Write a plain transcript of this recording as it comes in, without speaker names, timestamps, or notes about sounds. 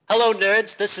Hello,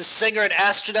 nerds. This is singer and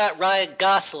astronaut Ryan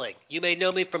Gosling. You may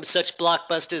know me from such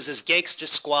blockbusters as Gangster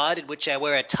Squad, in which I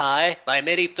wear a tie, my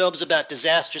many films about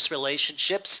disastrous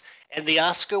relationships, and the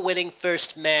Oscar-winning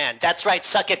First Man. That's right,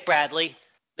 suck it, Bradley.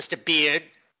 Mr. Beard.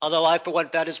 Although I, for one,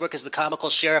 found his work as the comical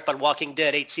sheriff on Walking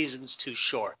Dead 8 seasons too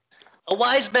short. A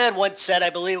wise man once said,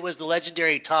 I believe it was the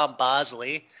legendary Tom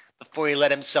Bosley, before he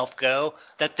let himself go,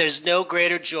 that there's no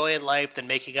greater joy in life than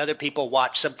making other people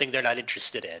watch something they're not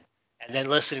interested in and then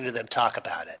listening to them talk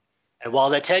about it. And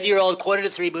while the 10-year-old Quarter to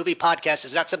Three movie podcast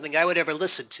is not something I would ever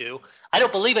listen to, I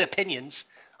don't believe in opinions.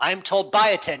 I am told by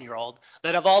a 10-year-old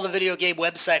that of all the video game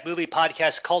website movie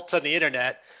podcast cults on the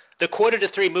internet, the Quarter to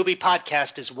Three movie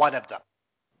podcast is one of them.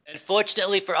 And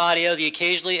fortunately for audio, the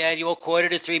occasionally annual Quarter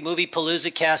to Three Movie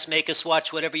Palooza cast Make Us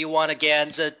Watch Whatever You Want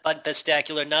Aganza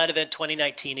Funfestacular Non-Event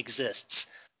 2019 exists.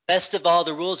 Best of all,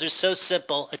 the rules are so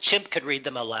simple, a chimp could read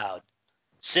them aloud.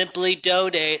 Simply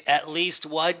donate at least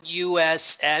 $1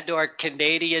 US and or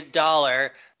Canadian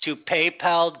dollar to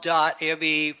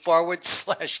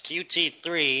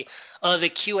paypal.me/QT3 on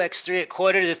the QX3 at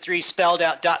quarter to three spelled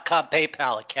out.com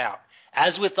PayPal account.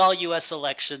 As with all US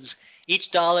elections,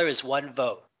 each dollar is one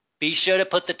vote. Be sure to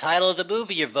put the title of the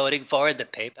movie you're voting for in the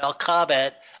PayPal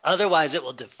comment, otherwise it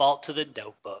will default to the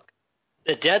notebook.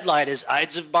 The deadline is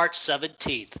Ides of March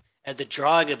 17th. And the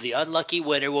drawing of the unlucky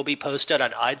winner will be posted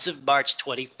on Ides of March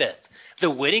 25th. The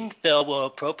winning film will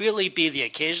appropriately be the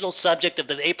occasional subject of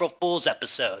the April Fool's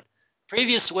episode.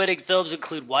 Previous winning films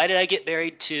include Why Did I Get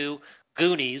Married 2,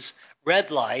 Goonies,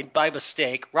 Red Line, By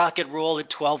Mistake, Rock and Roll, and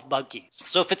 12 Monkeys.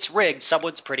 So if it's rigged,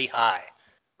 someone's pretty high.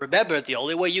 Remember, the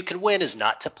only way you can win is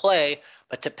not to play,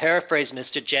 but to paraphrase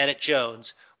Mr. Janet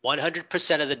Jones,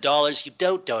 100% of the dollars you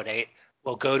don't donate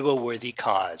will go to a worthy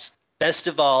cause. Best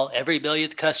of all, every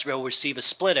millionth customer will receive a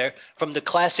splinter from the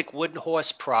classic wooden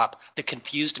horse prop that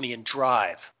confused me in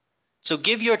Drive. So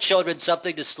give your children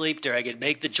something to sleep during and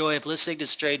make the joy of listening to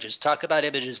strangers talk about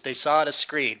images they saw on a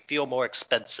screen feel more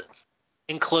expensive.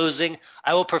 In closing,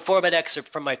 I will perform an excerpt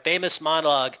from my famous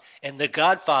monologue in The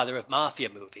Godfather of Mafia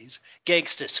movies,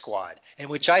 Gangster Squad, in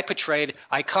which I portrayed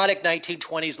iconic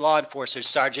 1920s law enforcer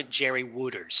Sergeant Jerry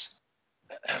Wooters.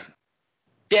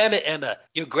 Damn it, Emma,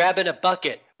 you're grabbing a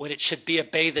bucket when it should be a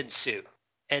bathing suit.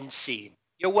 End scene.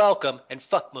 You're welcome, and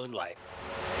fuck Moonlight.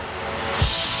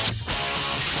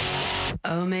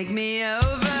 Oh, make me over.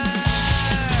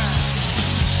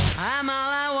 I'm all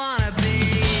I wanna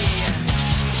be.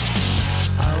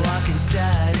 A walking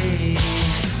study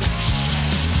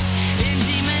in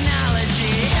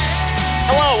demonology.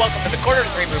 Hello, welcome to the Quarter to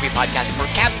Three Movie Podcast for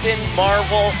Captain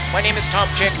Marvel. My name is Tom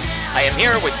Chick. I am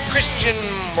here with Christian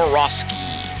Morosky.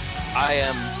 I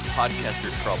am Podcaster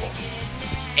Trouble.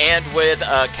 And with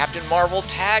Captain Marvel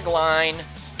tagline,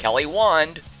 Kelly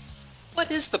Wand. What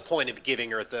is the point of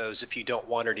giving her those if you don't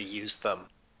want her to use them?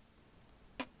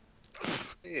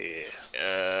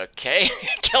 Okay.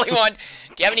 Kelly Wand,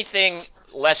 do you have anything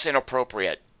less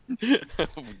inappropriate?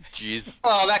 Jeez.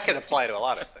 Well, that could apply to a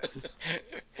lot of things.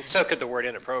 And so could the word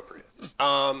inappropriate.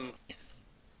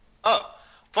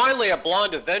 Finally a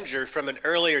blonde Avenger from an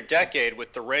earlier decade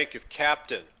with the rank of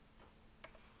captain.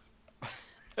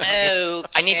 Okay.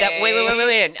 I need that.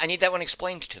 Wait. I need that one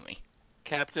explained to me.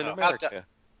 Captain America.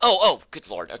 Oh, good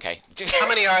lord. Okay. How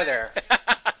many are there?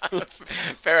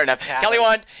 Fair enough. Kelly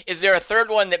Wand, is there a third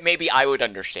one that maybe I would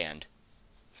understand?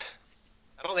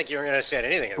 I don't think you're going to understand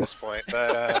anything at this point,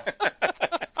 but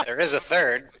there is a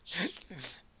third.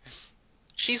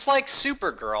 She's like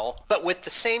Supergirl, but with the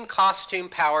same costume,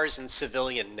 powers, and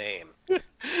civilian name.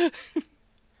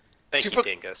 Thank you,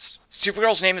 Dingus.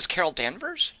 Supergirl's name is Carol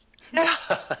Danvers? Yeah.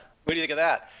 What do you think of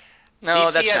that? No,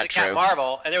 DC that's has not a Cat true.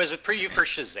 Marvel, and there was a preview for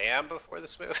Shazam before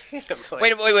this movie.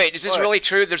 Like, wait. Is this really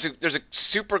true? There's a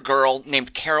Supergirl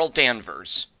named Carol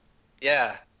Danvers.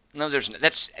 Yeah. No, there's no.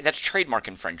 That's trademark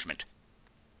infringement.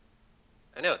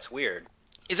 I know, it's weird.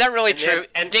 Is that really true?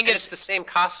 And Dingus, it's the same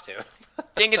costume.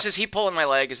 Dingus, is he pulling my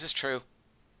leg? Is this true?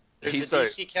 There's a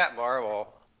DC Cat Marvel.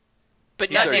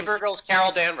 But not Supergirl's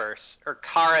Carol Danvers or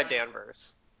Kara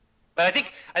Danvers. But I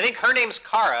think her name's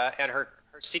Kara and her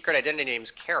secret identity name's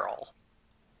Carol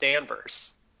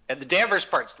Danvers. And the Danvers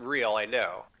part's real, I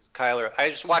know. I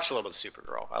just watched a little bit of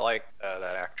Supergirl. I like that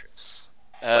actress.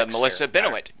 Melissa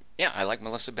Benoist. Yeah, I like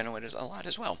Melissa Benoist a lot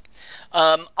as well.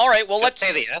 All right, well, let's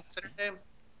say the S in her name.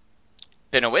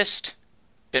 Benoist.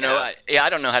 Yeah, I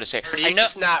don't know how to say it. Or do you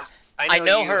just not? I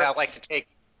know her. Like to take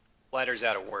letters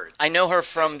out of words. I know her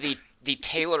from the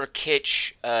Taylor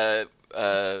Kitsch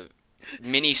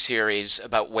miniseries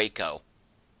about Waco.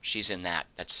 She's in that.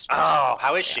 That's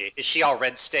how is she? Is she all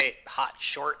Red State hot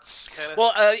shorts kind of?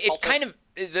 Well, it kind of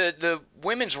the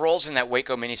women's roles in that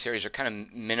Waco miniseries are kind of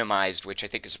minimized, which I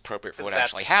think is appropriate for what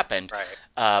actually That's happened.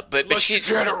 right. But she's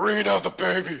Janet Reno, the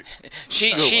baby.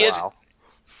 she Oh, is. wow.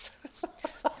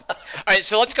 All right,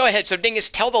 so let's go ahead. So Dingus,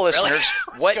 tell the listeners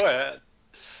Let's go ahead.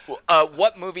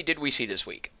 what movie did we see this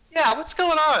week? Yeah, what's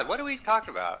going on? What are we talking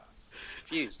about?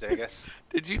 Confused, I guess.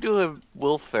 Did you do a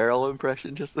Will Ferrell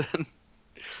impression just then?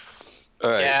 All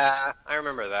right. Yeah, I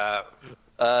remember that.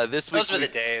 This week Those were the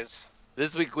days.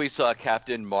 This week we saw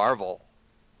Captain Marvel,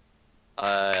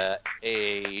 a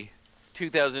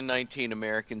 2019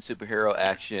 American superhero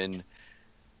action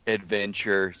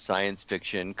adventure science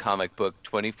fiction comic book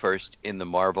 21st in the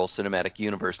Marvel Cinematic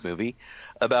Universe movie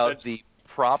about the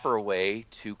proper way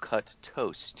to cut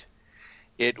toast.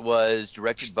 It was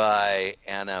directed by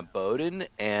Anna Boden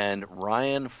and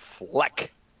Ryan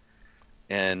Fleck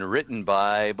and written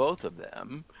by both of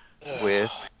them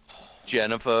with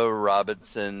Jennifer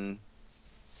Robinson.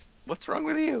 What's wrong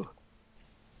with you?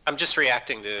 I'm just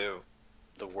reacting to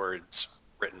the words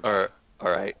written by.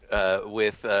 All right.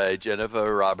 With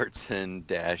Jennifer Robertson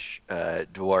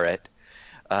Dworet,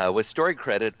 with story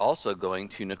credit also going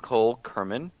to Nicole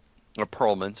Perlman,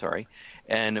 sorry,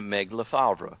 and Meg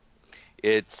LaFavre.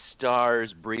 It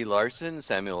stars Brie Larson,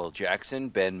 Samuel L. Jackson,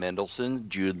 Ben Mendelsohn,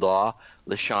 Jude Law,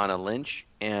 Lashana Lynch,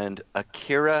 and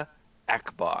Akira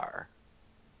Akbar.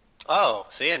 Oh,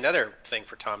 see, another thing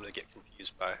for Tom to get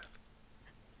confused by.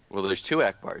 Well, there's two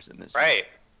Akbars in this. Right.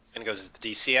 And it goes, is the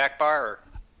DC Akbar or...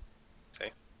 See?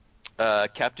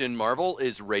 Captain Marvel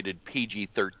is rated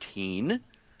PG-13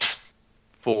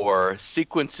 for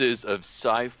sequences of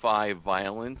sci-fi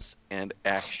violence and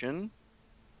action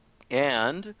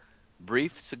and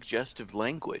brief suggestive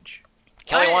language.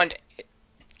 Kelly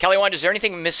Wand, is there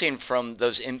anything missing from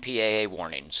those MPAA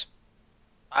warnings?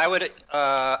 I would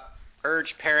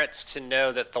urge parents to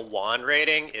know that the WAN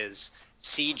rating is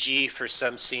CG for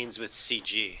some scenes with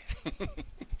CG.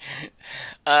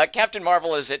 Captain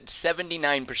Marvel is at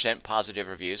 79% positive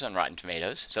reviews on Rotten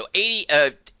Tomatoes. So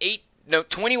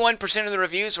 21% of the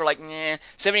reviews were like, nah.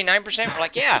 79% were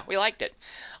like, yeah, we liked it.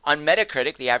 On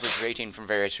Metacritic, the average rating from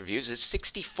various reviews is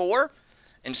 64.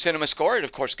 And CinemaScore, it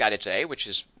of course got its A, which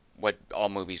is what all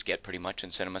movies get pretty much in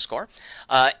CinemaScore.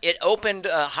 It opened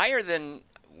higher than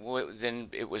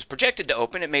it was projected to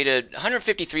open. It made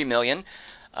 $153 million,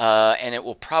 and it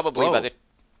will probably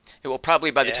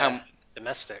by the time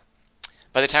domestic.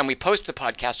 By the time we post the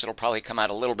podcast, it'll probably come out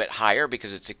a little bit higher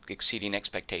because it's exceeding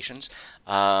expectations.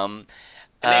 It made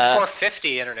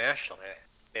 450 internationally.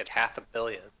 It made $500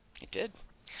 million. It did.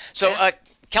 So,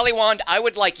 Kelly Wand, I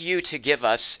would like you to give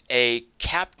us a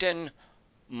Captain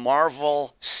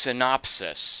Marvel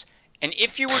synopsis. And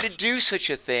if you were to do such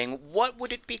a thing, what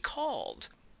would it be called?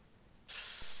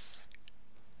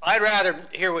 I'd rather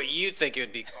hear what you think it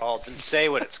would be called than say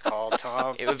what it's called,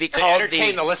 Tom. It would be called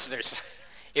entertain the listeners.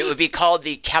 It would be called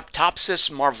the Captopsis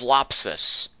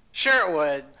Marvelopsis. Sure it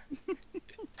would.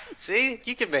 See,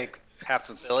 you can make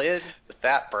 $500 million with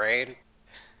that brain.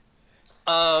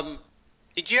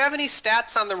 Did you have any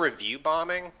stats on the review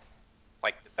bombing?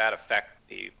 Like, did that affect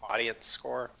the audience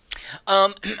score?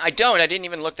 I don't. I didn't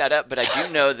even look that up, but I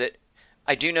do know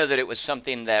that it was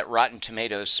something that Rotten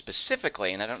Tomatoes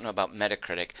specifically, and I don't know about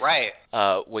Metacritic, right,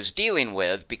 was dealing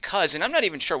with because, and I'm not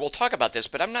even sure. We'll talk about this,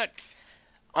 but I'm not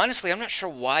sure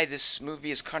why this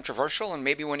movie is controversial, and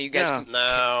maybe one of you guys it's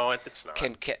not.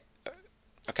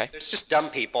 Okay. There's just dumb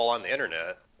people on the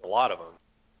internet, a lot of them.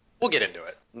 We'll get into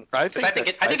it. I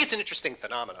think it's an interesting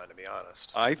phenomenon, to be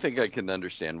honest. I think I can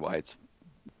understand why it's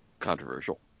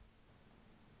controversial.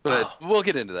 But we'll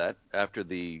get into that after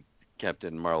the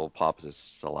Captain Marvel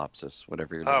synopsis,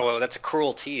 whatever you're doing. Oh, well, that's a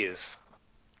cruel tease.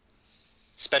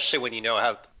 Especially when you know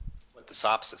what the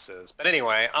synopsis is. But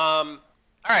anyway, all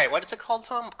right, what is it called,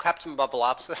 Tom? Captain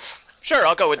Marvelopsis? Sure,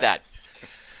 I'll go with that.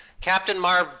 Captain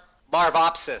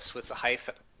Marvopsis with a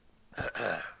hyphen.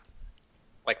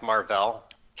 Like Marvel.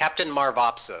 Captain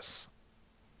Marvopsis.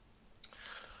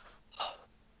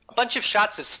 A bunch of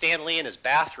shots of Stan Lee in his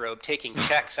bathrobe taking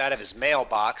checks out of his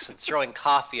mailbox and throwing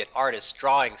coffee at artists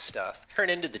drawing stuff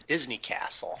turn into the Disney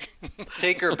castle.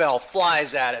 Tinkerbell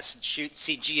flies at us and shoots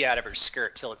CG out of her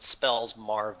skirt till it spells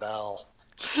Marvel.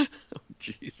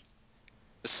 Jeez.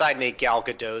 Beside me, Gal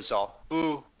Gadot's all,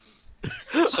 boo.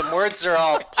 Some words are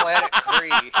all Planet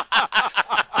Cree.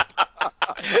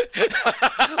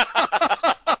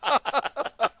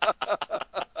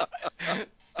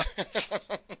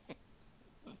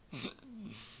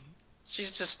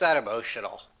 She's just not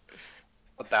emotional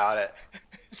about it.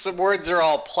 Some words are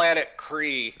all Planet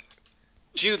Cree.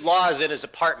 Jude Law is in his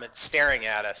apartment staring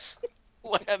at us.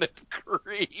 Planet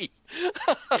Cree.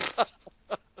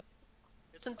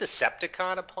 Isn't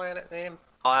Decepticon a planet name?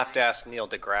 I'll have to ask Neil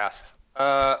deGrasse.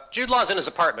 Jude Law's in his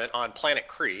apartment on planet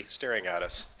Kree, staring at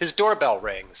us. His doorbell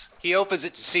rings. He opens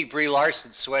it to see Brie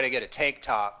Larson sweating at a tank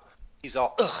top. He's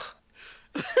all,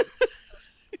 ugh.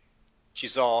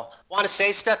 She's all, want to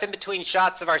say stuff in between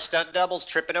shots of our stunt doubles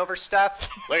tripping over stuff?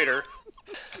 Later.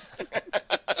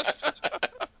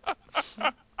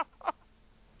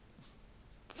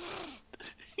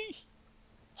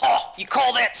 Oh, you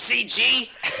call that CG?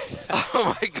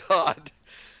 Oh my god.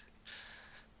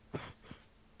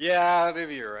 Yeah,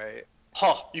 maybe you're right.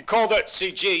 Huh, you call that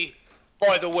CG?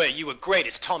 By the way, you were great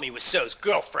as Tommy Wiseau's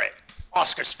girlfriend.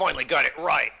 Oscar's finally got it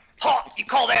right. Huh, you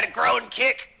call that a groin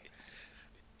kick?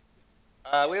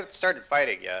 We haven't started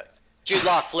fighting yet. Jude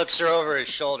Law flips her over his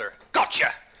shoulder.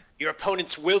 Gotcha! Your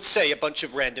opponents will say a bunch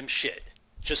of random shit.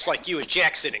 Just like you and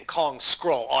Jackson in Kong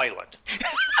Skull Island.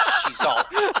 She's all...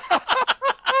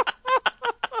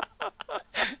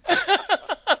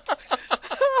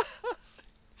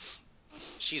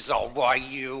 She's all, why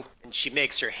you? And she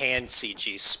makes her hand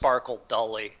CG sparkle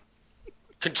dully.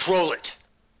 Control it.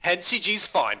 Hand CG's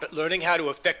fine, but learning how to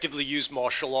effectively use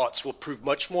martial arts will prove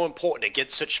much more important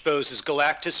against such foes as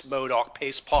Galactus, MODOK,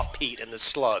 Pace Pop Pete, and the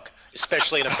Slug,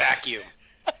 especially in a vacuum.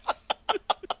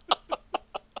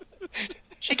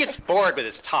 She gets bored with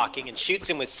his talking and shoots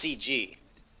him with CG.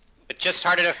 But just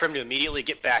hard enough for him to immediately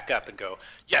get back up and go,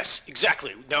 yes,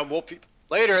 exactly, now more people.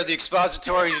 Later, in the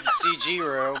expository CG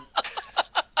room.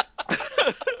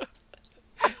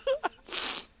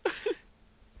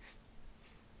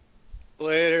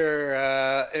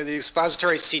 Later, in the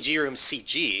expository CG room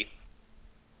CG.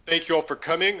 Thank you all for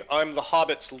coming. I'm the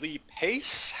Hobbit's Lee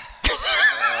Pace.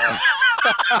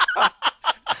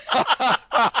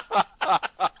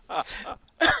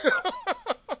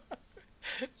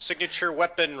 Signature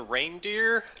weapon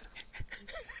reindeer.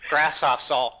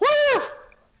 Grasshop's all, woo!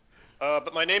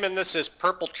 But my name in this is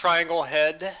Purple Triangle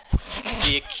Head,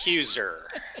 the Accuser.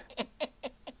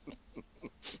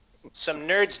 Some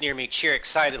nerds near me cheer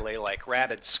excitedly like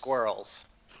rabid squirrels.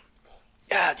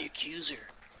 Yeah, the Accuser.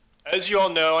 As you all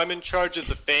know, I'm in charge of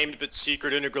the famed but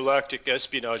secret intergalactic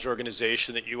espionage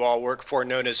organization that you all work for,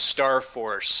 known as Star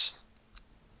Force.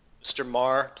 Mr.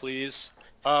 Marr, please.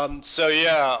 So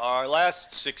yeah, our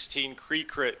last 16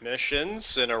 Kree-Crit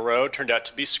missions in a row turned out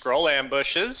to be Skrull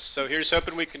ambushes, so here's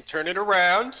hoping we can turn it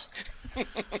around.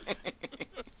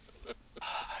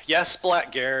 Yes,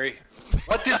 Black Gary.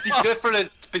 What is the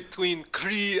difference between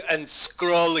Kree and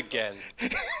Skrull again?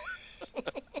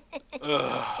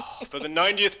 For the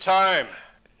 90th time.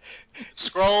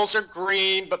 Skrulls are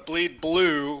green but bleed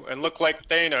blue and look like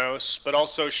Thanos, but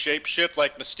also shapeshift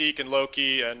like Mystique and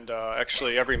Loki and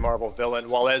actually every Marvel villain,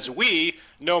 while as we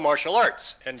know martial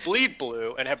arts and bleed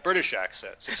blue and have British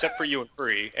accents, except for you and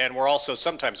Bree, and we're also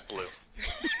sometimes blue.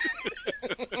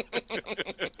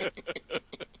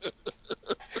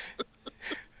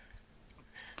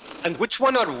 And which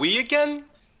one are we again?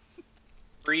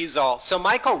 Bree's all. So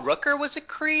Michael Rooker was a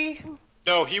Kree?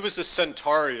 No, he was a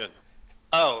Centaurian.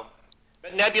 Oh.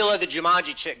 But Nebula, the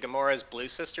Jumanji chick, Gamora's blue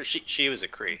sister, she was a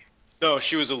Kree. No,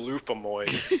 she was a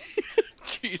Lufamoid.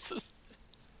 Jesus.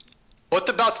 What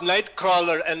about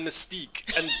Nightcrawler and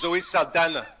Mystique and Zoe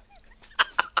Saldana?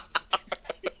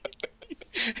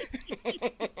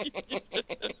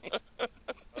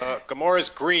 Gamora's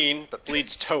green, but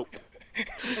bleeds taupe.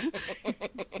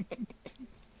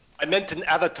 I meant an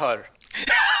avatar.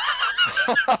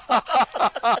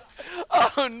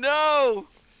 Oh no!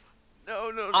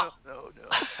 No.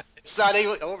 It's not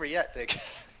even over yet, Dick.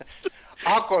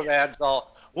 Aquaman's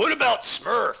all, what about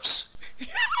Smurfs?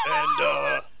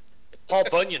 And, Paul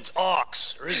Bunyan's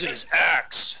ox, or is it his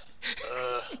axe?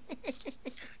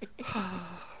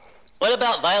 What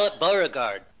about Violet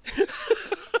Beauregard?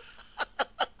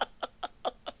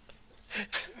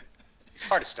 He's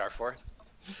part of Star Force.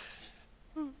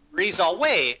 Bree's all,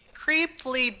 wait, Kree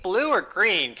bleed blue or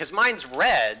green? Because mine's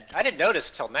red. I didn't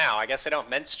notice till now. I guess I don't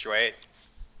menstruate.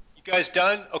 You guys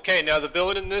done? Okay, now the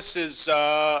villain in this is,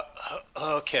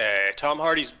 okay, Tom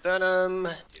Hardy's Venom,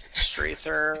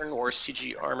 Strathern, wore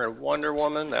CG armored Wonder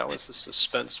Woman. That was a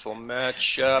suspenseful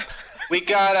matchup. We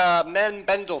got, Men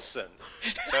Bendelson.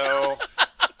 So,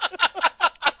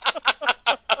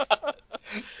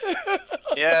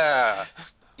 yeah.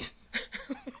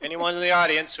 Anyone in the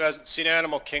audience who hasn't seen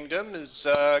Animal Kingdom is,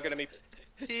 going to be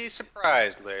pretty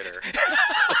surprised later.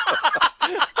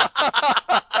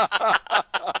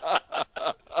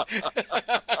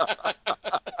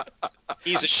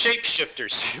 He's a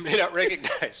shapeshifter, so you may not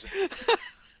recognize him.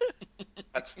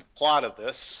 That's the plot of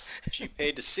this, which you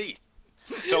paid to see.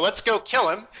 So let's go kill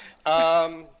him.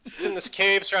 He's in this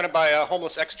cave surrounded by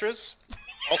homeless extras.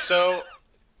 Also,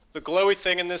 The glowy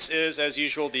thing in this is, as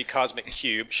usual, the cosmic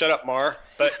cube. Shut up, Mar.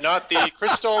 But not the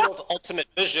crystal of ultimate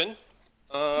vision,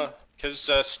 because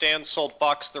Stan sold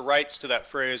Fox the rights to that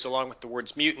phrase along with the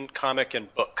words mutant, comic,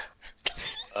 and book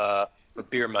for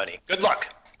beer money. Good luck.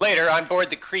 Later, on board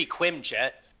the Kree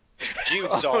Quimjet,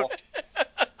 Jude's all...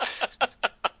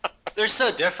 They're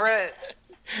so different.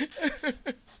 The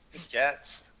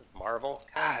Jets, Marvel.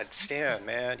 God, Stan,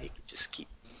 man. He could just keep...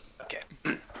 Okay.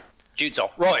 Jude's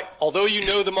all, right, although you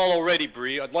know them all already,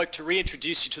 Bree, I'd like to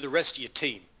reintroduce you to the rest of your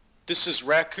team. This is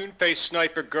Raccoon Face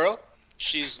Sniper Girl.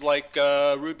 She's like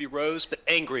Ruby Rose, but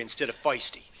angry instead of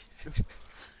feisty.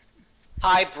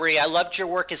 Hi, Bree. I loved your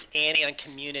work as Annie on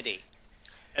Community.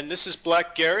 And this is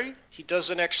Black Gary. He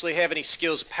doesn't actually have any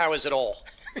skills or powers at all.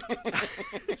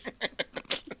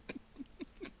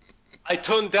 I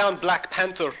turned down Black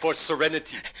Panther for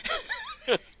Serenity.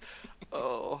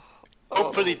 Oh.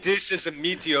 Hopefully this is a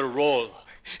meteor roll.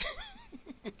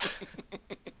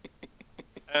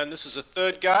 And this is a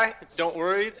third guy. Don't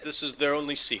worry, this is their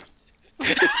only scene.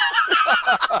 The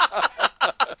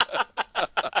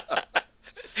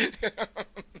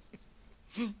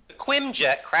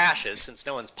Quimjet crashes since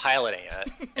no one's piloting it,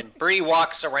 and Bree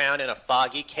walks around in a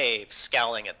foggy cave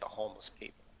scowling at the homeless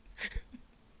people.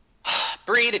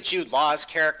 Bree to Jude Law's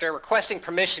character, requesting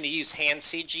permission to use hand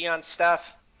CG on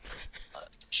stuff.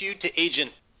 Jude to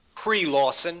Agent Kree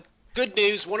Lawson. Good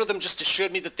news, one of them just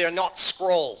assured me that they're not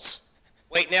Skrulls.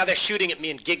 Wait, now they're shooting at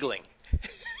me and giggling.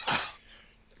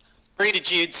 Bree to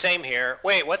Jude, same here.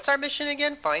 Wait, what's our mission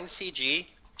again? Find CG?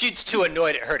 Jude's too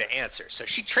annoyed at her to answer, so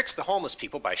she tricks the homeless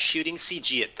people by shooting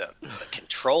CG at them, but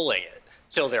controlling it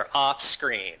till they're off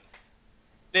screen.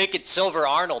 Naked Silver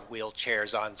Arnold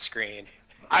wheelchairs on screen.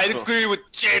 I agree with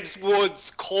James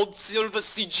Woods. Cold silver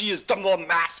CG is the more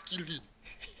masculine.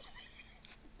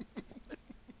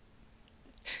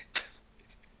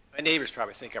 My neighbors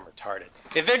probably think I'm retarded.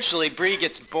 Eventually, Bree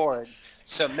gets bored,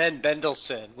 so Men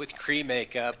Bendelson, with Kree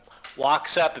makeup,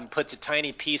 walks up and puts a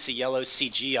tiny piece of yellow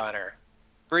CG on her.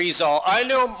 Bree's all, I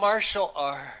know martial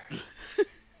art,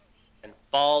 and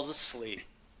falls asleep.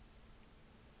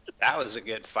 That was a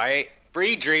good fight.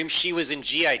 Bree dreams she was in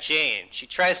G.I. Jane. She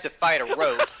tries to fight a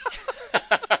rope.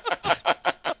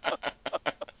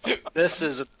 This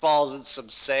is, it falls in some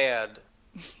sand.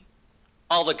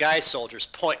 All the guy soldiers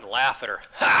point and laugh at her.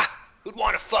 Ha! Who'd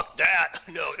want to fuck that?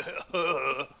 No.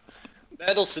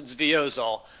 Mendelssohn's VO's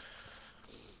all,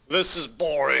 this is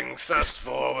boring. Fast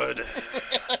forward.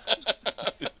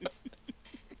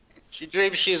 She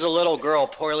dreams she's a little girl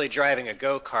poorly driving a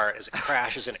go-kart as it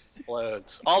crashes and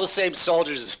explodes. All the same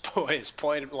soldiers as boys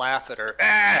point and laugh at her.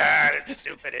 Ah,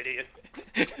 stupid idiot.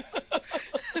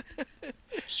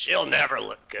 She'll never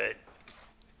look good.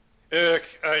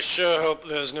 Ick, I sure hope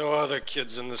there's no other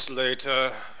kids in this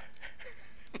later.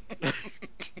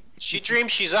 She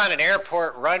dreams she's on an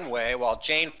airport runway while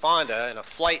Jane Fonda, in a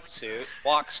flight suit,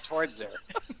 walks towards her.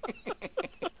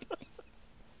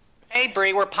 Hey,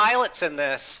 Bree, we're pilots in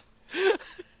this.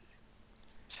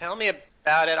 Tell me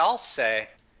about it, I'll say.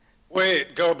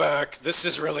 Wait, go back. This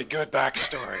is really good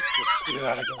backstory. Let's do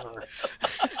that again.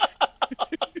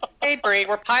 Hey, Bree,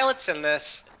 we're pilots in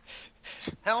this.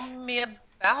 Tell me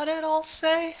about it, I'll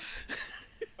say.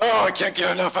 Oh, I can't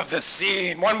get enough of this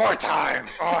scene. One more time.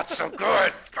 Oh, it's so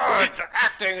good. God, the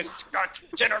acting has got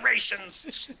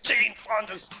generations. Jane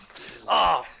Fonda's.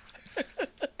 Oh.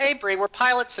 Hey, Bree, we're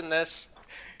pilots in this.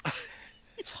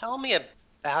 Tell me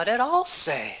about it, I'll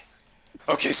say.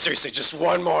 Okay, seriously, just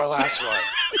one more last one.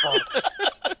 Oh.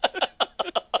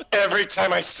 Every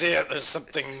time I see it, there's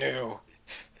something new.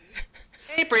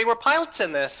 Hey, Bree, we're pilots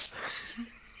in this.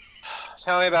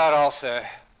 Tell me about it, I'll say.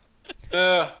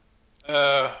 I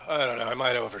don't know. I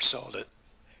might have oversold it.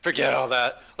 Forget all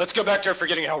that. Let's go back to her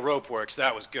forgetting how rope works.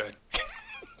 That was good.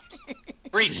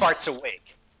 Bree farts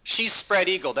awake. She's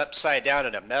spread-eagled upside down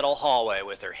in a metal hallway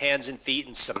with her hands and feet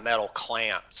in some metal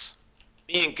clamps.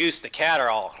 Me and Goose the cat are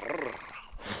all...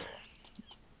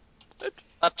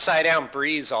 Upside down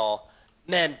Bree's all...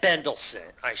 Men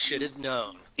Bendelson, I should have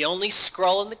known. The only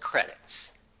Skrull in the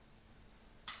credits.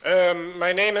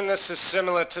 My name in this is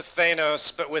similar to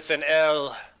Thanos, but with an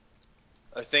L.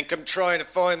 I think I'm trying to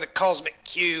find the cosmic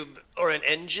cube or an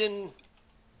engine.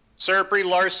 Sir, Brie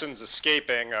Larson's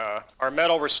escaping. Our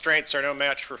metal restraints are no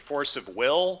match for force of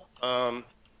will. They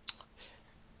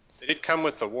did come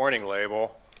with the warning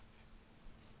label.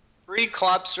 Brie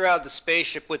clops around the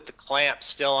spaceship with the clamp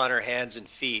still on her hands and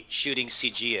feet, shooting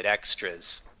CG at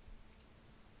extras.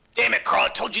 Damn it, Carl, I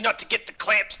told you not to get the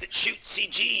clamps that shoot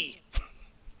CG.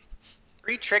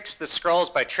 Bree tricks the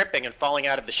Skrulls by tripping and falling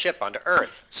out of the ship onto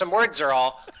Earth. Some words are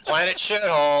all planet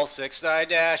shithole 69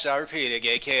 I'm repeating,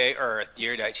 aka Earth,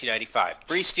 year 1995.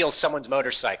 Bree steals someone's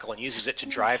motorcycle and uses it to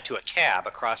drive to a cab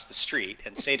across the street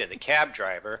and say to the cab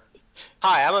driver,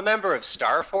 "Hi, I'm a member of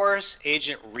Star Force,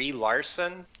 Agent Ree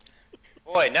Larson."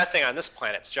 Boy, nothing on this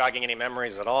planet's jogging any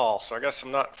memories at all, so I guess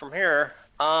I'm not from here.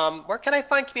 Where can I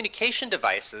find communication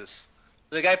devices?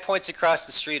 The guy points across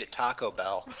the street at Taco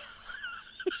Bell.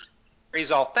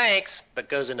 Bree's all thanks, but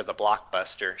goes into the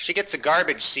Blockbuster. She gets a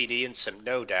garbage CD and some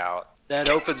No Doubt. That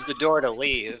opens the door to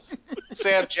leave.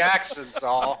 Sam Jackson's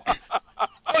all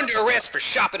under arrest for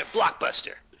shopping at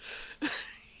Blockbuster.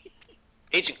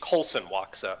 Agent Coulson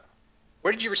walks up.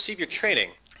 Where did you receive your training?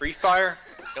 Free Fire?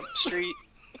 Jump Street?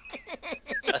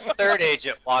 A third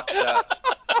agent walks up.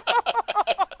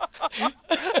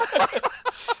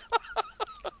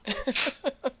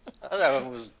 That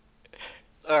one was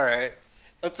all right.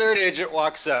 A third agent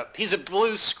walks up. He's a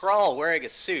blue Skrull wearing a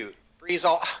suit. Bree's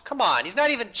all, "Oh, come on, he's not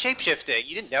even shapeshifting.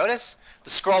 You didn't notice?" The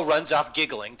Skrull runs off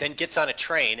giggling, then gets on a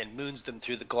train and moons them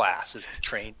through the glass as the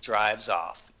train drives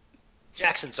off.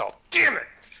 Jackson's all, "Damn it!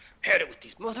 Had it with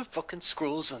these motherfucking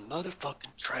Skrulls on the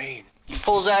motherfucking train." He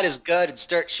pulls out his gun and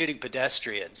starts shooting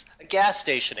pedestrians. A gas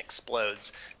station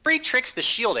explodes. Bree tricks the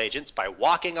SHIELD agents by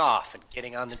walking off and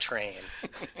getting on the train.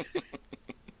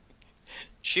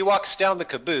 She walks down the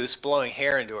caboose, blowing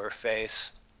hair into her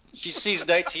face. She sees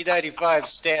 1995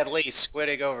 Stan Lee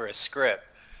squinting over a script.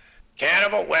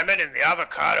 "Cannibal women in the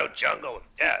avocado jungle of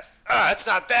death. Ah, that's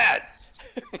not bad."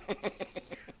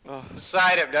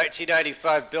 Beside him,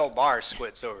 1995 Bill Maher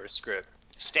squints over a script.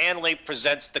 "Stan Lee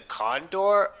presents The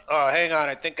Condor? Oh, hang on,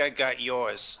 I think I got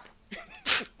yours."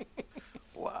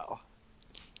 Wow.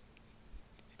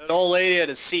 An old lady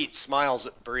in a seat smiles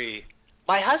at Bree.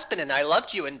 "My husband and I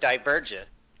loved you in Divergent."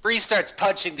 Bree starts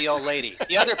punching the old lady.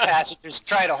 The other passengers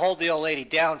try to hold the old lady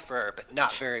down for her, but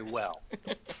not very well.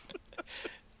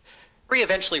 Bree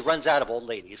eventually runs out of old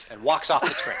ladies and walks off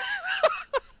the train.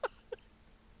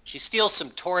 She steals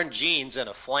some torn jeans and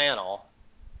a flannel,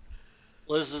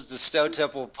 listens to Stone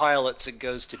Temple Pilots, and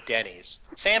goes to Denny's.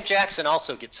 Sam Jackson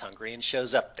also gets hungry and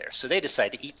shows up there, so they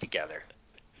decide to eat together.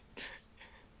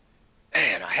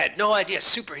 "Man, I had no idea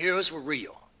superheroes were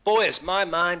real. Boy, is my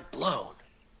mind blown."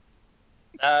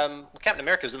 Captain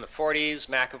America was in the 40s,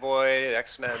 McAvoy,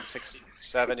 X-Men, 60s,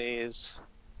 70s.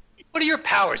 "What are your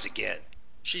powers again?"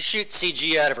 She shoots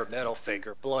CG out of her middle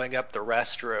finger, blowing up the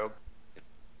restroom.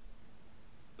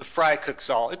 The fry cook's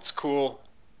all, "It's cool."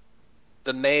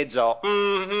 The maid's all,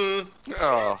 "Mm-hmm."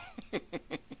 Oh.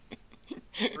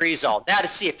 Bree's all, "Now to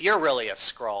see if you're really a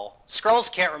Skrull.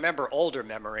 Skrulls can't remember older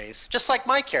memories, just like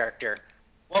my character.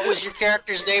 What was your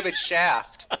character's name in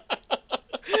Shaft?"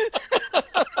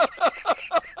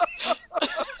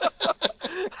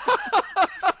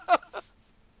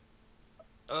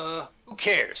 Who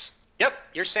cares? "Yep,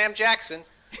 you're Sam Jackson.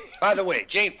 By the way,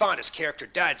 Jane Fonda's character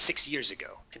died 6 years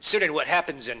ago. Considering what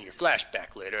happens in your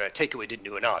flashback later, I take it we didn't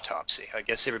do an autopsy. I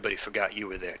guess everybody forgot you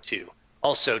were there, too.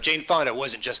 Also, Jane Fonda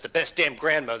wasn't just the best damn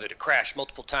grandmother to crash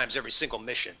multiple times every single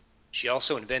mission. She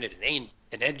also invented an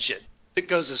engine that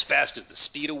goes as fast as the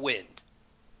speed of wind."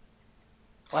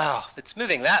 Wow, if it's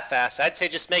moving that fast, I'd say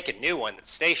just make a new one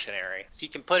that's stationary, so you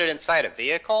can put it inside a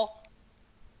vehicle.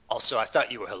 "Also, I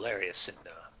thought you were hilarious in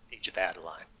Age of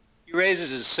Adeline." He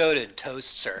raises his soda and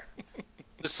toasts her.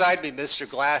 Beside me, Mr.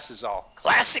 Glass is all,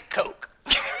 "Classic Coke."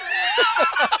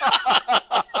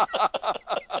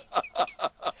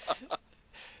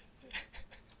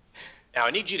 "Now,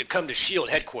 I need you to come to SHIELD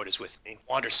headquarters with me,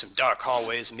 wander some dark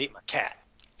hallways, and meet my cat."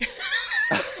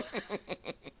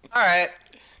 All right.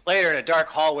 Later in a dark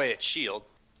hallway at SHIELD.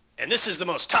 "And this is the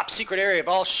most top secret area of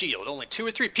all SHIELD. Only 2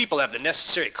 or 3 people have the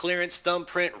necessary clearance,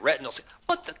 thumbprint, retinal.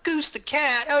 What the goose, the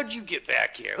cat? How'd you get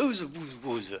back here? Who's a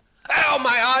Ow, my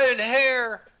eye and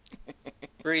hair."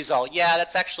 Bree's all, "Yeah,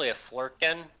 that's actually a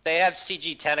Flurkin. They have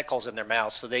CG tentacles in their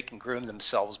mouths so they can groom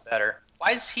themselves better.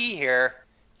 Why is he here?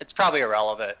 It's probably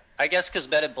irrelevant. I guess because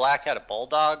Men in Black had a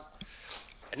bulldog.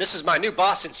 And this is my new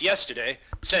boss since yesterday,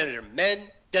 Senator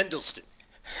Men Dendelston.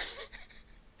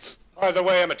 By the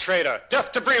way, I'm a traitor.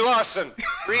 Death to Brie Larson."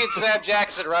 Bree and Sam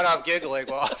Jackson run off giggling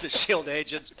while the SHIELD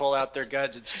agents pull out their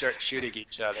guns and start shooting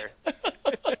each other.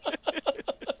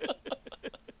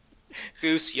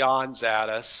 Goose yawns at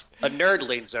us. A nerd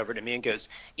leans over to me and goes,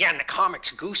 "Yeah, in the comics,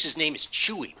 Goose's name is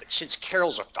Chewie, but since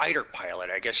Carol's a fighter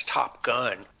pilot, I guess Top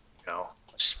Gun,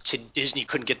 Disney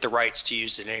couldn't get the rights to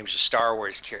use the names of Star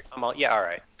Wars characters." I'm all, "Yeah, all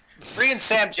right." Bree and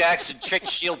Sam Jackson tricked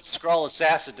SHIELD's Skrull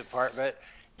Assassin Department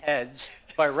heads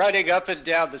by running up and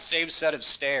down the same set of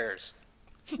stairs.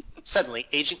 Suddenly,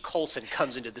 Agent Coulson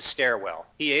comes into the stairwell.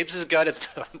 He aims his gun at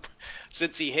them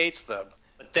since he hates them,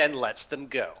 but then lets them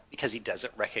go because he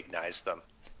doesn't recognize them.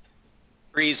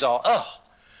 Bree's all, oh,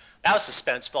 that was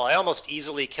suspenseful. I almost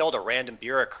easily killed a random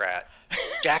bureaucrat.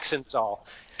 Jackson's all,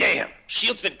 damn,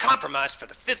 S.H.I.E.L.D.'s been compromised for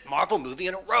the 5th Marvel movie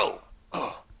in a row.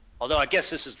 Oh, although I guess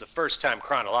this is the first time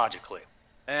chronologically.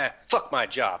 Fuck my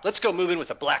job. Let's go move in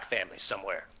with a black family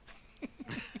somewhere.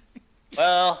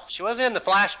 Well, she wasn't in the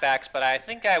flashbacks, but I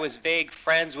think I was vague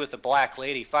friends with a black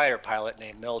lady fighter pilot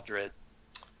named Mildred.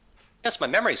 Guess my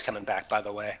memory's coming back, by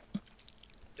the way.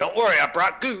 Don't worry, I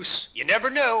brought Goose. You never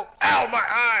know. Ow, my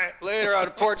eye! Later on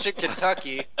a porch in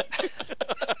Kentucky.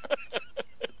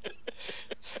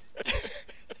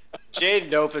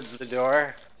 Jaden opens the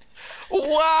door.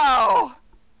 Wow!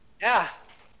 Yeah.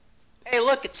 Hey,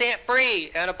 look, it's Aunt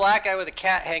Bree and a black guy with a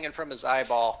cat hanging from his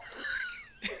eyeball.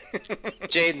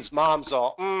 Jaden's mom's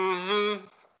all, mm-hmm.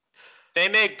 They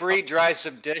make Bree dry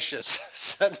some dishes.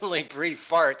 Suddenly, Bree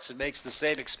farts and makes the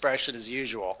same expression as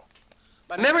usual.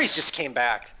 My memories just came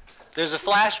back. There's a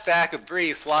flashback of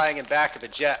Bree flying in back of a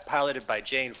jet piloted by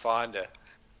Jane Fonda.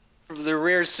 From the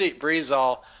rear seat, Bree's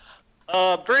all,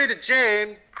 Bree to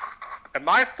Jane, am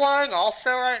I flying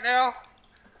also right now?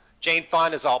 Jane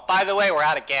Fonda's all, by the way, we're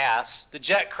out of gas. The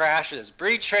jet crashes.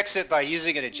 Bree tricks it by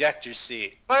using an ejector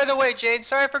seat. By the way, Jane,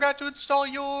 sorry I forgot to install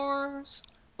yours.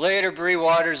 Later, Bree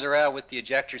wanders around with the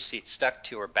ejector seat stuck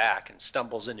to her back and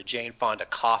stumbles into Jane Fonda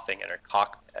coughing in her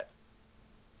cockpit.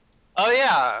 Oh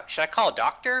yeah, should I call a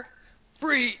doctor?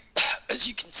 Bree, as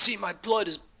you can see, my blood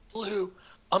is blue.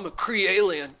 I'm a Kree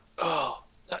alien. Oh,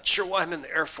 not sure why I'm in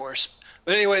the Air Force.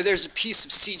 But anyway, there's a piece of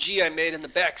CG I made in the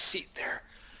back seat there.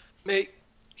 Make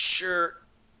sure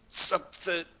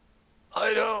something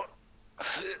I don't.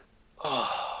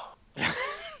 Oh.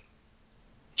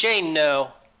 Jane,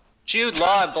 no. Jude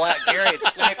Law and Black Gary and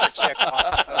Sniper Chick.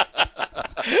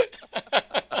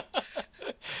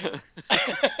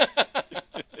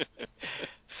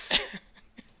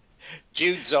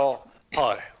 Jude's all,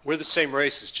 hi, we're the same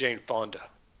race as Jane Fonda.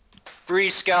 Bree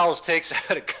scowls, takes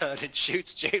out a gun, and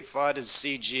shoots Jane Fonda's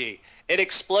CG. It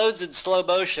explodes in slow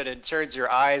motion and turns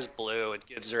her eyes blue and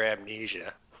gives her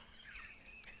amnesia.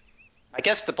 I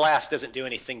guess the blast doesn't do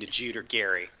anything to Jude or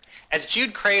Gary. As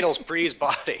Jude cradles Bree's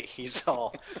body, he's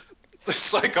all, the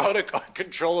psychotic,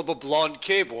 uncontrollable blonde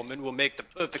cave woman will make the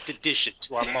perfect addition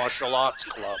to our martial arts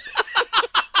club.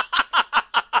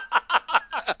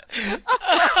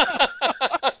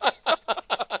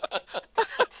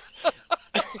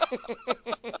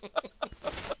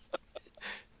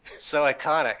 So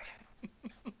iconic.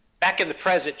 Back in the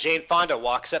present, Jane Fonda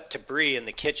walks up to Bree in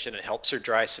the kitchen and helps her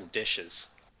dry some dishes.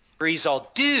 Bree's all,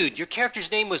 dude, your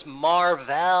character's name was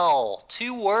Marvel.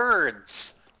 2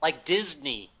 words. Like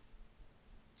Disney.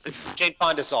 Jane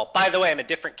Fonda's all, by the way, I'm a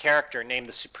different character named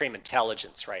the Supreme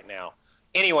Intelligence right now.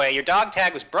 Anyway, your dog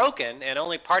tag was broken and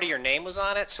only part of your name was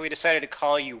on it, so we decided to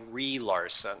call you Ree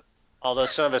Larson. Although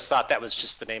some of us thought that was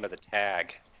just the name of the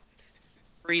tag.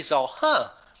 Bree's all, huh.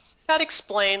 That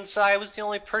explains I was the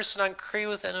only person on Kree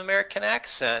with an American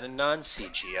accent and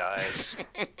non-CGIs.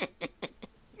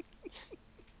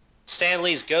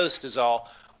 Stanley's ghost is all,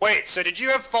 wait, so did you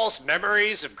have false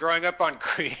memories of growing up on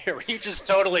Kree, or were you just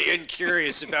totally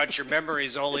incurious about your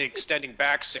memories only extending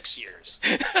back 6 years?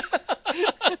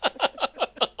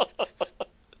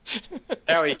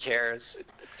 Now he cares.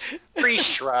 Bree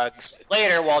shrugs.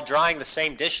 Later, while drying the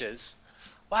same dishes,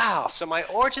 wow, so my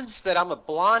origin's that I'm a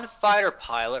blonde fighter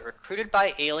pilot recruited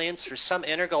by aliens for some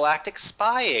intergalactic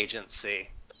spy agency.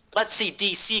 Let's see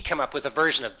DC come up with a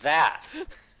version of that.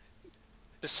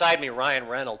 Beside me, Ryan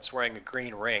Reynolds, wearing a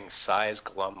green ring, sighs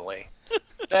glumly.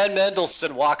 Ben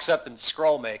Mendelsohn walks up in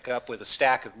scroll makeup with a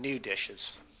stack of new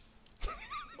dishes.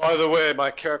 By the way,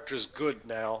 my character's good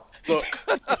now. Look.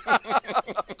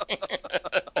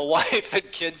 A wife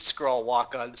and kid scroll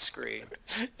walk on screen.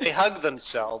 They hug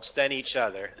themselves, then each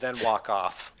other, then walk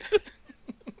off.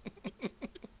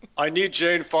 I need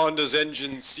Jane Fonda's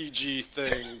engine CG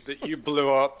thing that you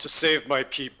blew up to save my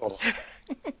people.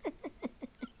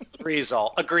 Bree's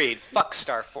all, agreed. Fuck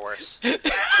Star Force.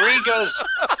 Bree goes...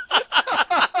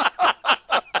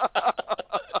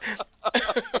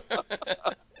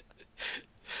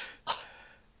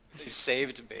 They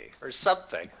saved me. Or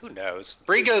something. Who knows?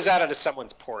 Bree goes out onto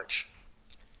someone's porch.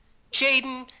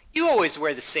 Jaden, you always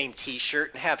wear the same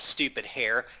t-shirt and have stupid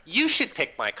hair. You should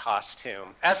pick my costume,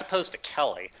 as opposed to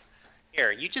Kelly.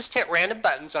 Here, you just hit random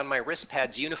buttons on my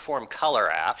wristpad's uniform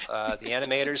color app. The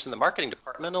animators in the marketing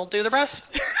department will do the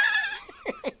rest.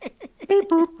 Beep,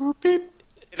 boop, boop, beep.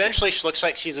 Eventually, she looks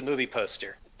like she's a movie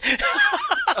poster.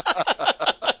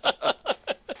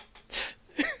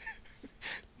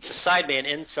 Beside me, an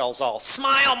incel's all,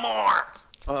 smile more!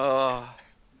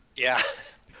 Yeah.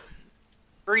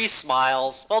 Bree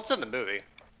smiles. Well, it's in the movie.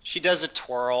 She does a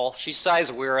twirl. She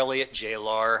sighs wearily at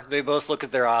J-Lar. They both look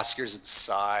at their Oscars and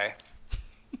sigh.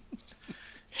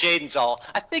 Jaden's all,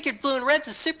 I figured blue and red's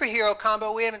a superhero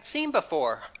combo we haven't seen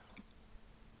before.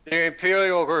 The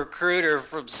Imperial recruiter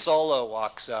from Solo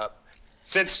walks up.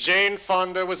 Since Jane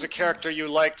Fonda was a character you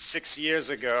liked 6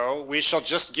 years ago, we shall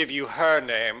just give you her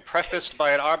name, prefaced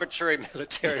by an arbitrary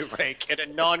military rank in a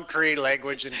non-Cree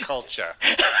language and culture.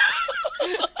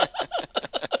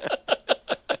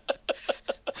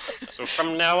 So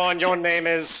from now on, your name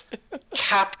is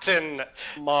Captain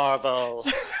Marvel.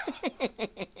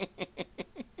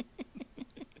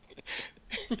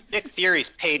 Nick Fury's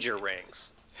pager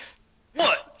rings.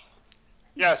 What?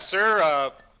 Yes,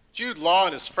 sir. Jude Law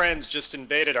and his friends just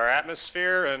invaded our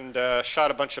atmosphere and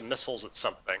shot a bunch of missiles at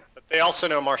something. But they also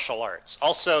know martial arts.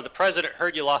 Also, the president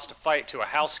heard you lost a fight to a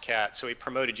house cat, so he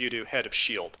promoted you to head of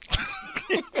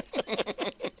S.H.I.E.L.D.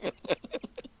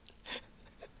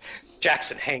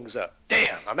 Jackson hangs up.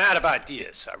 Damn, I'm out of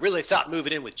ideas. I really thought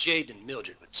moving in with Jade and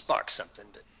Mildred would spark something,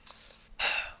 but...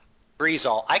 Bree's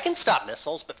all, I can stop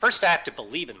missiles, but first I have to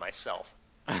believe in myself.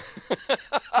 This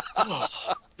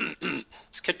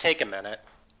could take a minute.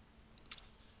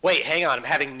 Wait, hang on, I'm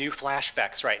having new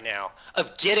flashbacks right now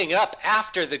of getting up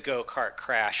after the go-kart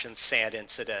crash and sand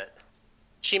incident.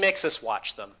 She makes us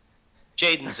watch them.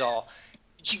 Jaden's all,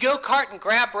 did you go-kart and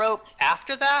grab rope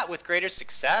after that with greater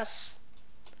success?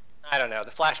 I don't know,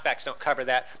 the flashbacks don't cover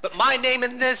that, but my name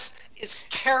in this is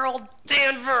Carol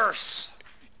Danvers.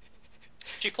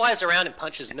 She flies around and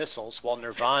punches missiles while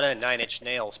Nirvana and Nine Inch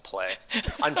Nails play.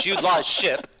 On Jude Law's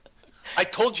ship, I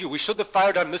told you we should have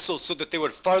fired our missiles so that they were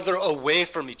farther away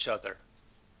from each other.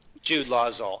 Jude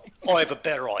Law's all, I have a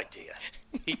better idea.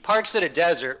 He parks in a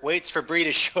desert, waits for Bree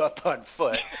to show up on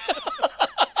foot.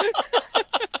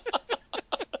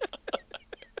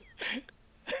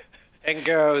 And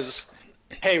goes,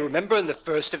 hey, remember in the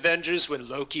first Avengers when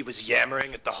Loki was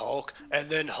yammering at the Hulk? And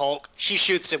then Hulk, she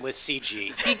shoots him with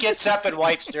CG. He gets up and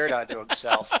wipes dirt onto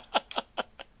himself.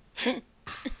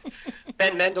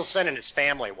 Ben Mendelsohn and his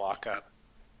family walk up.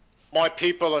 My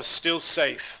people are still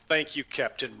safe. Thank you,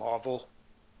 Captain Marvel.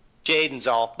 Jaden's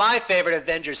all, my favorite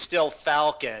Avenger's still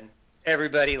Falcon.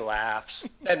 Everybody laughs.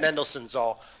 Ben Mendelsohn's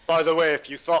all, by the way,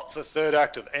 if you thought the third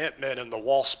act of Ant-Man and the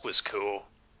Wasp was cool.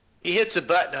 He hits a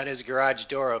button on his garage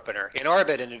door opener. In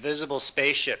orbit, an invisible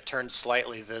spaceship turns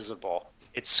slightly visible.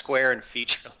 It's square and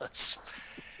featureless.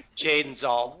 Jaden's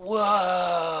all,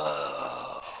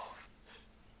 whoa.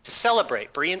 To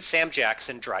celebrate, Bree and Sam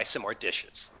Jackson dry some more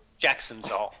dishes. Jackson's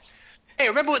all, hey,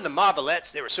 remember when the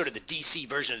Marvelettes, they were sort of the DC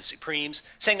version of the Supremes,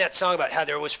 sang that song about how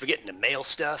they're always forgetting to mail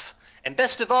stuff? And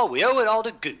best of all, we owe it all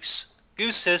to Goose.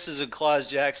 Goose hisses and claws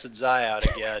Jackson's eye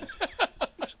out again.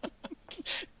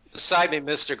 Beside me,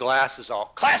 Mr. Glass is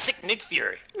all, classic Nick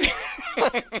Fury.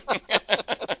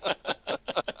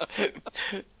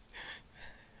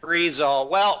 Bree's all,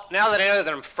 well, now that I know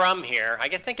that I'm from here, I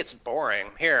think it's boring.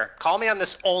 Here, call me on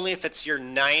this only if it's your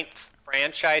 9th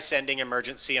franchise-ending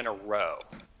emergency in a row.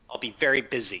 I'll be very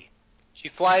busy. She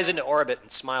flies into orbit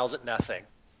and smiles at nothing.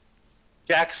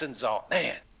 Jackson's all,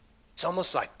 man, it's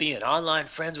almost like being online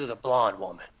friends with a blonde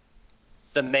woman.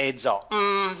 The maid's all,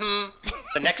 mm-hmm.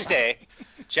 The next day,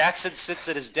 Jackson sits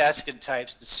at his desk and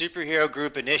types the superhero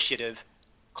group initiative,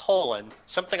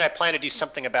 something I plan to do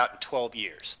something about in 12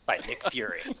 years, by Nick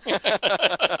Fury.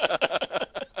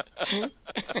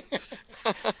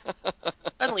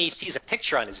 Suddenly he sees a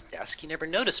picture on his desk he never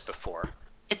noticed before.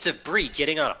 It's of Bree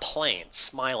getting on a plane,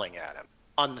 smiling at him.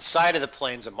 On the side of the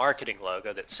plane's a marketing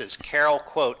logo that says Carol,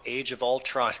 quote, Age of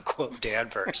Ultron, quote,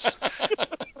 Danvers.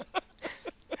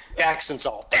 Jackson's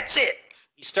all, that's it!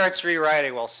 He starts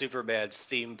rewriting while Superman's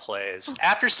theme plays.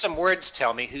 After some words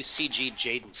tell me who CG'd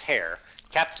Jaden's hair,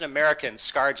 Captain America and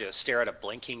ScarJo stare at a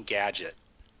blinking gadget.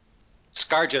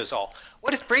 ScarJo's all,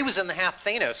 what if Bree was in the half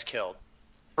Thanos killed?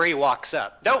 Bree walks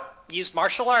up. Nope, used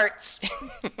martial arts.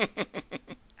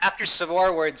 After some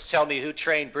more words tell me who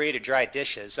trained Bree to dry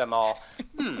dishes, I'm all,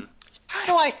 how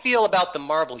do I feel about the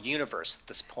Marvel Universe at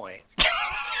this point?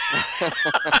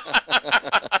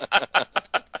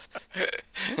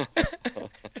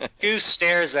 Goose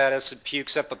stares at us and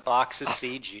pukes up a box of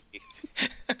CG.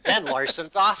 Then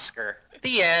Larson's Oscar.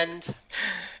 The end.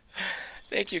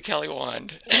 Thank you, Kelly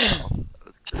Wand.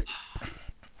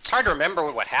 It's hard to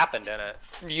remember what happened in it.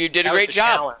 You did a That was great the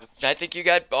job. challenge. I think you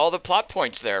got all the plot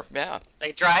points there. Yeah.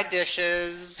 They dried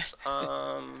dishes.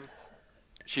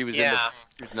 She was Yeah.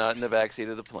 she's not in the backseat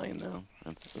of the plane though.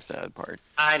 That's the sad part.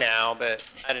 I know, but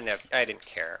I didn't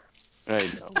care. I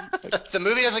know. If the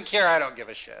movie doesn't care, I don't give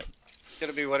a shit. It's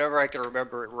gonna be whatever I can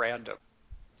remember at random.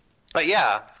 But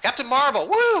yeah, Captain Marvel,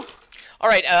 woo! All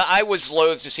right, I was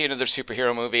loath to see another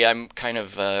superhero movie. I'm kind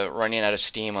of running out of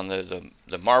steam on the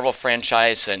Marvel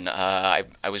franchise, and I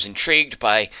was intrigued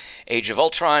by Age of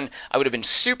Ultron. I would have been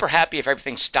super happy if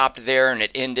everything stopped there and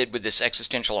it ended with this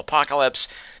existential apocalypse.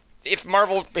 If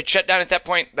Marvel had shut down at that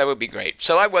point, that would be great.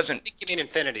 So I I wasn't. think you mean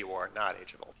Infinity War, not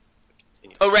Age of Ultron.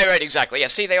 Continue. Oh, right, exactly. Yeah,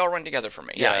 see, they all run together for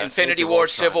me. Yeah, Yeah, Infinity Age of War, Ultron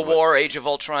Civil War, was- Age of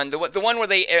Ultron, the one where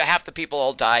they half the people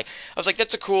all die. I was like,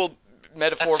 that's a cool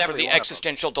metaphor That's for every the one of them.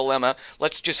 existential dilemma.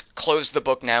 Let's just close the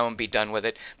book now and be done with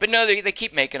it. But no, they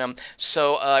keep making them.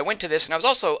 So I went to this, and I was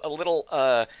also a little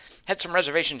had some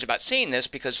reservations about seeing this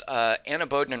because Anna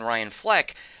Boden and Ryan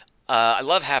Fleck. I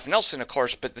love Half Nelson, of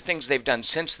course, but the things they've done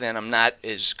since then I'm not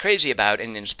as crazy about.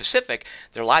 And in specific,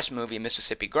 their last movie,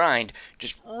 Mississippi Grind,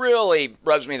 just really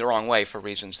rubs me the wrong way for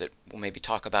reasons that we'll maybe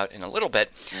talk about in a little bit.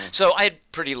 So I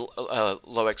had pretty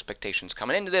low expectations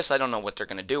coming into this. I don't know what they're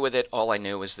going to do with it. All I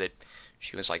knew was that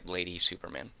she was like Lady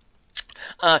Superman.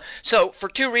 So for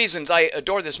two reasons, I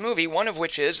adore this movie. One of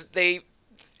which is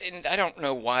and I don't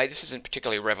know why this isn't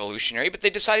particularly revolutionary, but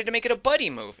they decided to make it a buddy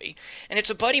movie. And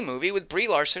it's a buddy movie with Brie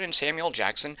Larson and Samuel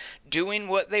Jackson doing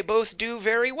what they both do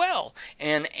very well.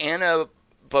 And Anna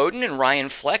Boden and Ryan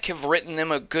Fleck have written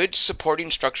them a good supporting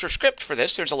structure script for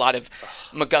this. There's a lot of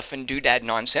MacGuffin doodad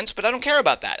nonsense, but I don't care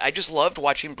about that. I just loved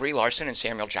watching Brie Larson and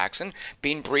Samuel Jackson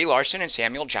being Brie Larson and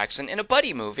Samuel Jackson in a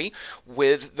buddy movie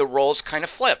with the roles kind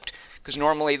of flipped. Because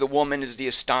normally the woman is the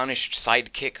astonished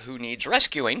sidekick who needs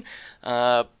rescuing,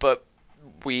 but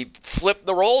we flip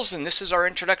the roles, and this is our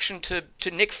introduction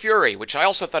to Nick Fury, which I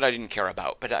also thought I didn't care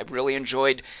about, but I really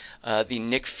enjoyed the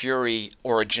Nick Fury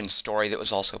origin story that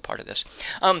was also part of this.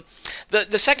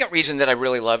 The second reason that I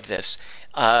really loved this,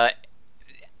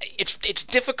 it's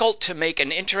difficult to make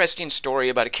an interesting story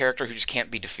about a character who just can't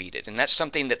be defeated, and that's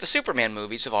something that the Superman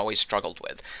movies have always struggled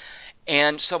with.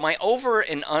 And so my over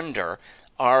and under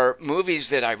are movies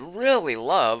that I really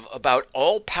love about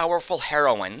all-powerful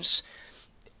heroines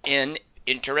in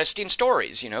interesting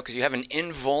stories, because you have an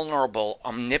invulnerable,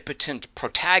 omnipotent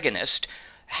protagonist.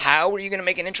 How are you going to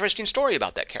make an interesting story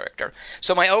about that character?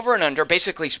 So my over and under,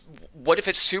 basically, what if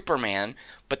it's Superman,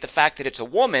 but the fact that it's a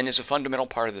woman is a fundamental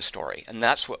part of the story, and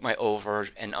that's what my over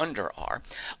and under are.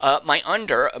 My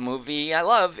under, a movie I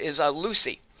love, is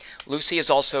Lucy. Lucy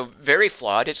is also very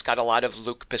flawed. It's got a lot of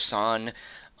Luc Besson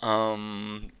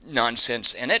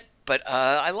nonsense in it, but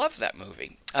I love that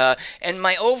movie. And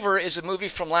my over is a movie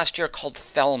from last year called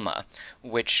Thelma,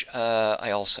 which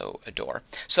I also adore.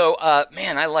 So,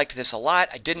 man, I liked this a lot.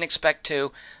 I didn't expect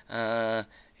to, and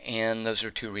those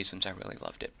are two reasons I really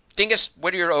loved it. Dingus,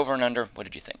 what are your over and under? What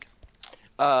did you think?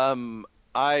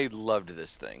 I loved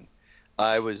this thing.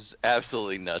 I was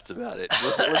absolutely nuts about it.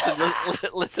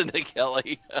 Listen to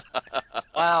Kelly.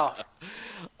 Wow,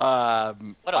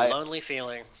 what a I lonely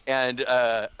feeling. and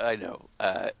I know,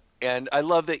 and I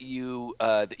love that you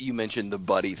mentioned the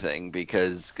buddy thing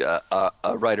because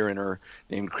a writer in her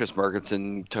named Chris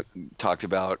Mergenson talked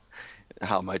about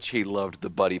how much he loved the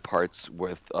buddy parts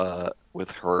with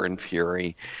her and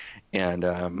Fury,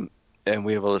 and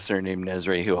we have a listener named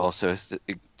Nesri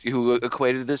who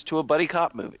equated this to a buddy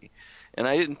cop movie. And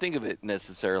I didn't think of it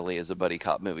necessarily as a buddy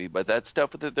cop movie, but that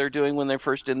stuff that they're doing when they're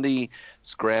first in the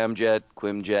scramjet,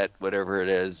 quimjet, whatever it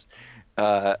is,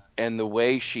 and the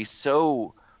way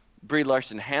Brie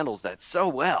Larson handles that so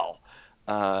well.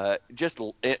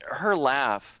 Her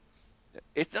laugh,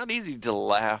 it's not easy to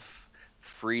laugh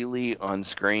freely on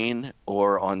screen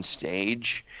or on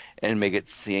stage and make it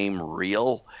seem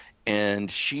real, and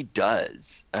she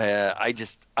does. I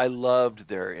loved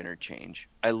their interchange.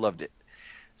 I loved it.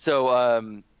 So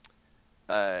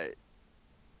uh,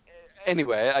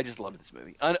 anyway, I just love this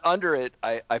movie. Under it,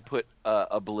 I put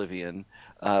Oblivion,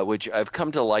 which I've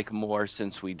come to like more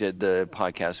since we did the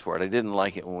podcast for it. I didn't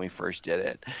like it when we first did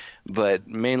it, but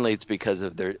mainly it's because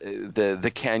of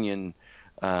the canyon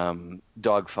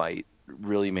dogfight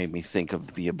really made me think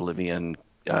of the Oblivion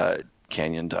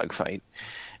canyon dogfight.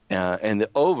 And the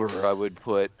over I would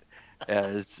put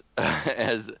as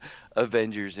as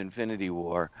Avengers Infinity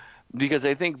War, because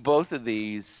I think both of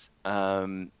these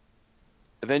Avengers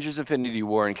Infinity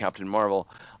War and Captain Marvel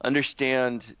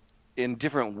understand in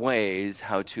different ways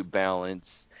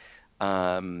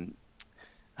um,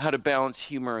 how to balance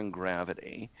humor and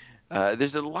gravity.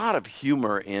 There's a lot of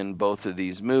humor in both of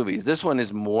these movies. This one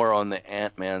is more on the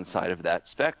Ant-Man side of that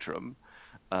spectrum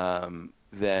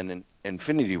than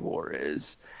Infinity War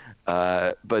is,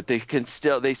 but they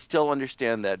still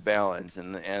understand that balance,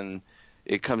 and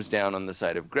it comes down on the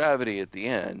side of gravity at the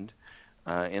end.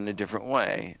 in a different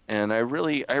way, and I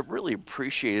really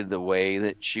appreciated the way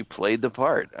that she played the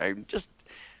part.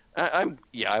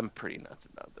 I'm pretty nuts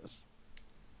about this.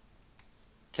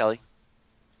 Kelly?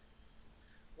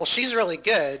 Well, she's really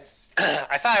good.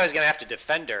 I thought I was gonna have to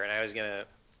defend her, and I was gonna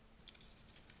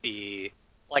be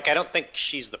like, I don't think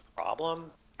she's the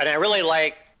problem. And I really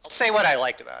like. I'll say what I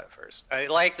liked about it first. I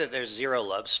like that there's zero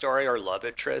love story or love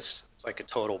interest. It's like a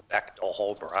total Bechdel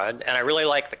home run, and I really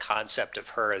like the concept of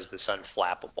her as this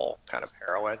unflappable kind of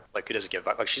heroine, like who doesn't give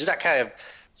up. Like she's not kind of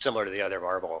similar to the other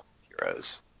Marvel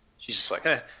heroes. She's just like,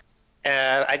 eh.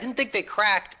 And I didn't think they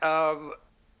cracked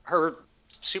her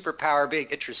superpower being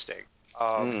interesting.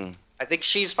 Mm. I think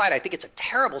she's fine. I think it's a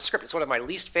terrible script. It's one of my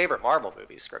least favorite Marvel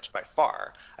movie scripts by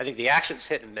far. I think the action's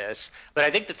hit and miss, but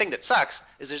I think the thing that sucks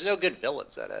is there's no good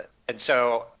villains in it. And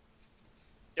so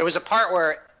there was a part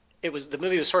where the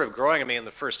movie was sort of growing on me in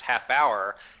the first half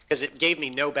hour because it gave me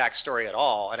no backstory at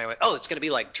all, and I went, oh, it's going to be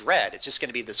like Dread. It's just going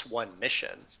to be this one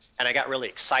mission, and I got really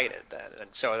excited then, and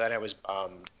so then I was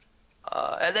bummed.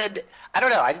 And then I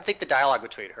don't know. I didn't think the dialogue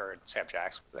between her and Sam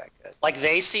Jackson was that good. Like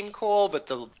they seem cool, but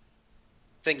the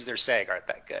things they're saying aren't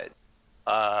that good.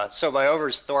 So my over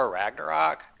is Thor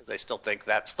Ragnarok because I still think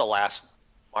that's the last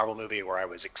Marvel movie where I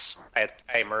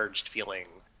emerged feeling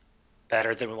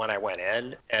better than when I went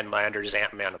in, and my under is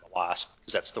Ant-Man and the Wasp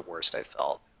because that's the worst I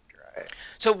felt.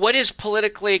 So what is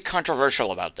politically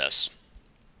controversial about this?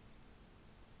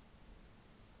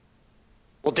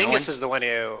 Well, Dingus is the one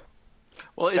who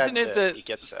said that he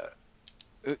gets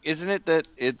it. Isn't it that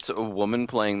it's a woman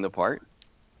playing the part?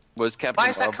 Was Captain Why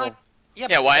is that Marvel?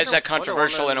 Yeah, why is that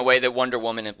controversial in a way that Wonder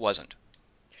Woman it wasn't?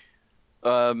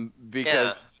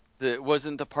 Because it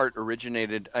wasn't the part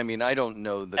originated. I mean, I don't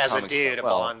know the as a comics dude, that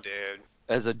well. a blonde dude.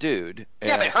 As a dude.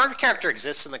 Yeah, but her character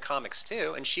exists in the comics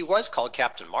too, and she was called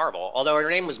Captain Marvel, although her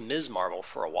name was Ms. Marvel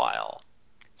for a while.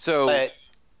 So, but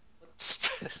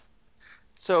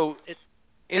so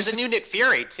there's a new Nick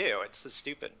Fury too. It's a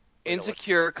stupid.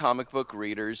 Insecure comic book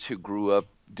readers who grew up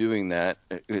doing that,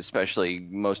 especially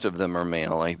most of them are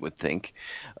male, I would think,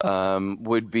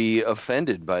 would be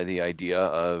offended by the idea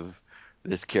of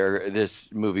this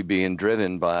movie being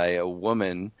driven by a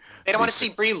woman. They don't want to see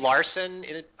Brie Larson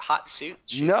in a hot suit.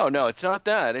 No, it's not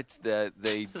that. It's that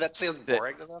they. That sounds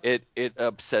boring to them. It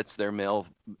upsets their male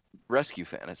rescue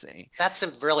fantasy. That's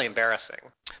really embarrassing.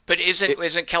 But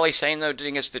isn't Kelly saying though,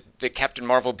 that Captain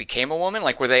Marvel became a woman?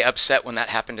 Like, were they upset when that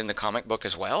happened in the comic book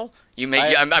as well?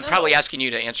 I'm probably asking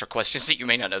you to answer questions that you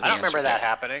may not know the answer to. I don't remember that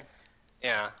happening.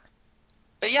 Yeah,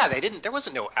 but yeah, they didn't. There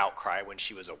wasn't no outcry when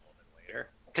she was a woman later,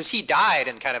 because he died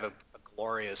in kind of a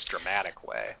glorious, dramatic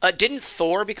way. Didn't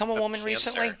Thor become a woman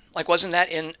recently? Like, wasn't that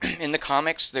in the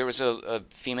comics? There was a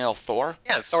female Thor.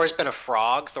 Yeah, Thor's been a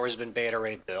frog. Thor's been Beta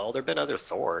Ray Bill. There've been other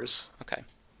Thors. Okay,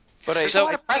 but there's a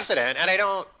lot of precedent, and I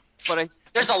don't. But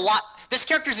there's a lot. This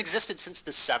character's existed since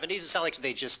the '70s. It's not like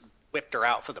they just whipped her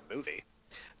out for the movie.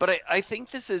 But I think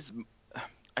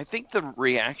I think the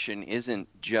reaction isn't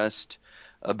just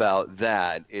about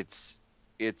that. It's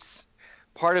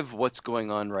part of what's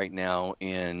going on right now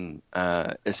in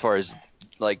as far as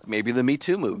like maybe the Me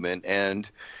Too movement and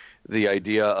the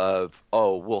idea of,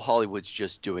 oh, well, Hollywood's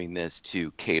just doing this to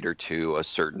cater to a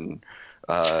certain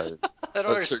I don't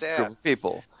understand. Group of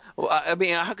people. Well, I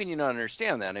mean, how can you not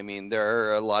understand that? I mean,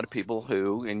 there are a lot of people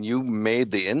who, and you made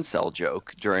the incel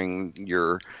joke during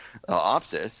your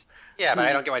Opsis. Yeah, but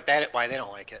I don't get why they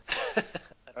don't like it.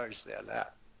 I don't understand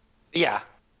that. Yeah.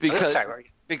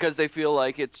 Because they feel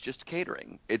like it's just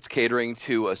catering. It's catering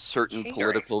to a certain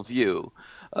political view.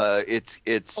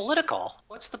 It's political.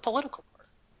 What's the political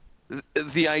part?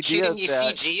 The idea shooting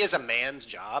CG is a man's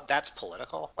job. That's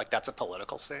political. Like that's a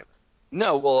political statement.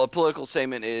 No, well, a political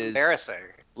statement is embarrassing.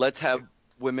 Let's have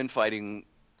women fighting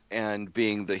and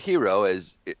being the hero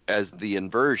as the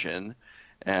inversion,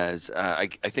 as I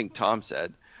think Tom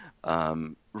said,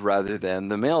 rather than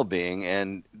the male being,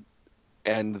 and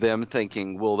them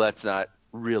thinking, well, that's not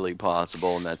really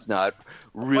possible, and that's not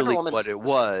really what it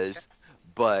was,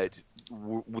 but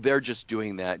they're just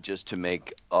doing that just to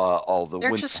make all the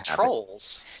women just happen.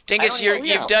 Trolls. Dingus,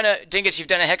 you've done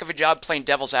a heck of a job playing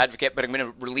devil's advocate, but I'm going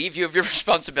to relieve you of your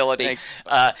responsibility.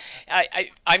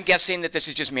 I'm guessing that this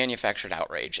is just manufactured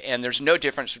outrage, and there's no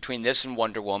difference between this and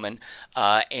Wonder Woman,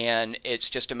 and it's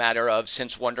just a matter of,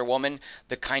 since Wonder Woman,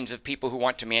 the kinds of people who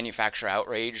want to manufacture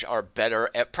outrage are better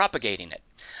at propagating it.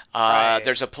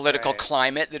 There's a political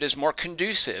climate that is more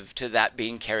conducive to that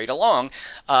being carried along.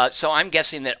 So I'm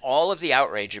guessing that all of the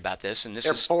outrage about this, and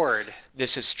they're bored.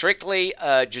 This is strictly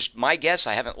just my guess.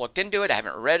 I haven't looked into it. I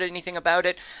haven't read anything about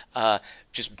it.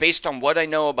 Just based on what I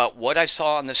know about what I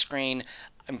saw on the screen,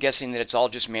 I'm guessing that it's all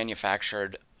just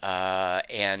manufactured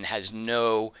and has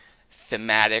no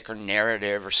thematic or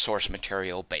narrative or source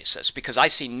material basis, because I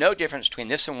see no difference between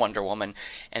this and Wonder Woman.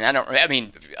 And I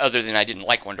mean, other than I didn't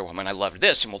like Wonder Woman, I loved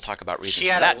this, and we'll talk about reasons She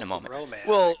for had that in a moment. romance.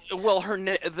 Well,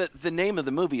 the name of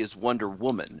the movie is Wonder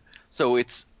Woman, so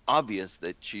it's obvious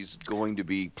that she's going to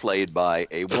be played by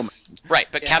a woman. Right,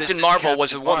 but Yeah, Captain this is Marvel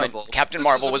was a Captain woman. Marvel. Captain This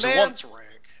Marvel is was a woman. man's rank.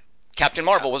 Captain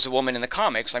Marvel was a woman in the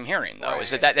comics, I'm hearing, though.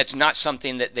 Is Right. that's not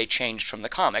something that they changed from the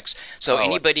comics. So Oh,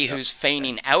 anybody yeah. who's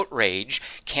feigning outrage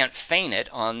can't feign it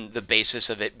on the basis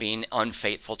of it being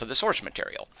unfaithful to the source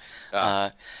material.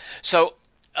 Ah.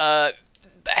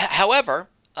 However,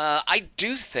 I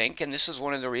do think, and this is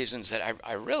one of the reasons that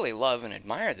I really love and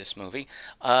admire this movie,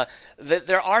 that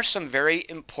there are some very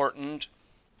important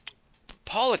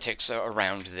politics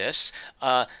around this,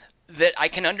 that I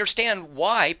can understand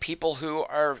why people who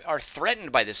are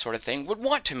threatened by this sort of thing would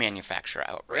want to manufacture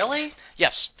outrage. Really?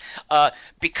 Yes.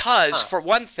 Because, for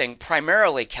one thing,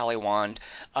 primarily, Kelly Wand,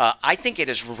 I think it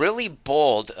is really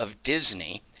bold of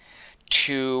Disney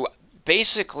to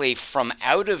basically, from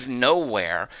out of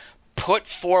nowhere, put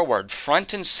forward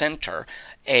front and center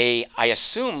I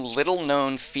assume,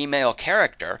 little-known female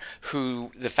character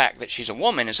who, the fact that she's a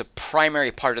woman is a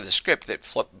primary part of the script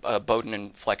that Bowden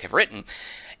and Fleck have written.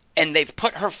 And they've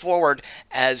put her forward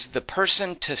as the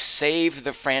person to save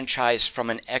the franchise from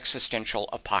an existential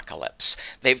apocalypse.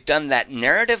 They've done that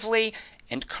narratively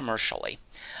and commercially.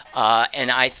 And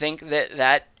I think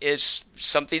that is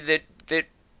something that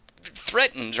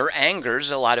threatens or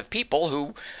angers a lot of people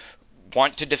who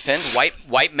want to defend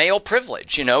white male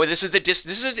privilege. This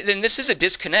is a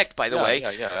disconnect, by the way.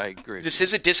 Yeah, I agree. This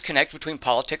is a disconnect between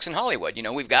politics and Hollywood.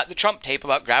 We've got the Trump tape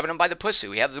about grabbing him by the pussy.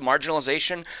 We have the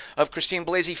marginalization of Christine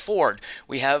Blasey Ford.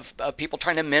 We have people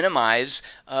trying to minimize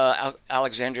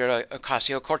Alexandria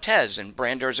Ocasio-Cortez and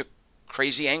brand her as a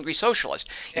crazy, angry socialist.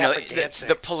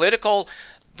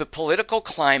 The political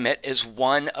climate is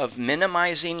one of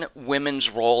minimizing women's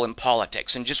role in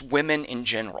politics and just women in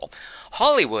general.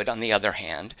 Hollywood, on the other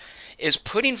hand, is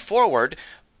putting forward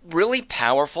really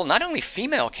powerful, not only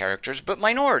female characters, but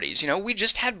minorities. We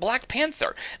just had Black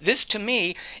Panther. This, to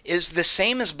me, is the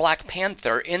same as Black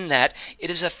Panther in that it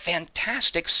is a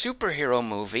fantastic superhero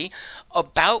movie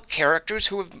about characters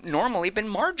who have normally been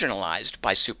marginalized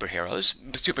by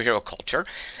superhero culture,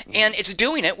 and it's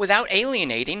doing it without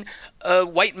alienating a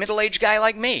white middle-aged guy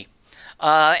like me.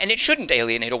 And it shouldn't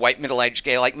alienate a white middle-aged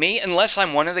guy like me unless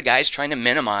I'm one of the guys trying to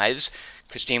minimize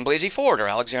Christine Blasey Ford or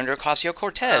Alexandria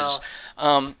Ocasio-Cortez.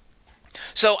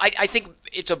 So I think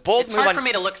it's a bold It's move. hard for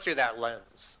me to look through that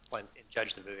lens and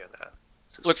judge the movie on that.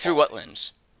 Look through what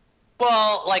lens?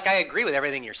 Well, I agree with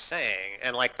everything you're saying,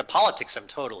 and the politics, I'm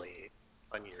totally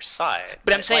on your side.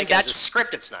 But I'm saying as a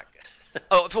script, it's not good.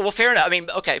 Oh, well, fair enough. I mean,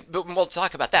 okay, but we'll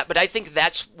talk about that. But I think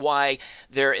that's why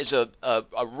there is a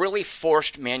really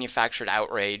forced manufactured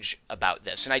outrage about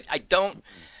this. And I don't,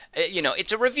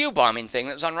 it's a review bombing thing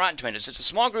that was on Rotten Tomatoes. It's a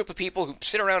small group of people who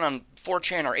sit around on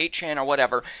 4chan or 8chan or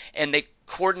whatever, and they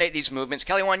coordinate these movements.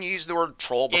 Kelly, Wand, you used the word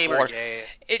troll before.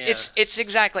 It's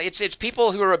exactly, it's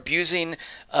people who are abusing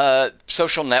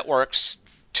social networks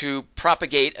to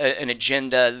propagate an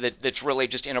agenda that's really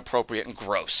just inappropriate and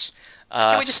gross.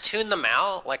 Can we just tune them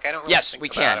out? I don't really yes, think we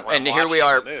about can. it when And I'm here we watching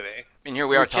are. the movie. And here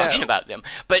we are talking about them.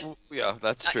 But yeah,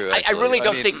 that's true. I really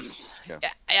don't think yeah.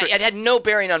 it had no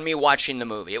bearing on me watching the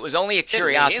movie. It was only a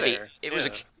curiosity. Didn't me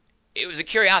either. It was a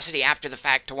curiosity after the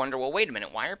fact to wonder, well, wait a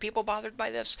minute, why are people bothered by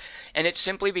this? And it's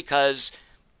simply because,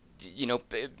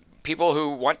 people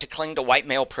who want to cling to white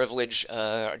male privilege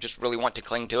just really want to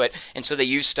cling to it, and so they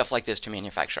use stuff like this to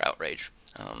manufacture outrage.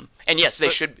 And yes, they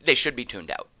should be tuned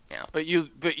out. Yeah. But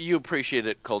you appreciate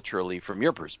it culturally from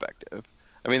your perspective.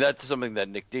 I mean, that's something that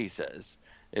Nick D says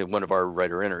in one of our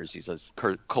writer-inners. He says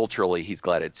culturally he's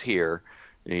glad it's here.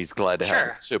 He's glad to have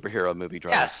a superhero movie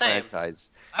drive franchise.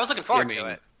 I was looking forward to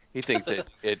it. He thinks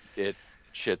it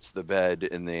shits the bed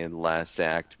in the last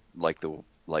act like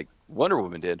Wonder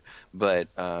Woman did, but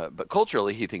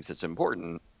culturally he thinks it's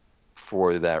important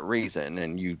for that reason,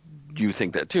 and you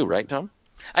think that too, right, Tom?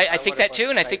 I think that too,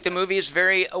 and I think the movie is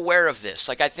very aware of this.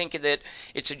 I think that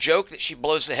it's a joke that she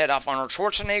blows the head off Arnold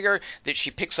Schwarzenegger, that she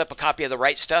picks up a copy of The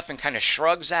Right Stuff and kind of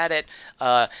shrugs at it,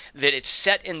 that it's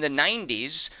set in the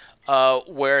 90s,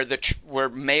 where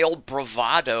male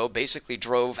bravado basically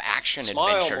drove action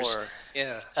adventures. More.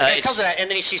 Yeah. It tells her that, and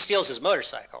then she steals his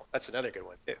motorcycle. That's another good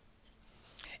one too.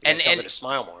 And it tells her to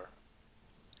smile more.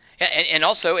 And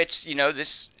also, it's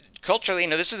this culturally,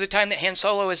 this is a time that Han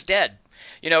Solo is dead.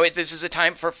 This is a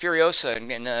time for Furiosa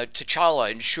and T'Challa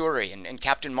and Shuri and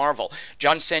Captain Marvel.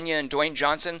 John Cena and Dwayne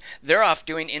Johnson, they're off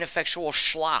doing ineffectual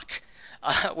schlock.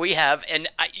 we have, and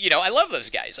I love those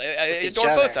guys. I With each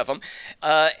adore both other. of them,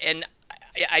 and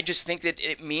I just think that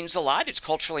it means a lot. It's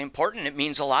culturally important. It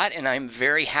means a lot, and I'm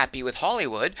very happy with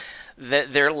Hollywood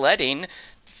that they're letting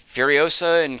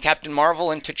Furiosa and Captain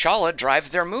Marvel and T'Challa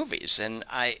drive their movies, and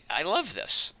I love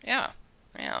this. Yeah,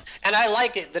 yeah. And I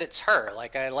like it that it's her.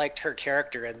 Like I liked her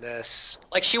character in this.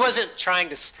 Like she wasn't trying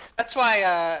to. That's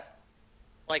why.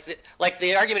 Like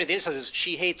the argument of the is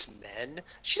she hates men.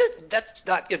 She doesn't. That's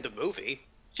not in the movie.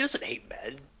 She doesn't hate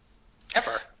men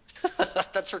ever.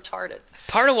 That's retarded.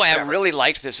 Part of why I Whatever. really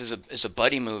liked this as a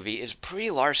buddy movie is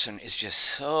Brie Larson is just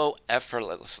so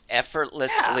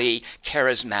effortlessly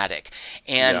charismatic,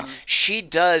 and Yeah. she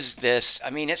does this. I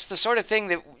mean, it's the sort of thing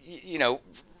that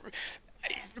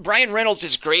Ryan Reynolds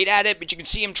is great at it, but you can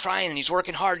see him trying and he's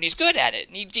working hard and he's good at it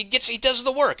and he does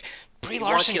the work. Brie He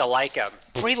wants Larson you to like him.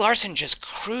 Brie Larson just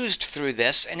cruised through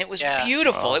this, and it was Yeah.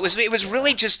 beautiful. Oh, it was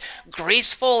really just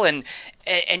graceful and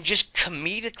just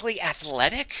comedically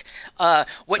athletic.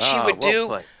 What she would well do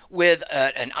played. with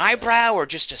an eyebrow or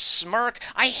just a smirk.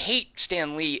 I hate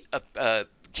Stan Lee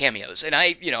cameos, and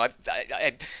I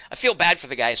feel bad for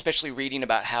the guy, especially reading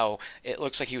about how it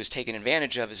looks like he was taken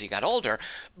advantage of as he got older.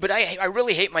 But I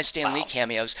really hate my Stan Lee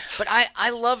cameos. But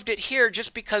I loved it here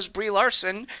just because Brie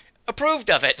Larson approved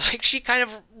of it. Like she kind of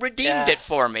redeemed Yeah. it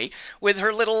for me with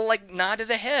her little like nod of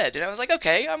the head, and I was like,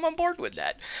 okay, I'm on board with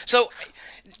that. So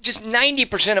just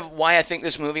 90% of why I think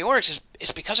this movie works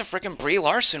is because of frickin' Brie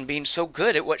Larson being so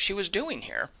good at what she was doing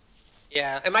here.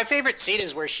 Yeah, and my favorite scene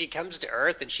is where she comes to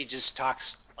Earth and she just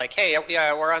talks like, "Hey,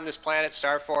 yeah, we're on this planet,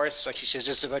 Star Force." Like she says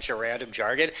just a bunch of random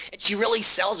jargon, and she really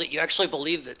sells it. You actually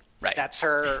believe that Right. that's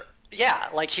her. Yeah,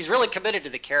 like she's really committed to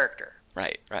the character.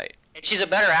 Right. And she's a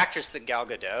better actress than Gal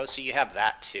Gadot, so you have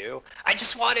that too. I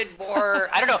just wanted more.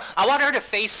 I don't know. I want her to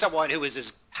face someone who is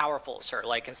as powerful as her,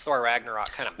 like a Thor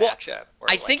Ragnarok kind of Well, matchup. Or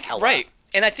I like think Hela. right.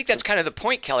 And I think that's kind of the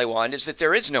point, Kelly Wand, is that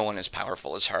there is no one as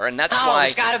powerful as her, and that's No, why.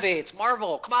 there's got to be. It's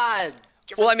Marvel. Come on.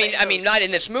 Give Well, her I mean, Thanos. not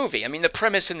in this movie. I mean, the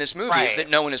premise in this movie is Right. that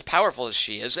no one as powerful as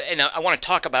she is, and I want to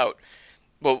talk about.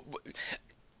 Well,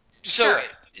 so Sure.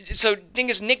 so thing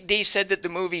is, Nick D said that the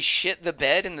movie shit the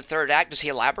bed in the third act. Does he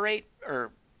elaborate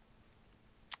or?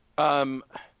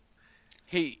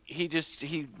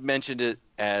 He mentioned it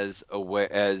as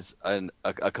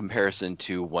a comparison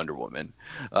to Wonder Woman,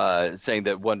 saying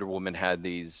that Wonder Woman had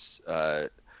these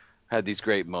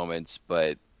great moments,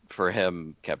 but for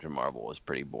him, Captain Marvel was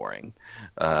pretty boring.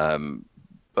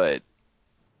 But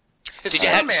Because Did you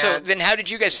have, Superman. so then, how did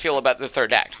you guys feel about the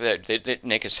third act that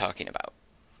Nick is talking about?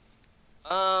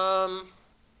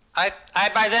 I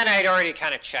by then I'd already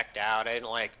kind of checked out. I didn't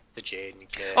like the Jaden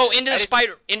kid. Oh,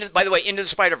 by the way, Into the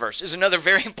Spider-Verse is another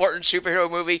very important superhero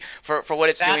movie for what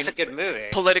it's That's a doing good movie.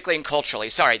 politically and culturally.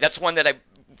 Sorry, that's one that I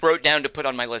wrote down to put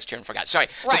on my list here and forgot. Sorry.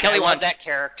 So Right, Kelly I love Wand, that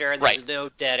character, and Right. there's no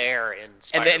dead air in And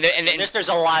Spider-Man. then- and- There's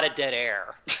a lot of dead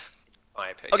air, in my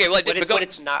opinion. Okay, well, when but go- when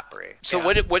it's not Brie. So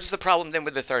yeah. what's the problem then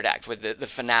with the third act, with the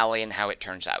finale and how it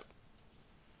turns out?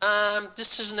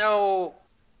 This is no.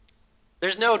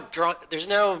 There's no there's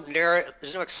no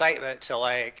excitement to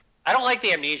like. I don't like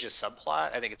the amnesia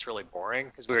subplot. I think it's really boring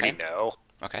because we already Okay. know.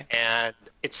 Okay. And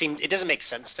it doesn't make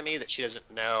sense to me that she doesn't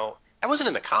know. That wasn't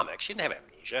in the comic. She didn't have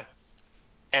amnesia.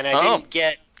 And I Oh. didn't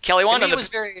get. Kelly To Wand, me, on it the was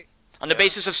very. on the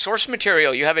basis of source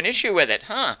material, you have an issue with it,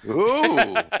 huh? ooh,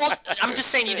 Well, I'm just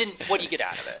saying you didn't. What do you get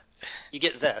out of it? You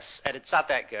get this, and it's not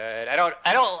that good. I don't.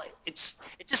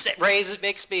 It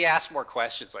makes me ask more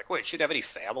questions. Like, wait, she didn't have any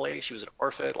family. She was an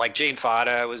orphan. Like Jane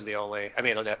Fonda was the only. I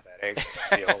mean, Annette Bening was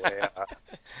the only.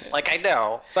 Like I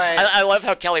know, but I love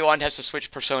how Kelly Wand has to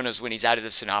switch personas when he's out of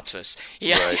the synopsis.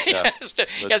 Right, yeah.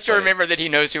 He has to funny. remember that he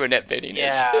knows who Annette Bening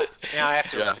yeah, is. now I have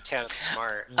to Yeah. pretend I'm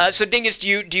smart. So Dingus, do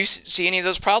you see any of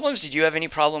those problems? Did you have any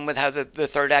problem with how the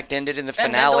third act ended in the Ben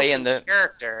finale and Mendelsohn's the?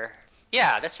 character,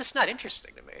 yeah, that's just not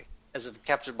interesting to me as a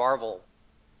Captain Marvel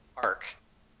arc.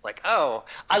 Like, oh,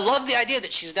 I love the idea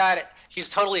that she's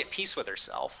totally at peace with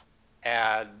herself,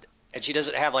 and she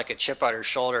doesn't have like a chip on her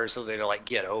shoulder or something to like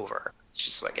get over.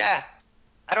 She's like, yeah,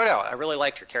 I don't know. I really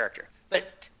liked her character,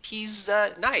 but he's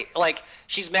nice. Like,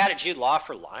 she's mad at Jude Law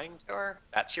for lying to her.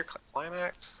 That's your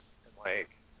climax. And like,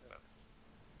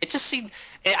 it just seemed.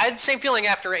 I had the same feeling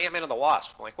after Ant-Man and the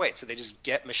Wasp. I'm like, wait, so they just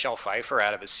get Michelle Pfeiffer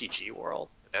out of a CG world?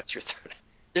 And that's your third.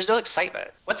 There's no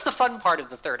excitement. What's the fun part of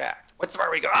the third act? What's the part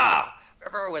where you go,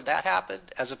 remember when that happened?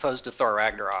 As opposed to Thor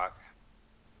Ragnarok,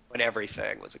 when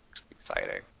everything was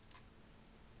exciting.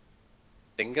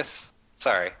 Dingus?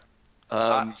 Sorry.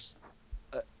 um, Thoughts?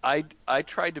 I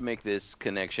tried to make this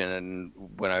connection, and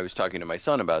when I was talking to my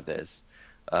son about this,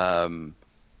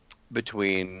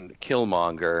 between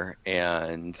Killmonger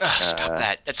and Ugh, stop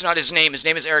that. That's not his name. His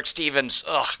name is Eric Stevens.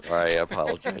 Ugh. I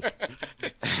apologize.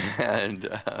 and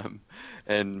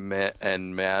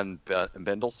Man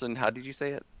Bendelson. How did you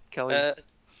say it, Kelly? Ben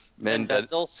Ben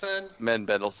Mendelsohn. Men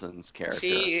Bendelsohn's character.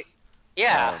 See,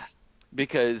 yeah,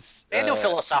 Because they had no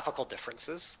philosophical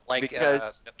differences like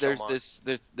because there's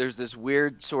Killmonger. there's this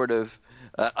weird sort of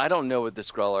I don't know what the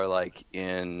Skrull are like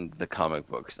in the comic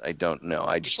books. I don't know.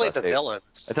 I just Usually thought the I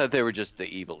villains. thought they were just the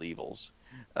evils.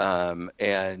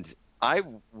 And I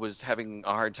was having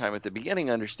a hard time at the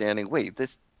beginning understanding. Wait,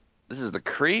 this is the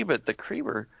Kree, but the Kree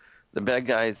were the bad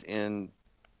guys in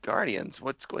Guardians.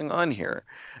 What's going on here?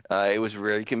 It was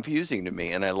very confusing to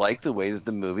me, and I like the way that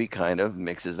the movie kind of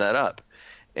mixes that up.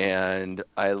 And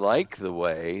I like the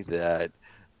way that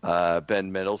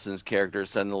Ben Mendelsohn's character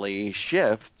suddenly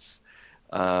shifts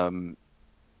in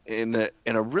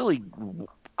a really,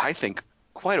 I think,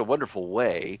 quite a wonderful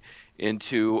way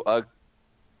into a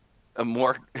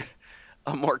more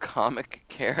a more comic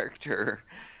character,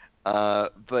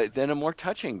 but then a more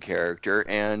touching character,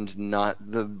 and not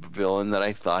the villain that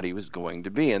I thought he was going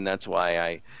to be. And that's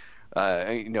why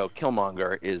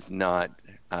Killmonger is not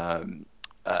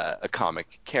a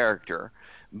comic character,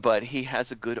 but he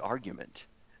has a good argument.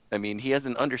 I mean, he has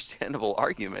an understandable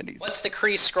argument. What's the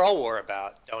Kree Skrull War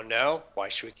about? Don't know. Why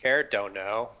should we care? Don't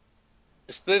know.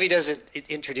 This movie doesn't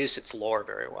introduce its lore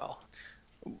very well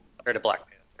compared to Black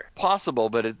Panther. Possible,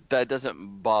 but that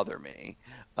doesn't bother me.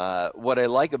 What I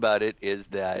like about it is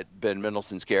that Ben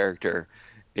Mendelsohn's character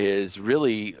is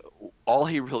really all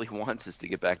he really wants is to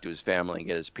get back to his family and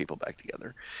get his people back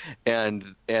together, and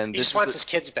He just wants his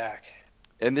kids back.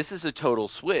 And this is a total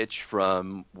switch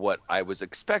from what I was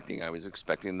expecting. I was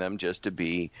expecting them just to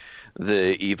be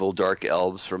the evil dark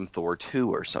elves from Thor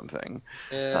 2 or something.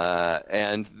 Yeah.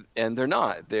 And they're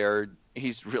not.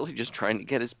 He's really just trying to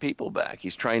get his people back.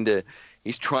 He's trying to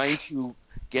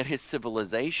get his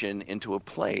civilization into a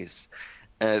place.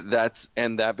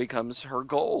 That becomes her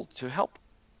goal, to help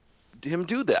him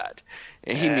do that.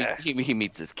 And he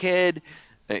meets his kid.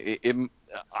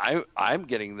 I'm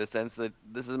getting the sense that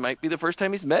might be the first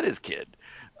time he's met his kid.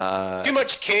 Too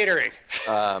much catering.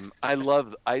 I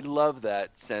love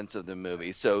that sense of the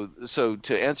movie. So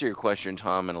to answer your question,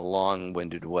 Tom, in a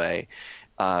long-winded way,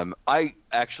 I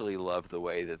actually love the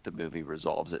way that the movie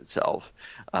resolves itself.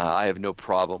 I have no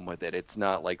problem with it. It's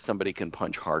not like somebody can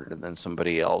punch harder than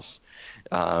somebody else.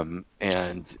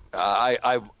 And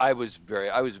I was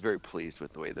very pleased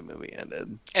with the way the movie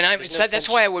ended. And that's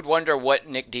why I would wonder what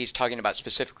Nick D's talking about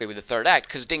specifically with the third act,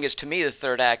 because Dingus, to me, the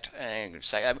third act,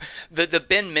 the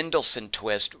Ben Mendelsohn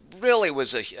twist really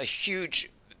was a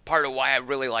huge part of why I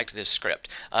really liked this script,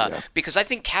 because I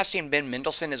think casting Ben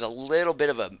Mendelsohn is a little bit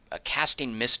of a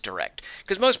casting misdirect,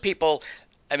 because most people,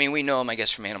 I mean, we know him, I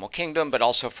guess, from Animal Kingdom, but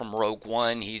also from Rogue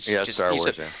One. He's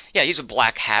a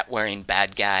black hat wearing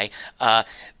bad guy.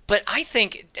 But I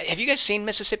think, have you guys seen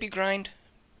Mississippi Grind?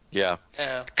 Yeah.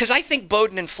 Because I think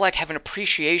Bowden and Fleck have an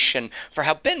appreciation for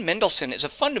how Ben Mendelsohn is a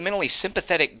fundamentally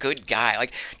sympathetic, good guy.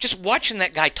 Like, just watching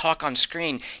that guy talk on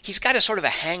screen, he's got a sort of a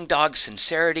hangdog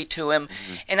sincerity to him.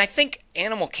 Mm-hmm. And I think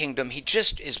Animal Kingdom, he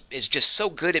just is just so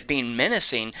good at being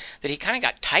menacing that he kind of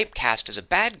got typecast as a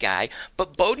bad guy.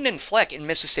 But Bowden and Fleck in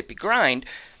Mississippi Grind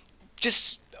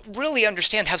just really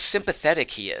understand how sympathetic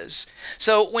he is.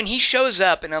 So when he shows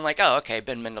up and I'm like, oh, okay,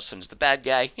 Ben Mendelsohn's the bad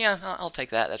guy. Yeah, I'll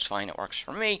take that. That's fine. It works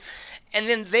for me. And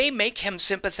then they make him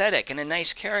sympathetic and a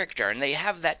nice character, and they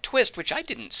have that twist, which I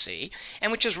didn't see,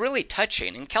 and which is really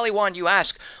touching. And Kelly Wand, you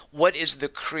ask, what is the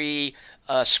Kree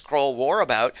Skrull War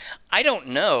about? I don't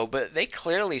know, but they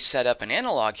clearly set up an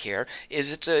analog here.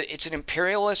 It's an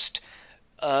imperialist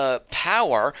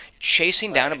power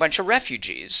chasing down a bunch of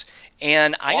refugees.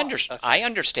 And I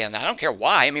understand that. I don't care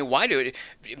why. I mean, why do it?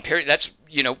 That's,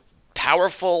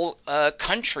 powerful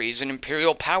countries and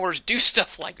imperial powers do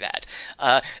stuff like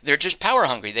that. They're just power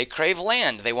hungry. They crave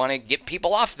land. They want to get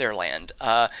people off their land.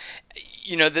 The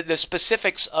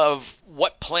specifics of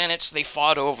what planets they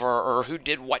fought over or who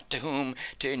did what to whom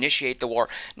to initiate the war,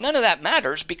 none of that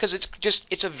matters, because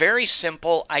it's a very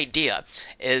simple idea,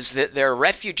 is that they're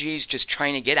refugees just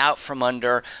trying to get out from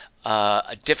under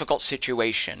a difficult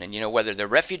situation. And whether they're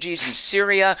refugees in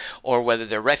Syria or whether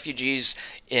they're refugees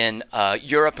in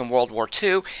Europe in World War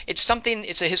II, it's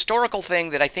a historical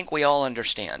thing that I think we all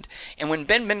understand. And when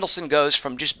Ben Mendelsohn goes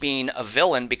from just being a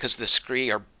villain because the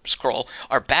Skrull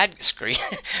are bad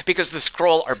because the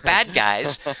Skrull are bad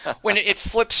guys, when it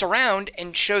flips around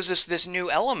and shows us this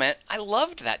new element, I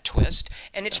loved that twist.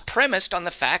 And it's premised on the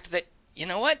fact that you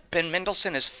know what? Ben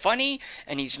Mendelsohn is funny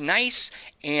and he's nice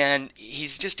and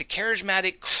he's just a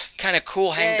charismatic, kind of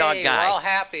cool hangdog Yay, guy. we're all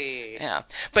happy. Yeah,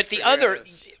 but the other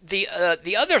Superheroes.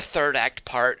 the other third act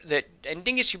part that, and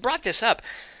Dingus, you brought this up,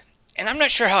 and I'm not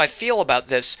sure how I feel about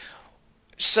this.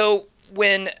 So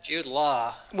Jude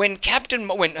Law. when I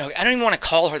don't even want to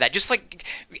call her that, just like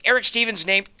Eric Stevens'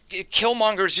 name,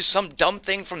 Killmonger is just some dumb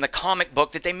thing from the comic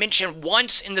book that they mention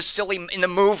once in the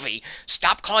movie.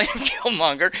 Stop calling him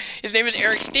Killmonger. His name is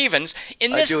Eric Stevens.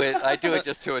 In this, I do it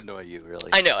just to annoy you, really.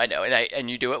 I know,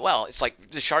 and you do it well. It's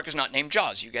like the shark is not named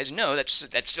Jaws. You guys know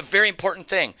that's a very important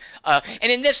thing. And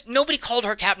in this, nobody called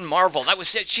her Captain Marvel. That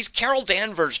was it. She's Carol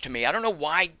Danvers to me. I don't know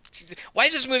why. Why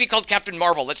is this movie called Captain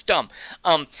Marvel? That's dumb.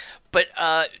 But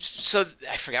so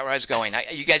I forgot where I was going.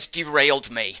 You guys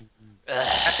derailed me.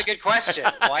 That's a good question.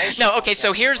 Why is she No, called okay.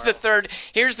 So Captain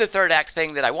here's the third act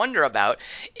thing that I wonder about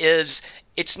is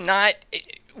it's not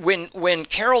when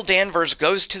Carol Danvers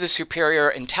goes to the superior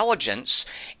intelligence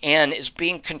and is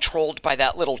being controlled by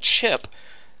that little chip.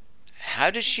 How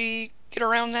does she get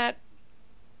around that?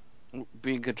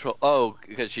 Being controlled. Oh,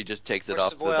 because she just takes it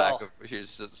Force off of the back will. of. She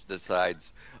just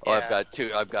decides. Oh, Yeah.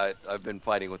 I've been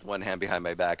fighting with one hand behind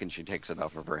my back, and she takes it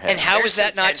off of her head. And how There's is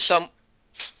that some not tension.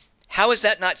 How is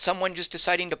that not someone just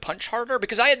deciding to punch harder?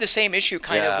 Because I had the same issue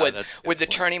kind Yeah, of that's a good with the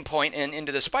point. turning point in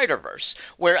Into the Spider-Verse,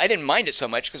 where I didn't mind it so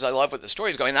much because I love what the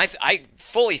story's going. And I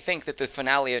fully think that the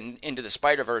finale in Into the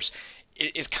Spider-Verse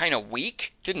is kind of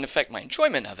weak. Didn't affect my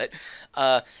enjoyment of it.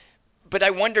 But I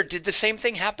wonder, did the same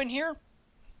thing happen here?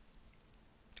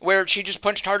 Where she just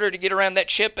punched harder to get around that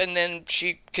chip, and then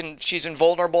she's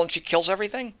invulnerable and she kills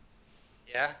everything?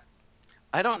 Yeah.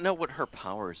 I don't know what her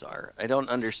powers are. I don't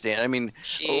understand. I mean,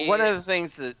 She. one of the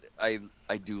things that I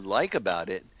do like about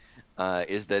it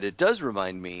is that it does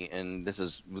remind me, and this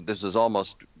is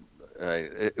almost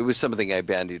it was something I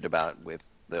bandied about with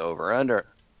the over under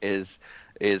is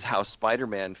how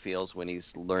Spider-Man feels when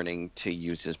he's learning to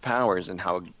use his powers and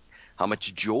how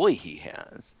much joy he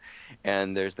has.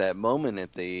 And there's that moment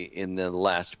in the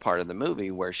last part of the movie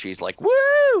where she's like,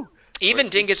 "Woo!" Even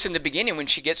Dingus in the beginning when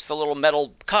she gets the little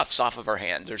metal cuffs off of her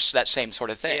hand, there's that same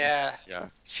sort of thing. Yeah. Yeah.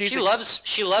 She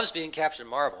loves being Captain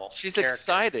Marvel. She's character.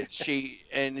 excited.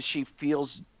 She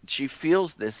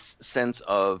feels this sense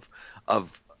of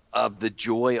the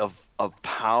joy of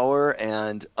power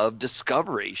and of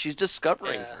discovery. She's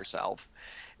discovering Yeah. herself,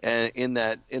 and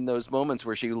in those moments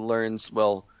where she learns,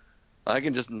 well, I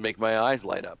can just make my eyes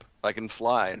light up. I can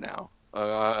fly now.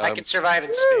 I can survive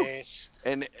in space.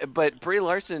 But Brie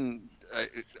Larson,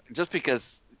 just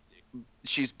because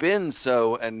she's been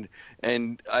so, and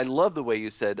I love the way you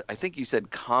said. I think you said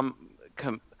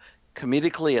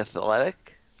comedically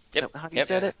athletic. Is Yep. that how you Yep.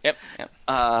 said it? Yep. Yep.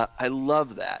 I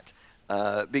love that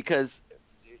because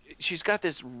she's got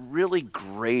this really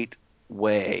great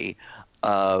way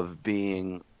of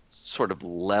being sort of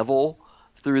level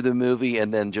through the movie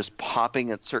and then just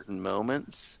popping at certain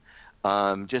moments,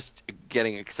 just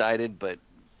getting excited, but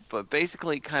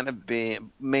basically kind of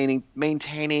being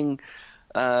maintaining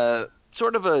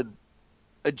sort of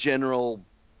a general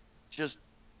just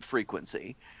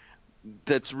frequency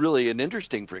that's really an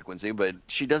interesting frequency, but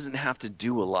she doesn't have to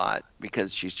do a lot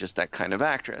because she's just that kind of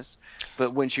actress.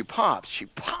 But when she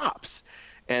pops.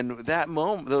 And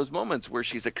those moments where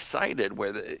she's excited,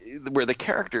 where the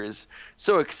character is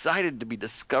so excited to be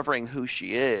discovering who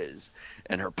she is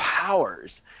and her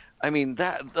powers. I mean,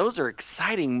 those are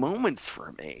exciting moments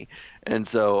for me. And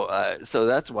so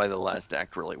that's why the last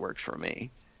act really works for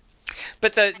me.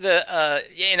 But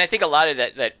and I think a lot of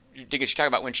that Dingus, you're talking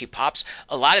about when she pops,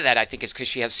 a lot of that I think is because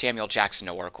she has Samuel Jackson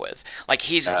to work with. Like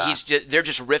they're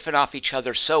just riffing off each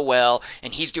other so well,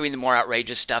 and he's doing the more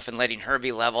outrageous stuff and letting her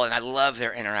be level, and I love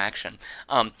their interaction.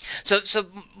 So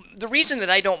the reason that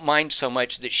I don't mind so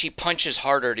much that she punches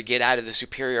harder to get out of the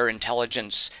superior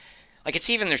intelligence, like it's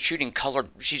even they're shooting colored.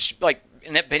 She's like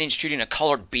Annette Bening's shooting a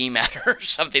colored beam at her or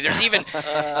something. There's even,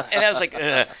 and I was like,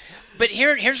 ugh. But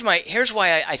here's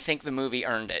why I think the movie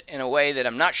earned it in a way that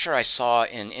I'm not sure I saw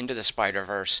in Into the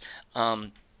Spider-Verse.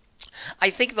 I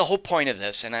think the whole point of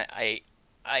this, and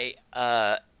I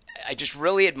just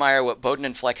really admire what Bowden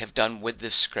and Fleck have done with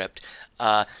this script,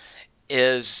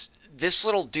 is this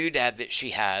little doodad that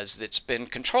she has that's been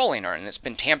controlling her and that's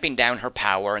been tamping down her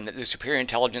power and that the superior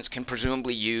intelligence can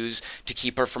presumably use to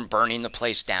keep her from burning the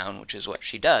place down, which is what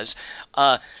she does.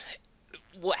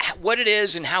 What it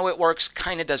is and how it works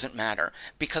kind of doesn't matter,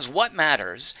 because what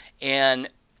matters, and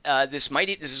this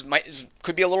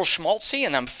could be a little schmaltzy,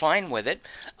 and I'm fine with it.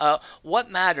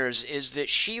 What matters is that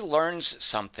she learns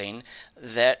something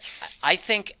that I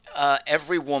think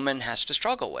every woman has to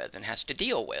struggle with and has to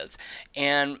deal with,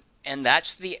 and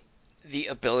that's the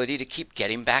ability to keep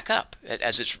getting back up,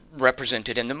 as it's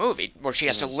represented in the movie, where she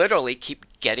has to literally keep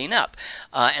getting up.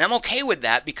 And I'm okay with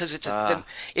that because it's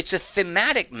a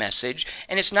thematic message,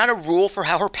 and it's not a rule for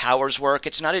how her powers work.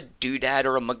 It's not a doodad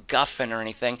or a MacGuffin or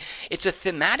anything. It's a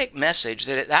thematic message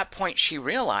that at that point she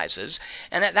realizes,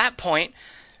 and at that point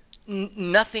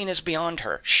nothing is beyond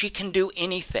her. She can do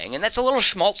anything. And that's a little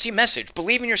schmaltzy message.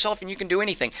 Believe in yourself and you can do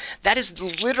anything. That is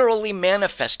literally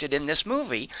manifested in this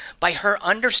movie by her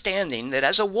understanding that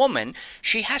as a woman,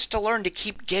 she has to learn to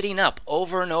keep getting up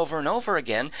over and over and over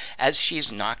again as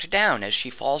she's knocked down, as she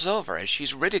falls over, as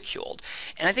she's ridiculed.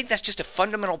 And I think that's just a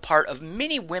fundamental part of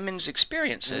many women's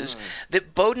experiences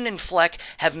that Bowden and Fleck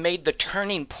have made the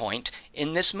turning point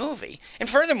in this movie. And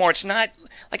furthermore, it's not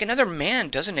like another man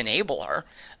doesn't enable her.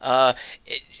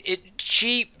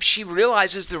 She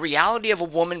realizes the reality of a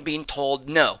woman being told,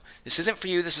 no, this isn't for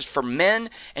you, this is for men,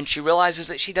 and she realizes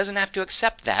that she doesn't have to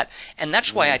accept that. And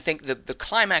that's why I think the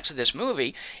climax of this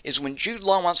movie is when Jude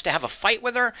Law wants to have a fight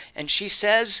with her, and she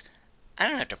says, I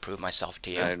don't have to prove myself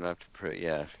to you. I don't have to prove,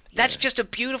 yeah. That's just a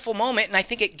beautiful moment, and I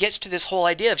think it gets to this whole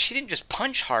idea of she didn't just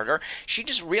punch harder, she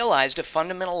just realized a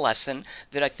fundamental lesson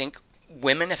that I think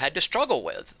women have had to struggle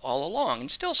with all along and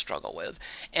still struggle with.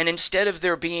 And instead of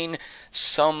there being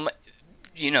some,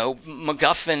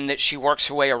 MacGuffin that she works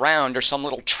her way around or some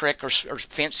little trick or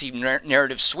fancy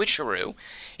narrative switcheroo,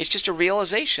 it's just a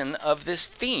realization of this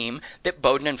theme that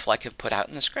Bowden and Fleck have put out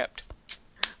in the script.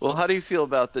 Well, how do you feel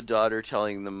about the daughter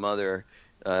telling the mother,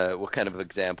 what kind of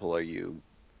example are you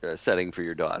setting for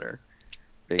your daughter?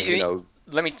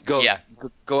 Let me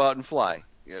go out and fly.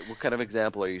 What kind of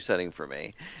example are you setting for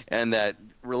me? And that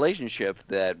relationship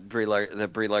that Brie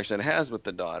Larson has with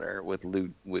the daughter, with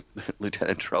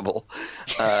Lieutenant Trouble,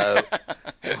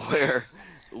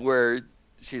 where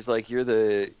she's like, "You're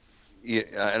the,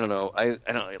 I don't know, I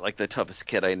don't like the toughest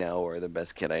kid I know, or the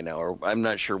best kid I know, or I'm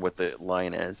not sure what the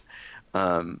line is."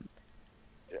 How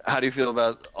do you feel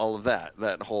about all of that?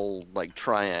 That whole like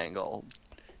triangle.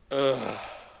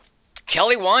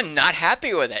 Kelly Wand not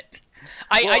happy with it.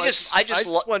 I just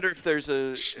wonder if there's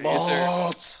a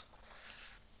schmaltz.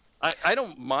 I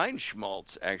don't mind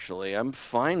schmaltz, actually. I'm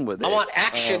fine with it. I want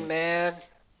action, man.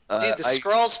 Dude, the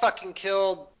Skrulls fucking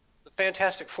killed the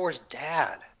Fantastic Four's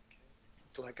dad.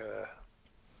 It's like a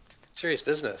serious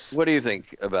business. What do you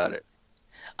think about it?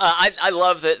 I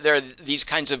love that there are these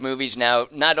kinds of movies now,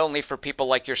 not only for people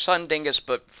like your son, Dingus,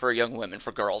 but for young women,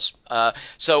 for girls.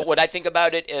 So what I think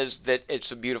about it is that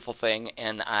it's a beautiful thing,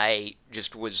 and I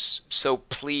just was so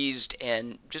pleased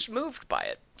and just moved by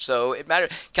it. So it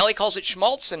mattered. Kelly calls it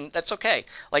schmaltz, and that's okay.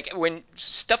 Like when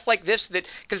stuff like this,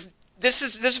 because this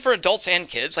is for adults and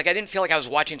kids. Like I didn't feel like I was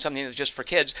watching something that was just for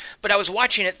kids, but I was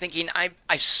watching it thinking,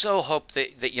 I so hope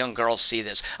that young girls see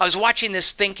this. I was watching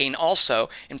this thinking also,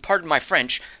 and pardon my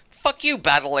French, fuck you,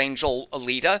 Battle Angel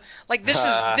Alita. Like this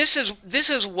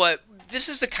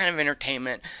is the kind of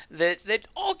entertainment that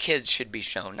all kids should be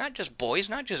shown, not just boys,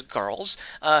 not just girls.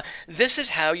 This is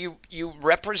how you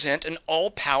represent an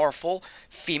all-powerful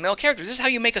female character. This is how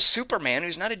you make a Superman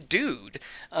who's not a dude.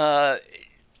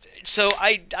 So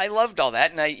I loved all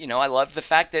that, and I loved the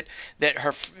fact that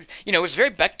her, it was very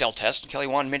Bechdel test. Kelly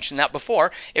Wand mentioned that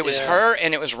before. It was her,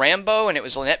 and it was Rambo, and it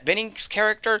was Lynette Benning's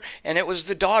character, and it was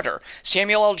the daughter.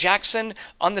 Samuel L. Jackson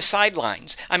on the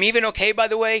sidelines. I'm even okay, by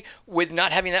the way, with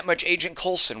not having that much Agent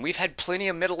Coulson. We've had plenty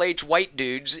of middle-aged white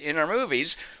dudes in our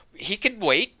movies. He could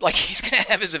wait, like he's going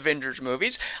to have his Avengers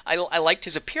movies. I liked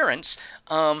his appearance,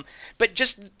 but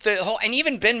just the whole, and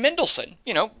even Ben Mendelsohn,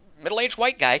 middle-aged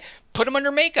white guy, put him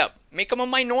under makeup, make him a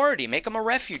minority, make him a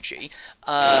refugee.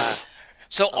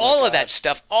 So all of that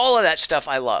stuff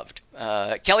I loved.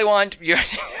 Kelly Wand,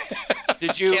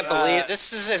 did you? Can't believe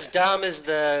this is as dumb as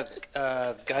the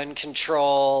gun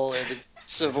control and the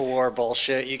Civil War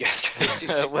bullshit. You guys gotta do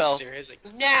super serious. Like,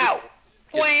 no,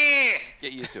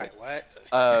 get used to it. Wait,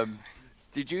 what?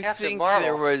 Did you think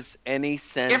there was any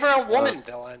sense? Give her a woman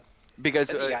villain.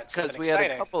 Because we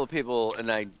had a couple of people, and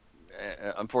I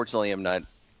unfortunately am not.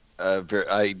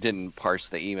 I didn't parse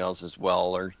the emails as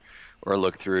well, or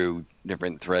look through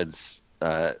different threads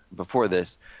before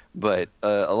this, but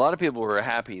a lot of people were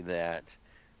happy that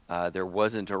there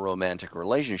wasn't a romantic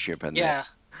relationship in this.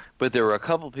 But there were a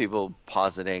couple of people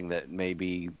positing that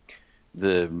maybe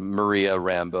the Maria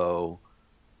Rambo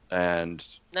and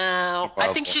no,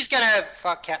 I think she's gonna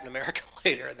fuck Captain America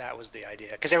later, and that was the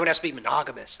idea, because everyone has to be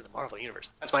monogamous in the Marvel universe.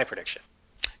 That's my prediction.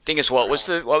 Dingus, what was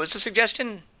the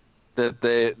suggestion?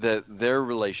 That their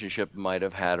relationship might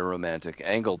have had a romantic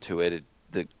angle to it.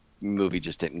 The movie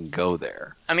just didn't go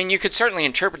there. I mean, you could certainly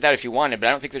interpret that if you wanted, but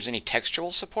I don't think there's any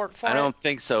textual support for it. I don't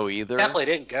think so either. Definitely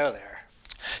didn't go there.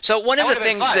 So one of the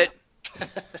things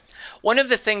One of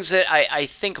the things that I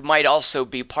think might also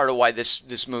be part of why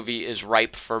this movie is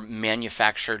ripe for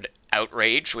manufactured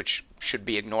outrage, which should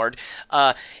be ignored,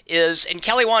 is, and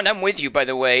Kelly Wand, I'm with you, by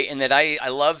the way, in that I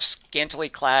love scantily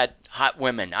clad hot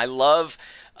women. I love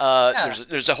Yeah.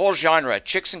 there's a whole genre,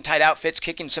 chicks in tight outfits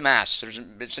kicking some ass.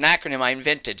 It's an acronym I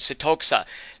invented, Setoxa.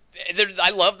 I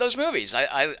love those movies.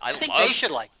 I think love they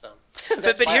should like them.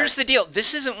 but here's the deal.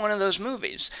 This isn't one of those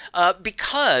movies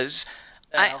because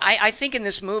I think in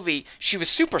this movie she was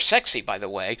super sexy, by the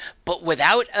way, but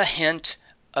without a hint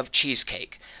of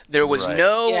cheesecake. There was Right.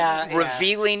 no Yeah.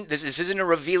 revealing. This isn't a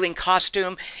revealing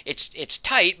costume. It's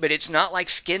tight, but it's not like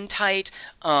skin tight.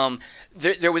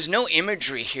 There was no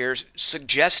imagery here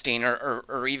suggesting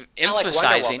or even Not like Wonder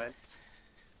emphasizing. Woman.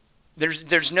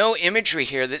 There's no imagery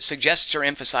here that suggests or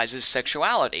emphasizes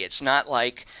sexuality. It's not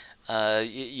like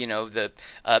you know, the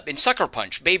in Sucker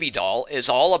Punch, Baby Doll is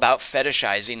all about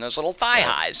fetishizing those little thigh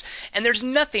highs, and there's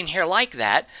nothing here like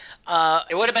that.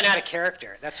 It would have been out of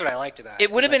character. That's what I liked about it.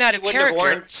 It would have been out of She wouldn't have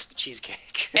character. worn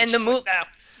cheesecake. And Just like, no.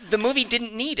 the movie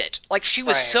didn't need it. Like, she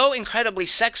was Right. so incredibly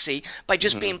sexy by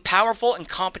just being powerful and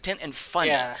competent and funny,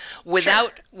 Yeah,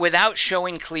 without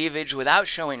showing cleavage, without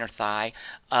showing her thigh.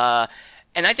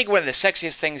 And I think one of the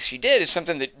sexiest things she did is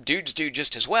something that dudes do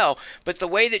just as well, but the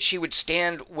way that she would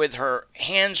stand with her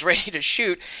hands ready to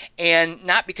shoot, and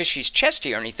not because she's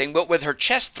chesty or anything, but with her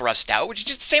chest thrust out, which is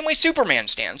just the same way Superman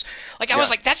stands. Like, I was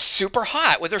like, that's super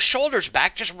hot, with her shoulders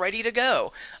back, just ready to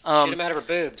go. Shoot him out of her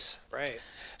boobs. Right.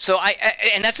 So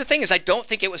and that's the thing, is I don't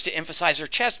think it was to emphasize her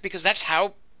chest, because that's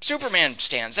how Superman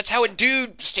stands. That's how a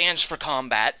dude stands for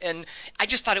combat, and I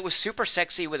just thought it was super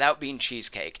sexy without being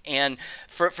cheesecake. And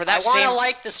for I that want to same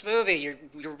like this movie.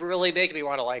 You're really making me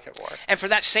want to like it more. and for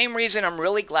that same reason, I'm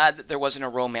really glad that there wasn't a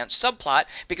romance subplot,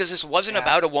 because this wasn't Yeah.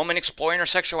 about a woman exploring her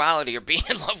sexuality or being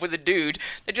in love with a dude.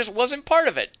 That just wasn't part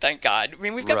of it. Thank God. I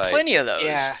mean, we've got Right. plenty of those.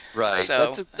 Yeah. Right.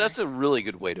 So- That's a really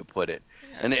good way to put it.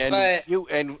 And But-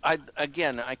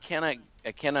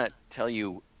 I cannot tell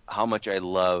you how much I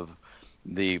love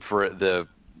the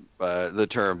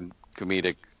term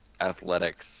comedic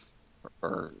athletics,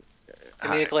 or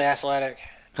Comedically athletic.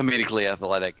 comedically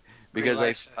athletic, because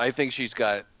likes it. I think she's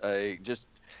got a just.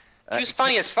 She was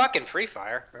funny as fuck in Free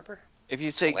Fire. Remember? If you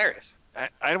It's say, hilarious.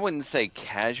 I wouldn't say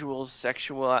casual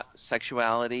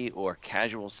sexuality or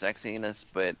casual sexiness,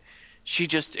 but she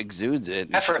just exudes it.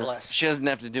 And Effortless. She doesn't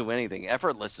have to do anything.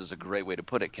 Effortless is a great way to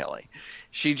put it, Kelly.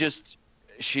 She's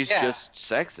Yeah. just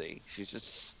sexy. She's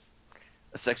just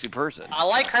a sexy person. I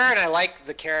like her and I like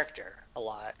the character a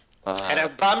lot. And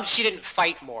I'm bummed she didn't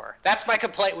fight more. That's my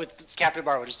complaint with Captain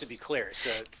Marvel, just to be clear. So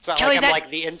it's not Kelly, like I'm that- like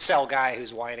the incel guy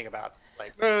who's whining about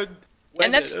like.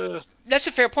 And that's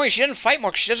a fair point. She doesn't fight more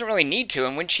because she doesn't really need to,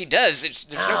 and when she does, there's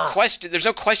no question. There's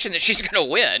no question that she's going to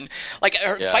win. Like,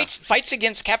 her Yeah. fights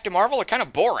against Captain Marvel are kind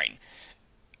of boring,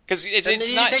 because it's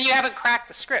not. Then you haven't cracked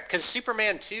the script because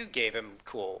Superman 2 gave him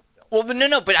cool. Well,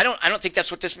 no, but I don't think that's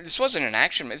what this wasn't an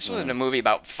action. This wasn't a movie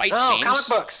about fight Oh, scenes. comic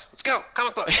books. Let's go.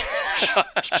 Comic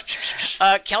books.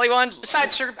 Kelly Wand.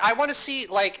 Besides, I want to see,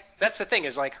 like, that's the thing,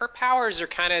 is, like, her powers are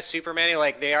kind of Superman-y,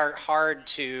 like, they are hard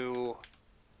to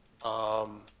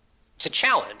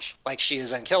challenge. Like, she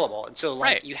is unkillable. And so,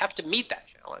 like, Right. you have to meet that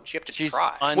challenge. You have to She's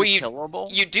try. unkillable.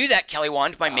 You do that, Kelly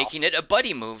Wand, by making it a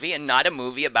buddy movie and not a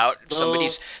movie about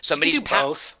somebody's You can do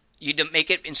both. You make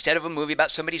it, instead of a movie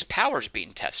about somebody's powers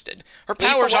being tested. Her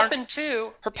Lethal powers aren't. Weapon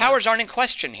 2. Her powers aren't in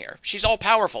question here. She's all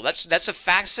powerful. That's a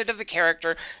facet of the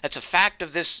character. That's a fact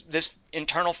of this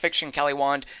internal fiction, Kelly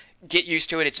Wand. Get used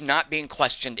to it. It's not being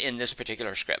questioned in this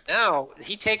particular script. No,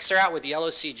 he takes her out with yellow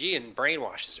CG and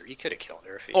brainwashes her. He could have killed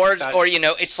her if he Or thought you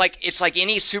know, it's like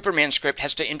any Superman script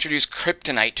has to introduce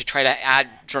kryptonite to try to add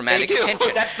They dramatic do. attention.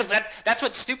 That's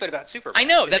what's stupid about Superman. I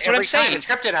know, is that's what I'm every time saying. It's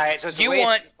kryptonite, so it's a You waste.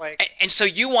 want, Like, and so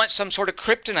you want some sort of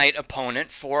kryptonite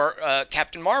opponent for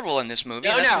Captain Marvel in this movie.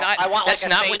 no, That's no. not, I want that's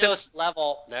like a not what the, Thanos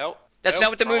level. No. That's Nope, not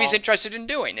what the movie's wrong. interested in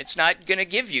doing. It's not going to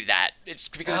give you that. It's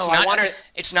because No, it's I not. want her-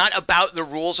 It's not about the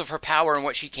rules of her power and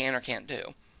what she can or can't do.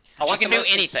 I want can the do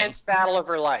most anything. intense battle of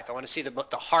her life. I want to see the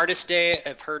hardest day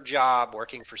of her job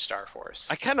working for Star Force.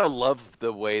 I kind of love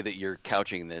the way that you're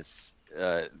couching this,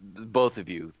 both of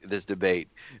you, this debate,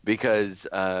 because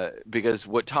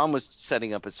what Tom was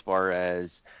setting up as far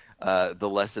as the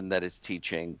lesson that it's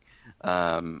teaching,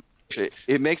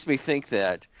 it makes me think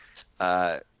that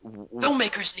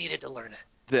Filmmakers needed to learn it.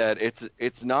 that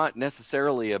it's not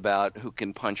necessarily about who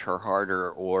can punch her harder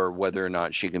or whether or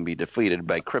not she can be defeated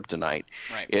by kryptonite.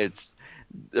 Right. It's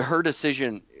her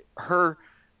decision. Her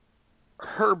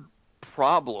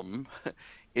problem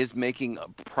is making a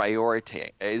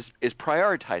priority is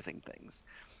prioritizing things.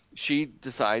 she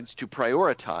decides to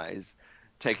prioritize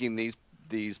taking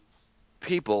these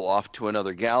people off to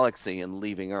another galaxy and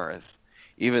leaving Earth,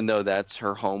 even though that's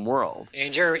her home world.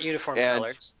 And your uniform And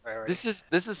colors. Priority.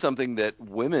 this is something that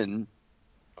women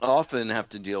often have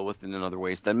to deal with in other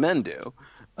ways than men do,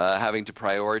 having to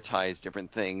prioritize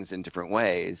different things in different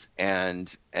ways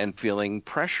and feeling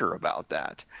pressure about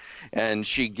that. And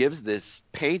she gives this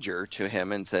pager to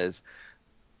him and says,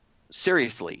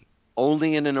 seriously,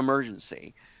 only in an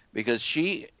emergency, because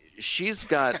she's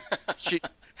got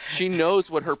she knows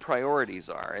what her priorities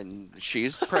are, and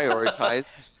she's prioritized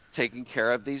taking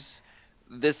care of this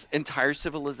entire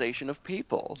civilization of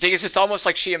people. Thing is, it's almost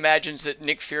like she imagines that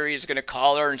Nick Fury is going to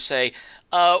call her and say,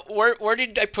 where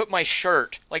did I put my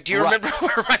shirt? Like, do you remember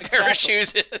where my pair of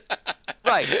shoes is?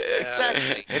 Right,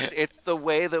 exactly. It's the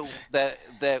way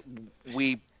that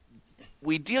we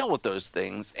deal with those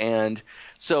things, and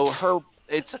so her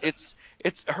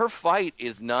fight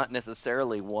is not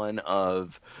necessarily one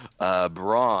of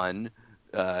brawn,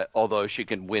 although she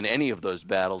can win any of those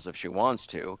battles if she wants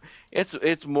to.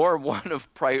 It's more one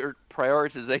of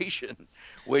prioritization,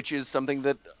 which is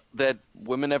something that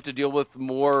women have to deal with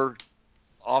more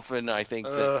often, I think,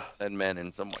 than men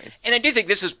in some ways. And I do think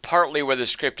this is partly where the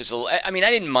script is a little. I mean, I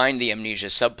didn't mind the amnesia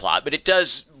subplot, but it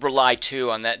does rely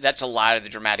too on that. That's a lot of the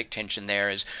dramatic tension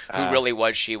there. Is who really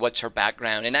was she? What's her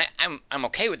background? And I'm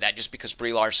okay with that just because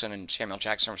Brie Larson and Samuel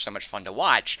Jackson were so much fun to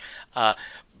watch.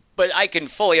 But I can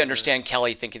fully understand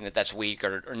Kelly thinking that that's weak,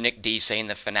 or Nick D saying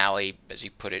the finale, as he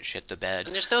put it, shit the bed.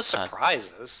 And there's no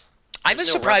surprises. I was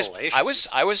no surprised. revelations.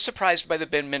 I was surprised by the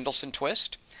Ben Mendelsohn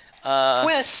twist.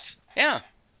 Twist. Yeah.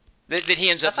 That he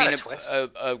ends up That's being not a twist.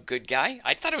 a good guy.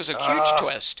 I thought it was a huge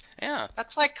twist. Yeah.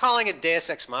 That's like calling a Deus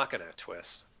Ex Machina a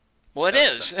twist. Well, it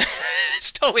is.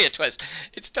 It's totally a twist.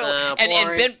 It's totally.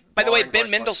 And Ben. By the way, Ben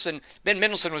Mendelsohn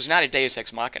was not a Deus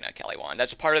Ex Machina, Kelly Wand.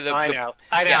 That's part of the. I know.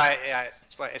 Yeah.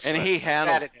 That's why it's And a he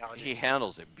bad analogy.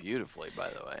 handles it beautifully, by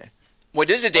the way. What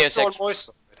is a Deus Ex?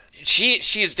 Moist. She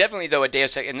is definitely, though, a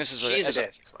Deus Ex, and this is She's a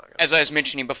Deus Ex Machina. as I was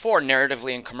mentioning before,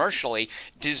 narratively and commercially,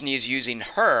 Disney is using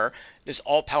her, this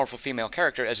all-powerful female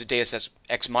character, as a Deus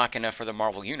Ex Machina for the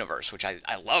Marvel Universe, which I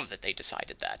love that they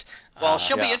decided that. Well,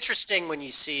 she'll be interesting when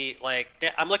you see, like,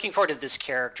 I'm looking forward to this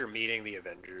character meeting the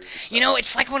Avengers. You know,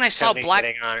 it's like when I saw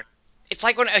Black. It's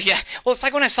like when it's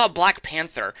like when I saw Black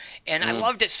Panther, and I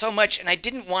loved it so much, and I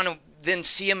didn't want to then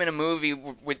see him in a movie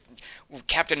with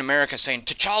Captain America saying,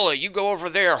 T'Challa, you go over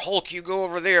there, Hulk, you go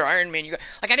over there, Iron Man, you go.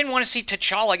 Like, I didn't want to see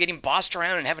T'Challa getting bossed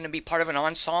around and having to be part of an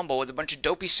ensemble with a bunch of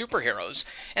dopey superheroes.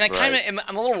 And I kind of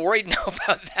I'm a little worried now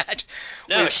about that.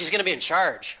 No, she's going to be in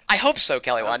charge. I hope so,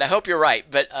 Kelly Wand. I hope you're right.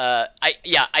 But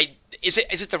is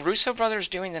it the Russo brothers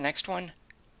doing the next one?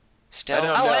 Still?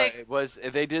 I don't know.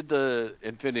 They did the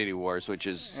Infinity Wars, which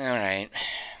is all right.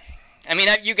 I mean,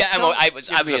 I was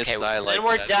okay with it. Then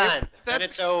we're done. Then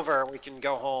it's over. We can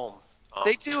go home.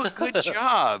 They do a good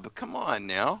job. Come on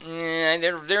now. Yeah,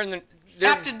 they're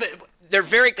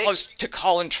very close to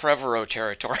Colin Trevorrow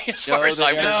territory as far as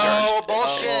I'm concerned. No,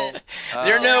 bullshit.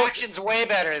 Their action's way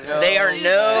better than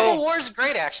Civil War's a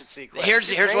great action sequence.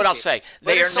 Here's what I'll say.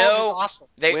 Winter Soldier's awesome.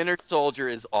 Winter Soldier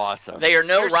is awesome. They are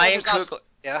no Winter Ryan Soldier's Coogler. awesome.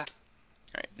 Yeah.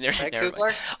 Right,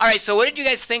 Coogler? All right, so what did you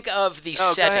guys think of the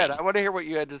setting? Go ahead. I want to hear what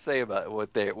you had to say about where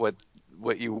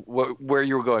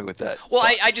you were going with that. Well,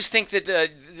 I just think that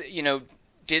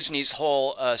Disney's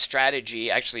whole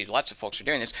strategy, actually lots of folks are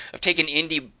doing this, of taking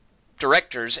indie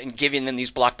directors and giving them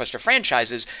these blockbuster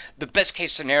franchises. The best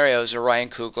case scenarios are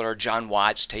Ryan Coogler, John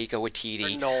Watts, Taika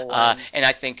Waititi, and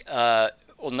I think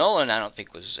Nolan I don't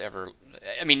think was ever.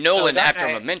 I mean Nolan after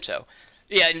Memento.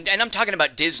 Yeah, and I'm talking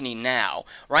about Disney now.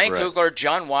 Ryan Coogler,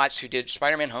 John Watts, who did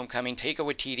Spider-Man: Homecoming, Taika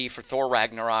Waititi for Thor: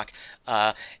 Ragnarok,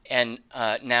 and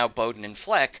now Bowden and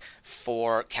Fleck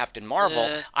for Captain Marvel,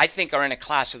 I think are in a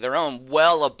class of their own,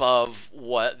 well above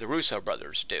what the Russo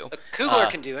brothers do. But Coogler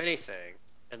can do anything.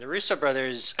 And the Russo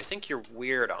brothers, I think you're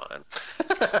weird on.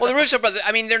 Well, the Russo brothers,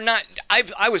 I mean, they're not.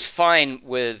 I was fine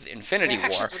with Infinity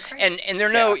War, and they're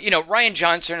no, Ryan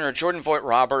Johnson or Jordan Voight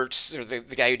Roberts, or the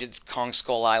guy who did Kong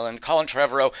Skull Island, Colin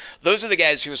Trevorrow. Those are the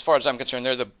guys who, as far as I'm concerned,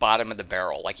 they're the bottom of the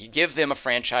barrel. Like you give them a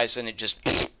franchise, and it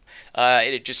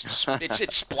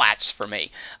splats for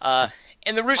me.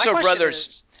 And the Russo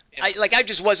brothers, I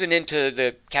just wasn't into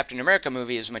the Captain America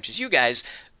movie as much as you guys.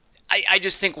 I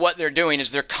just think what they're doing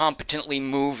is they're competently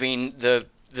moving the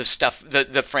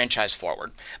franchise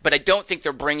forward. But I don't think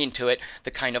they're bringing to it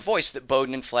the kind of voice that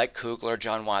Bowden and Fleck, Coogler,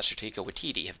 John Watts, or Taika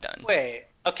Waititi have done. Wait,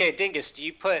 okay, Dingus, do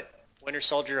you put Winter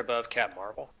Soldier above Captain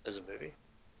Marvel as a movie?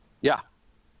 Yeah.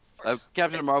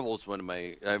 Captain Marvel is one of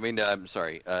my. I'm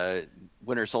sorry.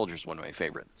 Winter Soldier is one of my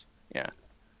favorites. Yeah.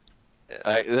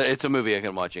 It's a movie I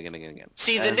can watch again and again and again.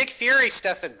 See, the Nick Fury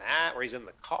stuff in that, where he's in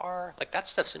the car, like that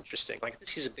stuff's interesting. Like this,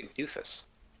 he's a big doofus,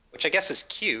 which I guess is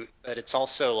cute, but it's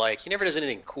also like he never does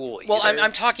anything cool. Well, either.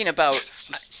 I'm talking about.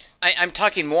 I'm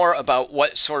talking more about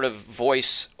what sort of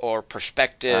voice or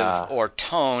perspective or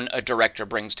tone a director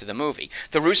brings to the movie.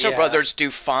 The Russo brothers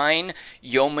do fine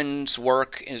yeoman's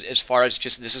work as far as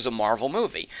just this is a Marvel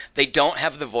movie. They don't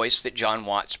have the voice that John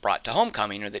Watts brought to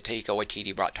Homecoming, or that Taika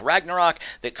Waititi brought to Ragnarok,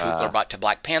 that Coogler brought to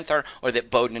Black Panther, or that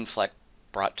Bowden and Fleck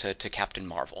brought to Captain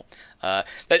Marvel.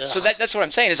 So that's what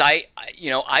I'm saying is I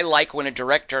like when a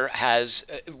director has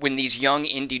when these young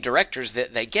indie directors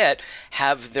that they get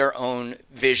have their own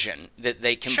vision that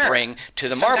they can bring to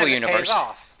the Marvel universe.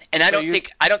 And I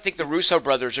don't think the Russo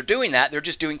brothers are doing that. They're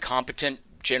just doing competent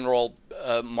general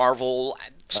Marvel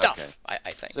stuff. Okay.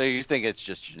 I think. So you think it's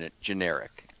just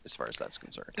generic as far as that's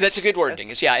concerned? That's a good word,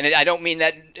 Dingus. Yeah, and I don't mean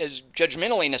that as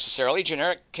judgmentally necessarily.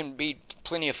 Generic can be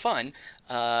plenty of fun.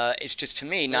 It's just to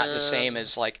me not the same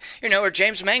as like or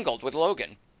James Mangold with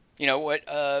Logan.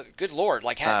 Good Lord,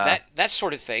 like that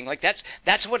sort of thing. Like that's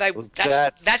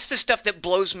the stuff that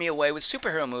blows me away with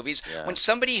superhero movies. Yeah. When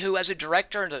somebody who, as a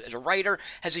director and as a writer,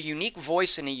 has a unique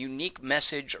voice and a unique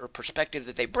message or perspective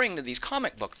that they bring to these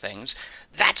comic book things,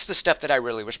 that's the stuff that I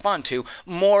really respond to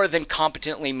more than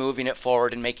competently moving it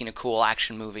forward and making a cool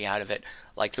action movie out of it,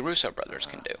 like the Russo brothers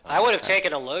can do. I would have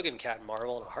taken a Logan Captain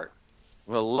Marvel in a heart.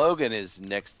 Well, Logan is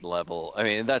next level. I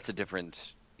mean, that's a different.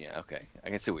 Yeah, okay, I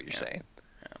can see what you're saying.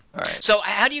 All right. So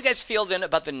how do you guys feel then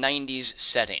about the 90s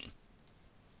setting?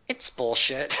 It's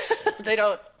bullshit.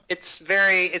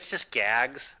 It's just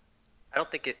gags. I don't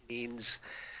think it means.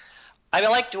 I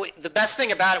liked the best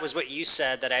thing about it was what you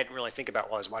said that I didn't really think about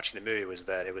while I was watching the movie was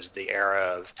that it was the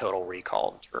era of Total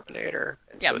Recall and Terminator,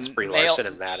 and so it's Brie Larson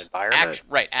in that environment.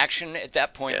 Action at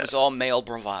that point was all male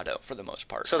bravado for the most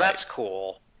part. So that's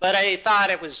cool. But I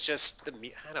thought it was just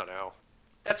I don't know.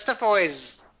 That stuff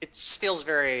always it just feels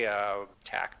very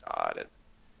tacked on.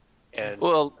 And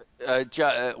well,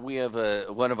 we have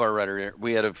one of our Reddit.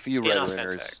 We had a few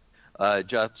Redditors.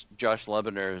 Josh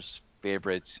Lebaner's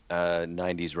favorite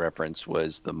 90s reference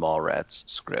was the Mallrats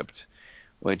script,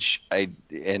 which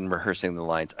in rehearsing the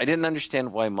lines, I didn't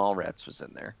understand why Mallrats was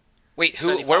in there. Wait, who?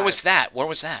 75. Where was that? Where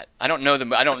was that? I don't know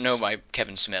I don't know my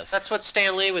Kevin Smith. That's what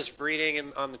Stan Lee was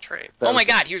reading on the train. Oh my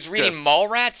God, he was reading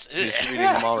Mallrats. He was reading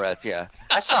Mallrats, yeah.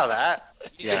 I saw that.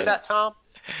 You think that, Tom?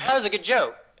 That was a good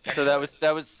joke. So that was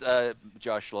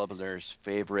Josh Lebaner's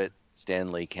favorite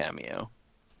Stan Lee cameo.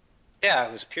 Yeah,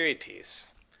 it was a period piece.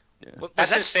 Yeah.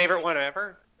 That's his favorite one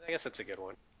ever. I guess that's a good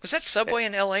one. Was that Subway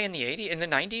in L.A. in the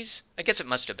 90s? I guess it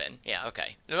must have been. Yeah,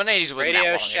 okay. The 90s was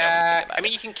Radio Shack. I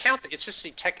mean, you can count it. It's just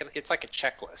it's like a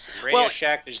checklist. Radio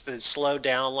Shack. There's the slow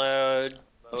download.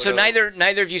 Moto. So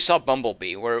neither of you saw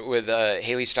Bumblebee, with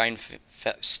Haley Steinfeld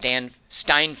in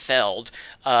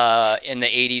the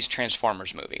 80s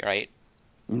Transformers movie, right?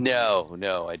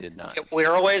 No, I did not.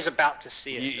 We're always about to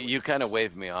see it. You kind of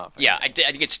waved me off. Yeah, I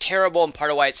think it's terrible, and part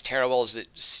of why it's terrible is that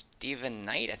Stephen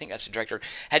Knight, I think that's the director,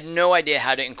 had no idea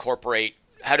how to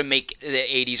make the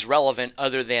 80s relevant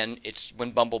other than it's when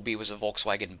Bumblebee was a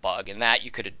Volkswagen Bug, and that you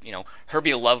could have,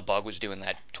 Herbie Love Bug was doing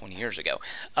that 20 years ago.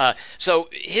 So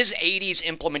his 80s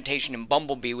implementation in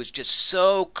Bumblebee was just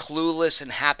so clueless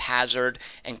and haphazard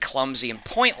and clumsy and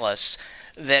pointless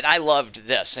that I loved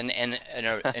this.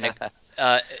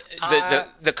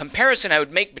 The comparison I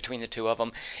would make between the two of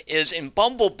them is in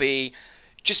Bumblebee,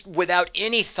 just without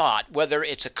any thought, whether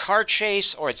it's a car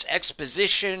chase or it's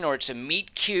exposition or it's a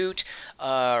meet cute,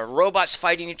 robots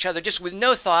fighting each other, just with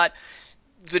no thought,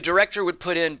 the director would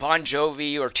put in Bon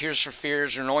Jovi or Tears for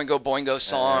Fears or an Oingo Boingo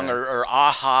song or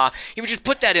Aha. He would just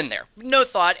put that in there. No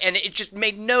thought, and it just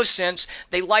made no sense.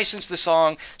 They licensed the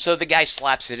song, so the guy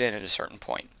slaps it in at a certain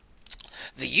point.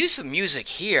 The use of music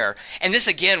here, and this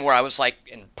again where I was like,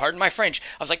 and pardon my French,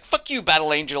 I was like, fuck you,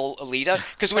 Battle Angel Alita,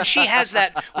 because when she has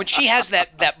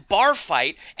that bar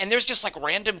fight, and there's just like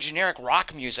random generic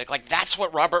rock music, like that's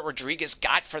what Robert Rodriguez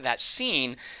got for that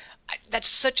scene. That's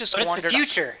such a squandered. But it's the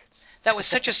future. That was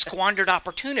such a squandered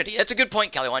opportunity. That's a good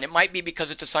point, Kelly Wand. It might be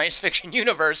because it's a science fiction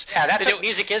universe. Yeah, that's what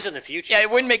music is in the future. Yeah, it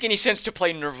wouldn't make any sense to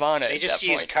play Nirvana. They just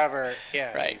use cover.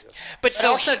 Yeah, right. But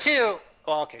so also too.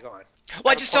 Well, okay, go on.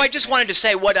 Well, I just wanted to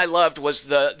say what I loved was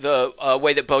the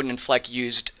way that Bowden and Fleck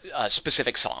used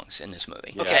specific songs in this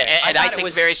movie. Yeah. Okay, and I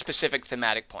think very specific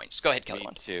thematic points. Go ahead, Kelly. Me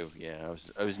too. Yeah,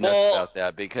 I was nuts about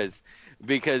that because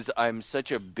I'm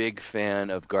such a big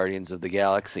fan of Guardians of the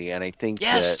Galaxy, and I think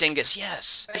Dingus,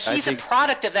 yes. But he's a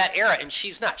product of that era, and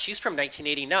she's not. She's from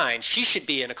 1989. She should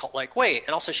be in a cult. Like, wait,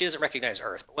 and also she doesn't recognize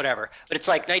Earth, but whatever. But it's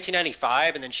like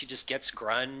 1995, and then she just gets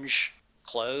grunge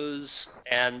clothes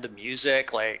and the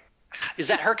music. Like, is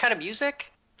that her kind of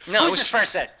music? No, it Who's was, this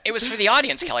person? it was for the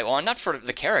audience, Kelly Wand, not for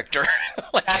the character.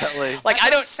 like, Kelly. like That's I what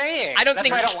I'm don't. saying. I don't That's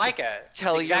think- why I don't like it.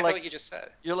 Kelly, you're exactly like- what you just said.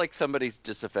 You're like somebody's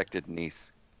disaffected niece.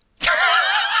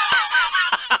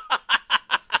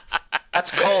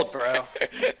 That's cold, bro.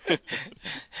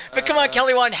 But come on,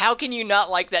 Kelly Wand, how can you not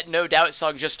like that No Doubt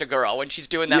song "Just a Girl" when she's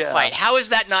doing that Yeah. fight? How is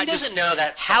that not? She doesn't know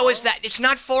that song. How is that? It's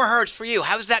not for her. It's for you.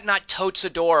 How is that not totes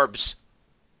adorbs?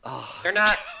 Oh, They're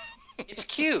not. It's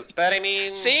cute, but I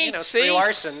mean, See? you know, it's See? Brie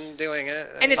Larson doing it.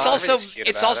 I And mean, it's also everything's cute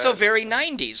about it. very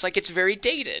 90s. Like it's very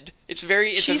dated. It's She's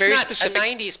a very not specific. a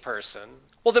 '90s person.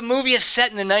 Well, the movie is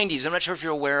set in the 90s. I'm not sure if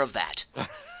you're aware of that.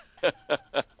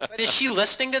 But is she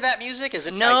listening to that music? Is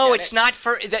it? No, I get it's it. not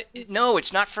for that. No,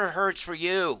 it's not for her. It's for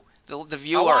you, the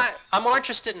viewer. I'm more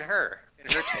interested in her. In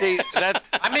her see, tastes. that,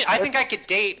 I mean, I think I could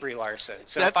date Brie Larson.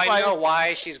 So if That's I why- know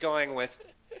why she's going with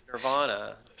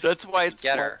Nirvana, that's why it's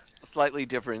get her. slightly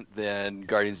different than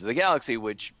Guardians of the Galaxy,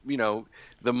 which,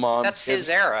 the mom That's gives his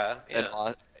era. an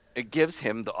Yeah. it gives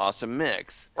him the awesome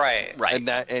mix. Right. Right.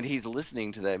 And he's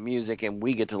listening to that music, and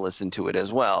we get to listen to it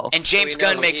as well. And So James we know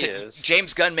Gunn who makes he it. is.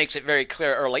 James Gunn makes it very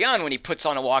clear early on when he puts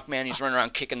on a Walkman. He's running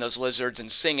around kicking those lizards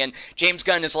and singing. James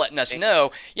Gunn is letting us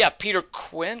know. Yeah, Peter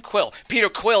Quill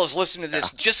is listening to this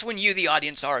just when you, the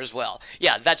audience, are as well.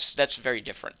 Yeah, that's a very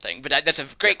different thing. But that's a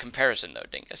great comparison, though,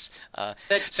 Dingus.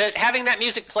 That having that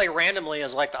music play randomly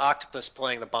is like the octopus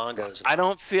playing the bongos. I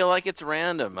don't feel like it's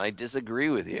random. I disagree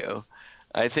with you.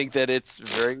 I think that it's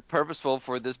very purposeful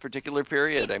for this particular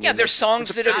period. I mean, Yeah, there's songs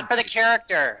It's that not for the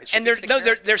character. It should and be for the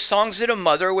character. there's songs that a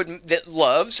mother that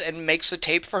loves and makes a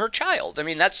tape for her child. I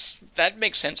mean, that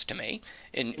makes sense to me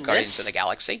in Guardians of the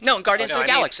Galaxy. No, in Guardians of the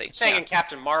Galaxy. I'm saying Yeah. in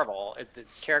Captain Marvel, the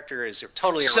character is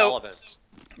totally So- irrelevant.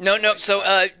 No.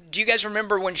 So, do you guys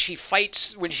remember when she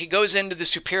goes into the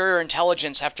superior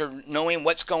intelligence after knowing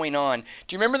what's going on?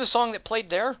 Do you remember the song that played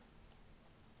there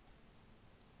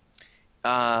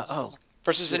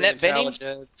versus Annette Bening?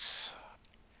 Intelligence.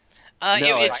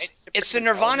 No, It's a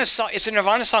Nirvana song. It's a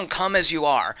Nirvana song, "Come as You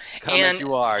Are." Come as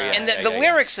you are. Yeah, And the yeah, yeah.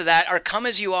 lyrics of that are "Come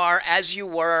as you are, as you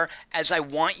were, as I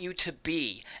want you to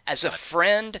be, as a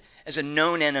friend, as a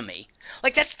known enemy."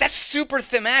 Like that's super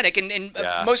thematic, and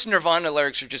Yeah. most Nirvana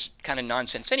lyrics are just kind of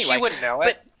nonsense anyway. She wouldn't know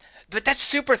it. But that's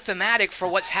super thematic for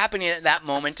what's happening at that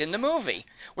moment in the movie,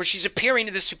 where she's appearing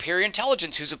to the superior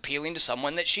intelligence who's appealing to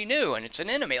someone that she knew, and it's an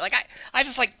enemy. Like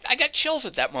I got chills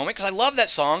at that moment because I love that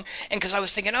song, and because I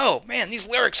was thinking, oh man, these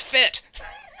lyrics fit.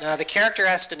 No, the character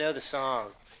has to know the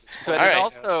song. But All it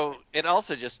right.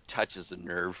 also just touches a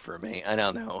nerve for me. I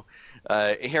don't know.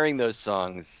 Hearing those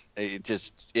songs, I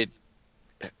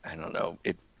don't know.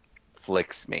 It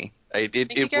flicks me. I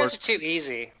think you guys are too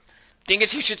easy.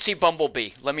 Dingus, you should see Bumblebee.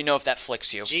 Let me know if that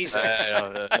flicks you. Jesus.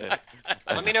 I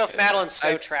Let me know if Madeline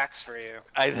Stowe tracks for you.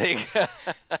 think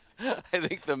I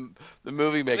think the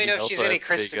movie Let making me know if she's also any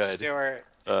has to be Kristen good.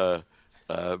 Stewart.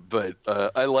 But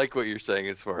I like what you're saying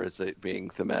as far as it being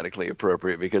thematically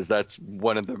appropriate, because that's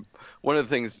one of the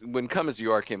things when "Come as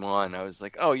You Are" came on, I was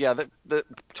like, oh yeah, that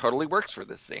totally works for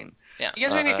this scene. Yeah. You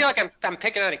guys make me feel like I'm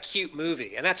picking on a cute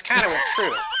movie, and that's kind of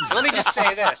true. But let me just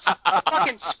say this: the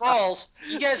fucking Skrulls,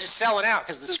 you guys are selling out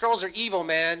because the Skrulls are evil,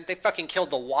 man. They fucking killed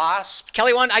the Wasp.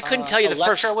 Kelly Wand, I couldn't tell you the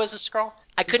Elektra first. was a Skrull.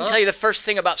 I couldn't tell you the first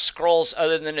thing about Skrulls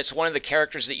other than it's one of the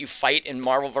characters that you fight in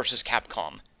Marvel vs.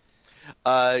 Capcom.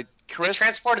 They Chris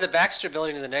transported the Baxter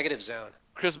building to the negative zone.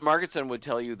 Chris Margetson would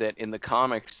tell you that in the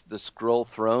comics, the Skrull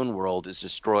throne world is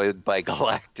destroyed by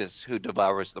Galactus, who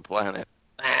devours the planet.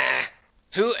 Ah.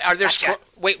 Who are there? Gotcha.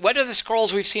 Wait, what are the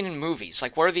Skrulls we've seen in movies?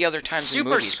 Like, what are the other times in Super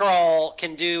movies? Skrull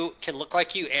can look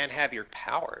like you and have your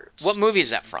powers. What movie is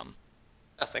that from?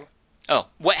 Nothing. Oh,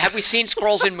 what have we seen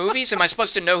Skrulls in movies? Am I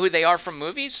supposed to know who they are from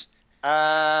movies?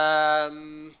 I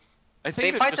think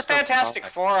They they're fight the just from Fantastic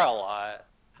comics. Four a lot.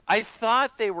 I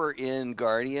thought they were in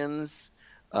Guardians,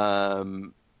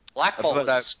 Black Bolt But was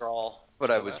a Skrull. but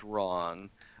I was wrong.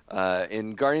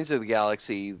 In Guardians of the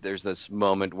Galaxy, there's this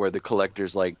moment where the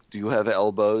Collector's like, "Do you have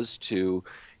elbows?" to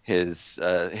his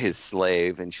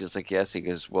slave, and she's like, "Yes." He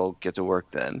goes, "Well, get to work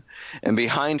then." And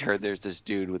behind her, there's this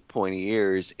dude with pointy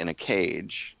ears in a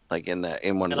cage, like in one of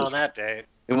And those on that date.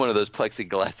 in one of those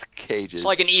plexiglass cages. It's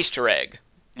like an Easter egg.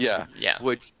 Yeah, Yeah.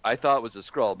 which I thought was a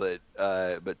Skrull,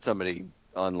 but somebody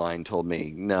online told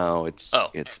me no, it's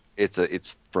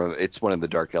one of the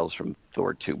Dark Elves from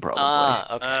Thor 2 probably.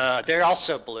 Ah, okay. They're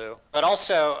also blue. But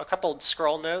also, a couple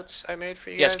Skrull notes I made for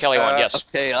you Yes, guys. Kelly Wand, yes.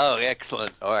 Okay. Oh,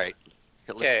 excellent. All right.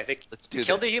 Okay, Let's do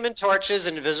killed this. the Human Torch's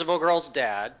and Invisible Girl's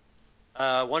dad.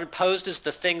 One posed as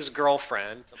the Thing's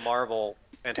girlfriend, the Marvel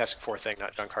Fantastic Four thing,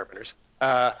 not John Carpenter's.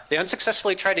 They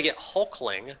unsuccessfully tried to get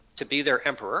Hulkling to be their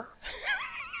emperor.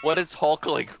 What is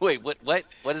Hulkling? Wait, what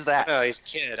is that? No, he's a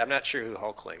kid. I'm not sure who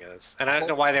Hulkling is, and I don't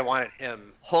know why they wanted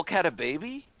him. Hulk had a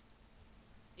baby?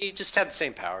 He just had the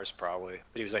same powers, probably,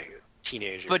 but he was like a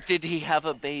teenager. But did he have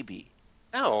a baby?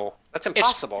 No, that's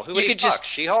impossible. Who you would he could fuck? just-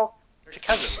 She-Hulk? They're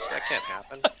cousins. That can't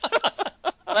happen.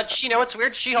 But you know what's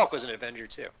weird? She-Hulk was an Avenger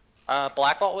too.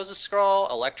 Black Bolt was a Skrull.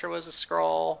 Elektra was a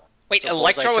Skrull. Wait, So Bullseye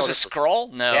Elektra was killed a her for-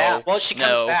 Skrull? No. Yeah. Well, she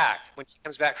comes no. back when she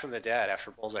comes back from the dead after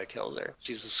Bullseye kills her.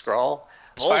 She's a Skrull.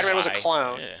 Spider-Man was a Bullseye.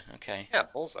 clone. Yeah, okay. Yeah,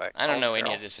 Bullseye. I don't know Colin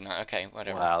any of Farrell. this. Okay,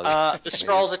 whatever. Wow. The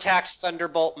Skrulls attacked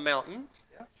Thunderbolt Mountain.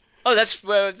 Oh, that's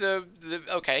the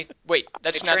okay. Wait,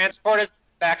 They that's not. transported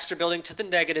Baxter Building to the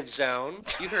negative zone.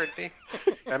 You heard me.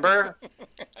 Remember?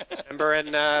 Remember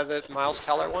in the Miles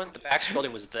Teller one? The Baxter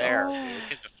Building was there, dude.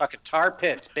 In the fucking tar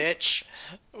pits, bitch.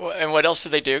 And what else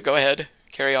did they do? Go ahead.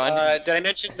 Carry on. Did I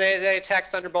mention they attacked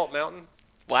Thunderbolt Mountain?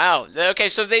 Wow. Okay,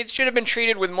 so they should have been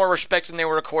treated with more respect than they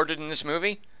were accorded in this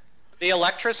movie. The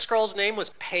Elektra Skrull's name was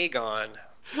Pagon.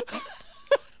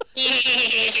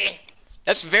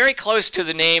 That's very close to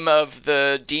the name of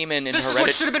the demon in This is what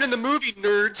Hereditary. should have been in the movie,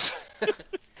 nerds.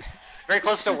 Very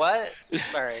close to what?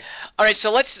 Sorry. All right,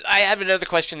 so I have another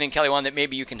question then, Kelly, one that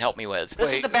maybe you can help me with. This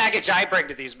is Wait. the baggage I bring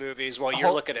to these movies while you're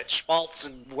Hold- looking at Schmaltz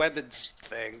and Webbins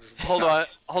things. and Hold stuff.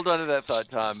 on to that thought,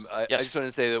 Tom. I Yes. just want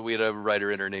to say that we had a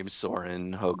writer in her named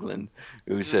Soren Hoagland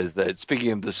who says that,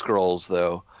 speaking of the Skrulls,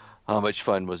 though, how much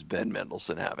fun was Ben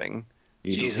Mendelsohn having?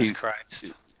 Jesus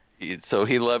Christ. So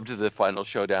he loved the final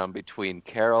showdown between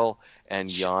Carol and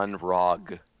Jan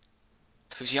Rog.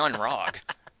 Who's Jan Rog?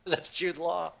 That's Jude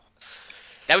Law.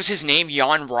 That was his name,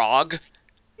 Jan Rog?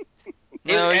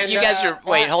 No, And, you guys are...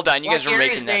 Wait, hold on. You Black guys are Gary's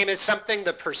making that... name is something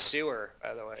the Pursuer,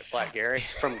 by the way. Black Gary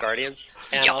from Guardians.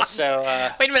 And Jan- also,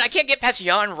 Wait a minute, I can't get past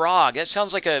Jan Rog. That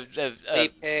sounds like a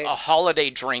Pigs. holiday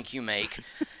drink you make.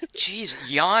 Jeez,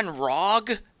 Jan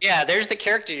Rog? yeah, there's the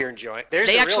character you're enjoying. There's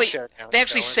They the actually, real showdown. they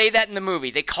actually say that in the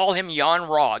movie. They call him Jan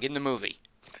Rog in the movie.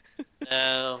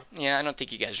 No. Yeah, I don't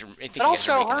think you guys are. I think But you guys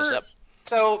are also making this her. up.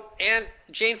 So, and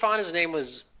Jane Fonda's name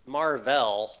was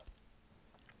Marvell.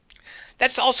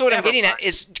 That's also what I'm Never getting at. mind.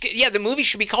 Is yeah, the movie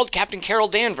should be called Captain Carol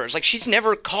Danvers. Like she's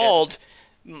never called.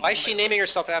 Why is she naming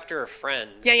herself after her friend?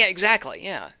 Yeah, exactly.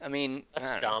 Yeah, I mean,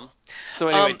 That's I don't know. dumb. So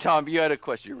anyway, Um, Tom, you had a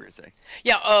question you were going to say.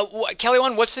 Yeah, Kelly,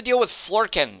 one. What's the deal with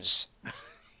Florkins?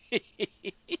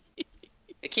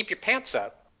 They keep your pants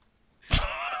up.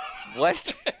 What?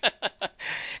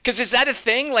 Because is that a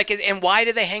thing? Like, and why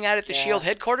do they hang out at the Yeah. Shield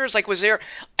headquarters? Like, was there?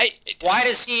 Why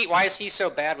is he so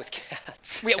bad with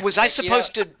cats? Was I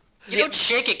supposed to? You don't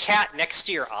shake a cat next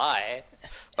to your eye.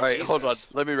 All right, hold on.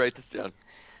 Jesus. Let me write this down.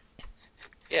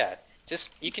 Yeah,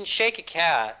 just you can shake a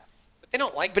cat, but they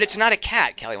don't like. But it's not a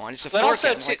cat, Kelly. One. It's a But Florkin.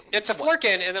 also, Like, it's a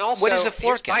flurkin, and then also. What is a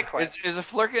here's my flurkin? question. Is a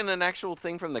flurkin an actual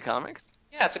thing from the comics?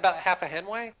 Yeah, it's about half a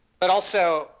henway. But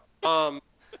also,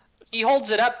 he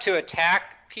holds it up to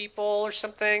attack people or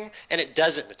something, and it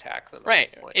doesn't attack them. right.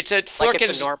 It's a Like Florkins.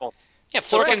 it's a normal. Yeah,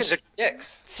 So Florkins. flurkins are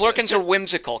dicks. Florkins are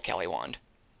whimsical, Kelly Wand.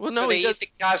 Well, So no, they he, eat the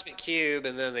cosmic cube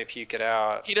and then they puke it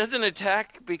out. he doesn't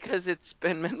attack because it's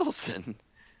Ben Mendelsohn.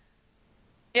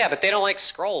 Yeah, but they don't like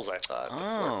scrolls. I thought. the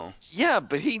Oh. flurkins. Yeah,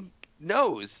 but he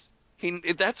knows.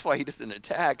 That's why he doesn't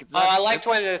attack. It's Oh, not, I liked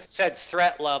when it said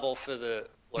threat level for the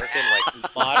flurkin,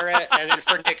 like moderate, and then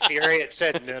for Nick Fury it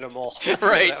said minimal.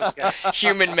 Right. That was good.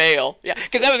 Human male. Yeah,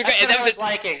 because that was That's great. what That I was was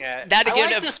liking it. that I again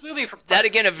like of- this movie from that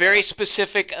again a parts. very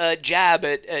specific jab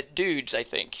at dudes. I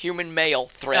think human male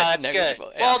threat. No, that's good.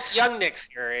 negligible. Yeah. Well, it's young Nick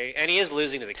Fury, and he is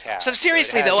losing to the cat. So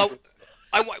seriously, it has- though,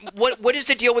 what is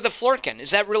the deal with a Florkin?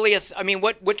 Is that really a? I mean,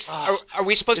 what's are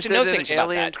we supposed is to know it an things about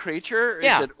alien that? creature?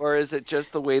 Yeah. Or is it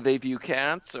just the way they view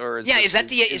cats? Or is Yeah, it, is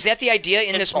that the idea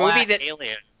in It's this movie black that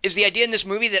alien. is the idea in this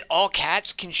movie that all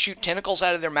cats can shoot tentacles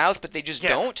out of their mouth, but they just Yeah.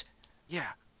 don't? Yeah.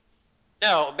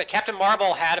 No, but Captain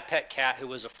Marvel had a pet cat who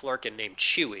was a flurkin named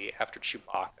Chewie after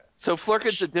Chewbacca. So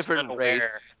Flurkin's a She's different unaware.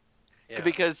 race. Yeah.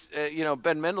 Because,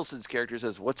 Ben Mendelsohn's character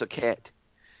says, "What's a cat?"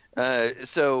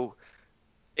 So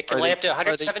It can are lay they- up to are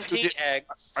they 117 two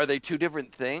eggs. are they two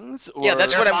different things? Or Yeah,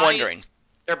 that's Their what I'm bodies- wondering.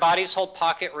 Their bodies hold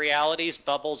pocket realities,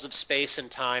 bubbles of space and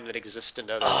time that exist in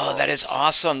other Oh, worlds. that is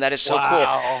awesome. That is so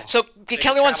Wow. cool. So, They Kelly,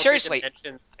 travel one through seriously,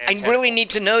 dimensions I and really tentacles. need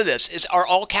to know this. Are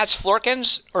all cats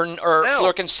Florkins or No.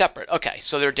 Florkins separate? Okay,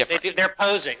 so they're different. They're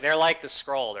posing. They're like the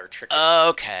scroll. They're tricking.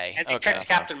 Okay. and they Okay. tricked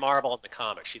Captain Marvel in the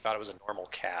comic. She thought it was a normal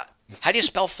cat How do you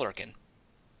spell Florkin?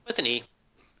 with an E.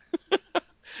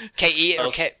 K-E or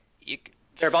Both. K?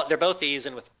 They're both E's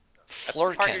and with that's the part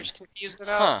you're Florkin. just confused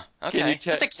about. Huh. Can you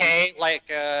Okay. With a K, like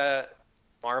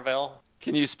Marvel.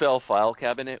 can you spell file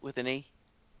cabinet with an E?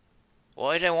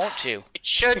 Why did I want to? It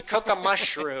should cook a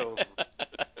mushroom.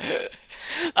 Do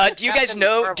you guys Captain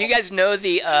know? Marvel. Do you guys know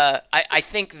the? I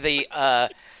think the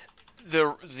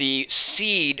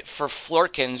seed for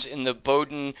Flurkins in the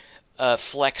Bowden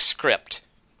Fleck script.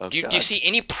 Oh, Do you God. see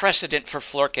any precedent for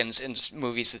Flurkins in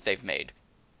movies that they've made?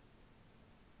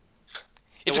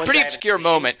 It's a ones pretty I haven't obscure seen?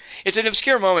 moment. It's an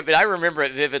obscure moment, but I remember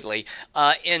it vividly.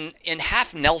 In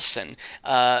Half Nelson,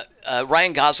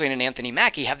 Ryan Gosling and Anthony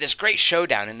Mackie have this great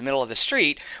showdown in the middle of the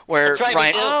street where That's right,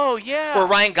 Ryan. we do. Oh, yeah. Where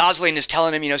Ryan Gosling is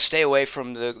telling him, stay away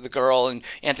from the girl, and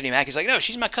Anthony Mackie's like, no,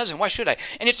 she's my cousin. Why should I?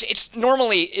 And it's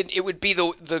normally it would be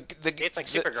the It's like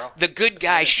Supergirl. the good That's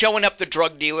guy right. showing up the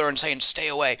drug dealer and saying stay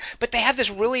away. But they have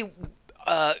this really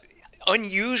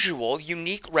unusual,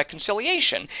 unique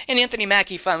reconciliation. And Anthony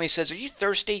Mackie finally says, "Are you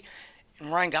thirsty?"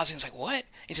 And Ryan Gosling's like, "What?"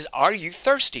 He says, "Are you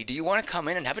thirsty? Do you want to come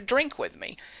in and have a drink with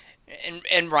me?"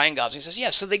 And Ryan Gosling says,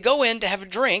 yes. So they go in to have a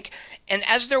drink, and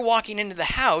as they're walking into the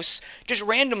house, just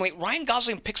randomly, Ryan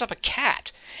Gosling picks up a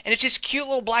cat, and it's this cute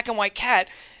little black and white cat,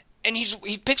 and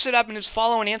he picks it up and is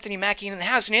following Anthony Mackie in the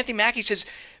house, and Anthony Mackie says,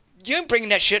 "You ain't bringing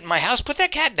that shit in my house. Put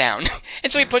that cat down."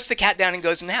 And so he puts the cat down and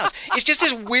goes in the house. It's just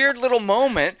this weird little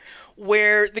moment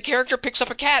where the character picks up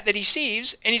a cat that he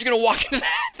sees, and he's going to walk into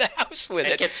the house with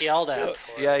It it. gets yelled at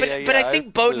for Yeah, it. But I think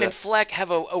remember Bowden that. and Fleck have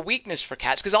a weakness for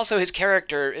cats because also his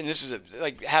character, and this is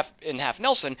half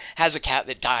Nelson, has a cat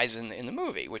that dies in the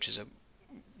movie, which is a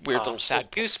weird little sad.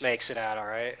 Goose makes it out all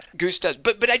right. Goose does,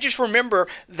 but I just remember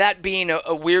that being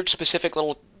a weird specific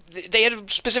little. They had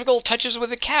specific little touches with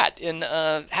the cat in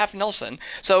Half Nelson,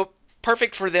 so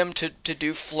perfect for them to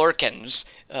do Flurkins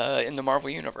in the Marvel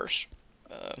universe.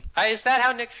 Is that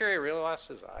how Nick Fury really lost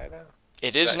his eye, though?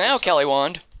 It is That now, just- Kelly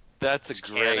Wand. That's It's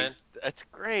a great. canon. That's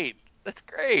great. That's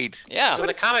great. Yeah. So in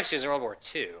the comics, he was in World War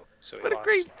II. So he What a lost.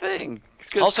 great thing.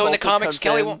 'Cause Also in the Coulson comics, comes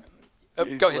Kelly in, Wand.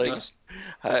 he's Go ahead, like, Dingus.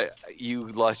 You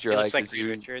lost your He eye looks like 'cause Reed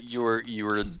Richards. you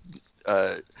were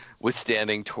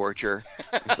withstanding torture.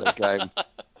 It's like I'm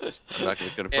not going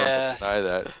to confront Yeah. and deny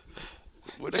that.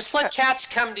 What Just a let cats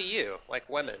come to you, like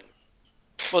women.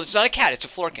 Well, it's not a cat; it's a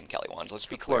Flurkin, Kelly Wand. Let's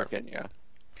be clear. Flurkin, yeah.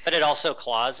 But it also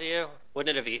claws you.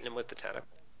 Wouldn't it have eaten him with the tentacles?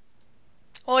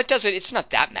 Well, it doesn't. It's not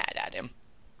that mad at him.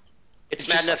 It's It's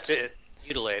mad just enough to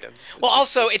mutilate him. Well,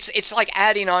 also it's like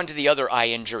adding on to the other eye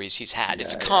injuries he's had.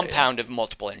 It's a Yeah, compound of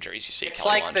multiple injuries. You see, It's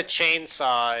Kelly like Wand. the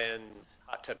chainsaw in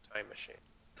Hot Tub Time Machine.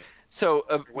 So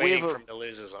Waiting for him to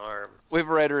lose his arm. we have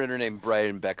a writer in her named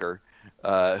Brian Becker,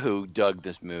 who dug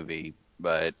this movie,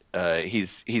 but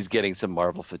he's getting some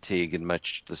Marvel fatigue in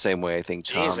much the same way I think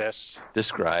Tom Jesus.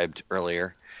 described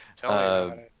earlier. Tell me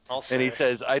about it. I'll And say. he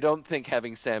says, I don't think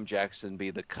having Sam Jackson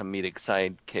be the comedic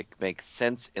sidekick makes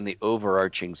sense in the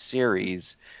overarching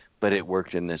series, but it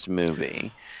worked in this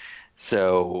movie.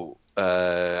 So,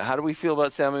 how do we feel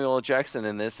about Samuel L. Jackson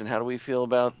in this, and how do we feel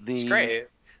about It's the great.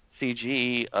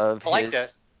 CG of I liked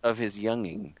it. his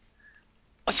younging?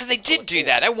 Oh, so they did do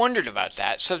that. I wondered about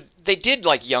that. So they did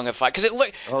like youngify because it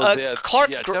looked. Yeah,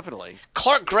 definitely.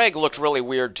 Clark Gregg looked really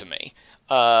weird to me,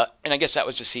 and I guess that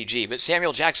was the CG. But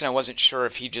Samuel Jackson, I wasn't sure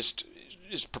if he just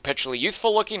is perpetually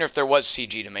youthful looking or if there was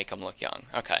CG to make him look young.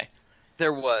 Okay.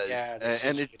 There was, Yeah, the and CG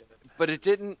it, did it. but it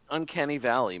didn't uncanny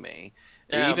valley me.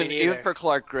 No, me even neither. for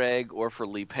Clark Gregg or for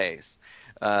Lee Pace,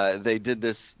 they did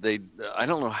this. I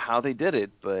don't know how they did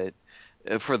it, but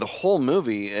for the whole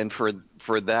movie and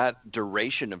for that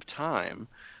duration of time,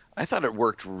 I thought it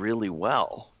worked really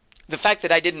well. The fact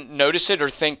that I didn't notice it or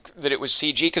think that it was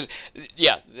CG, because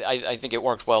yeah, I think it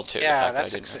worked well too. the Yeah, fact that I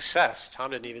that's a didn't success.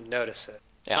 Tom didn't even notice it.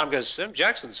 Yeah. Tom goes, Sam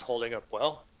Jackson's holding up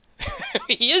well.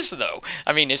 He is though.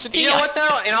 I mean, isn't he? You know what,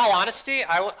 though? In all honesty,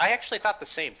 I actually thought the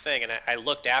same thing, and I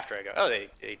looked after. I go, oh, they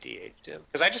de-aged him.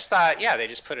 Because I just thought, yeah, they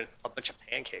just put a bunch of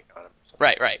pancake on him. Or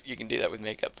something. Right. You can do that with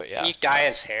makeup, but yeah. Can you dye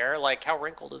his hair? Like, how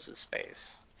wrinkled is his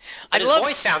face? I And his love.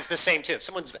 voice sounds the same, too. If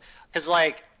someone's... Because,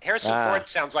 like, Harrison Ford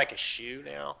sounds like a shoe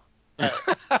now.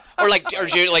 Or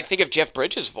you like think of Jeff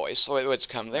Bridges' voice. What's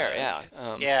come there?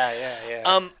 Yeah.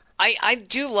 Yeah. I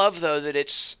do love though that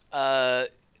it's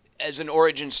as an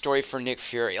origin story for Nick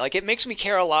Fury. Like it makes me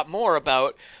care a lot more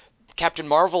about Captain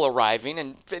Marvel arriving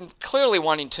and clearly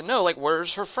wanting to know like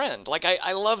where's her friend. Like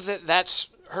I love that that's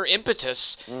her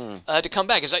impetus to come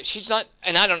back. Is that she's not,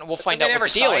 and I don't know. We'll find they out never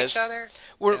what the deal saw is. each other?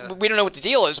 We don't know what the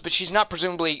deal is, but she's not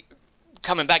presumably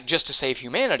coming back just to save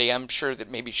humanity. I'm sure that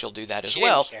maybe she'll do that as She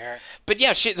well. didn't care. But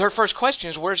yeah, her first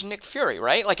question is, "Where's Nick Fury?"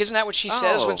 Right? Like, isn't that what she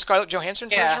says when Scarlett Johansson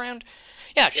Yeah. turns around?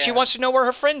 Yeah, she Yeah. wants to know where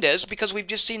her friend is because we've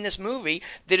just seen this movie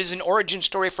that is an origin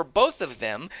story for both of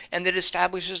them and that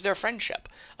establishes their friendship.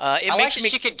 It I like makes that me.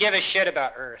 she could give a shit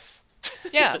about Earth.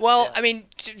 Yeah, well, Yeah. I mean,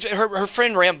 her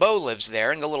friend Rambeau lives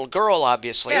there, and the little girl,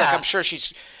 obviously. Like, Yeah. I'm sure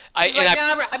she's. She's like,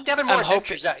 I'm having more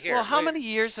adventures out here. Well, how many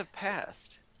years have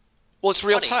passed? Well, it's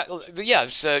real 20. time. Yeah,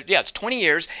 it's 20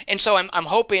 years, and so I'm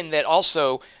hoping that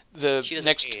also the She doesn't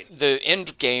next age. the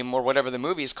end game or whatever the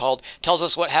movie is called tells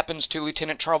us what happens to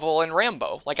Lieutenant Trouble and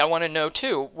Rambo. Like I want to know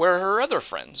too where are her other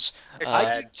friends.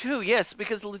 I do too. Yes,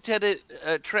 because Lieutenant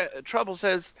Trouble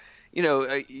says,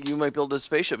 you might build a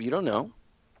spaceship. You don't know.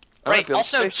 I might Right. build a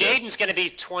Also, spaceship. Jaden's going to be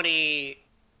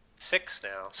 26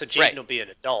 now, so Jaden Right. will be an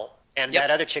adult, and Yep.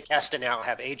 that other chick has to now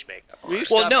have age makeup on. Will you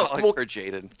Well, stop no, calling well- her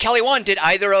Jaden? Kelly Wand, did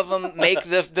either of them make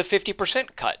the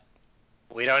 50% cut?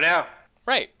 We don't know.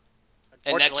 Right.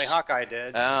 And Fortunately, that's- Hawkeye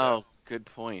did. Oh, good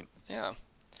point. Yeah.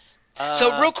 so,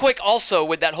 So real quick, also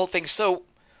with that whole thing, so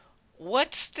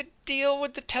what's the deal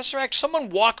with the Tesseract? Someone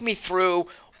walk me through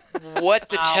what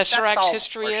the that's Tesseract's all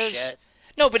history is. horseshit.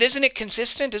 No, but isn't it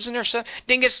consistent? Isn't there some?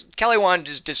 Dingus, Kelly Wand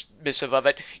is dismissive of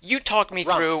it. You talk me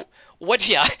Rumpf. through what?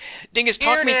 Yeah, Dingus,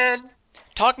 Kiernan!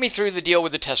 talk me through the deal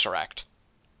with the Tesseract.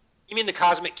 You mean the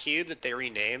cosmic cube that they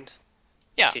renamed?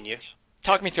 Yeah, Continue.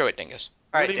 talk me through it, Dingus.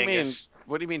 All What right, do you mean? Dingus.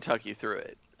 What do you mean? Tuck you through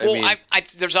it? Well,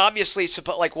 there's obviously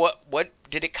like what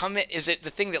did it come in? Is it the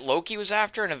thing that Loki was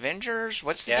after in Avengers?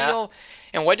 What's the Yeah. deal?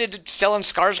 And what did Stellan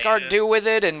Skarsgård Yeah. do with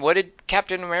it? And what did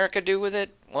Captain America do with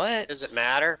it? What? Does it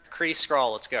matter? Kree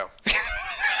Skrull, let's go.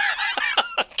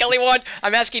 Kelly Wand,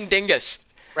 I'm asking Dingus.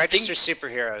 Register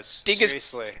superheroes. Dingus-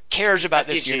 Seriously. Cares about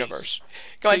this Refugees. universe.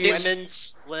 Go ahead,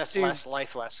 Dingus. Women's Steve- less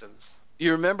life lessons.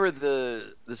 You remember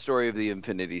the story of the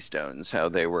Infinity Stones? How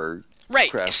they were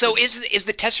Right. crafted. So is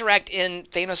the Tesseract in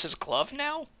Thanos' glove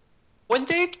now? When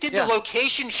they did Yeah. the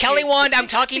location shoots, Kelly Wand, did I'm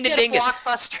they talking to get a Dingus.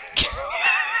 Blockbuster?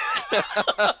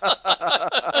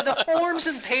 The forms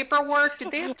and paperwork,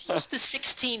 did they have to use the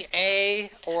 16A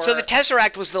or So the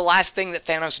Tesseract was the last thing that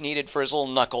Thanos needed for his little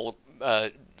knuckle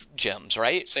gems,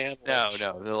 right? sandwich? No.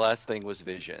 The last thing was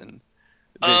Vision.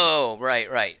 Oh, right.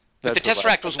 But That's the the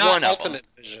Tesseract was Not one of them. Ultimate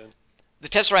Vision. The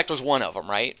Tesseract was one of them,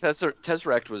 right?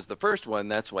 Tesseract was the first one.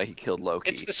 That's why he killed Loki.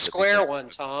 It's the at square beginning one,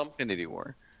 of Tom. Infinity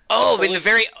War. Oh, But in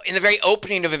the very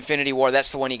opening of Infinity War,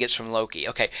 that's the one he gets from Loki.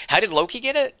 Okay, how did Loki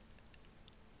get it?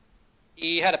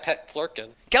 He had a pet Flurkin.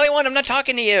 Kelly Wand, I'm not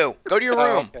talking to you. Go to your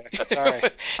Oh, room. okay. Sorry.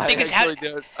 Dingus,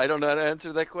 I don't know how to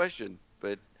answer that question,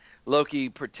 but Loki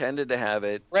pretended to have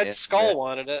it. Red and Skull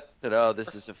wanted it. said, "Oh,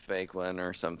 this is a fake one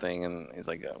or something," and he's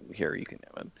like, oh, "Here, you can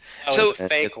have it." Oh, So- it's a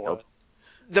fake one.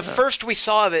 The first we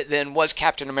saw of it then was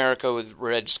Captain America with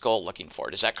Red Skull looking for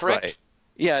it. Is that correct? Right.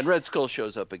 Yeah, and Red Skull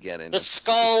shows up again. In The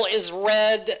skull is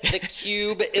red. The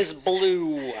cube is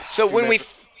blue. So when we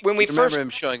remember first him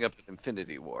showing up in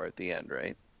Infinity War at the end,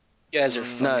 right? You guys are Mm,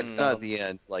 fucking Not dumb. the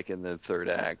end, like in the third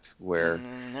act, where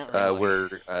Not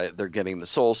really. they're getting the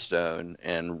Soul Stone,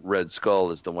 and Red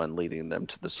Skull is the one leading them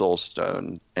to the Soul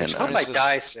Stone, and Which I one might is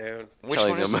die soon. which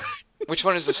telling one is them which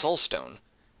one is the Soul Stone?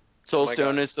 Soul Oh my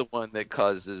Stone God. is the one that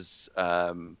causes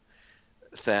Thanos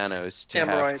to have to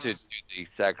Hemorrhoids. do the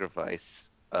sacrifice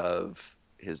of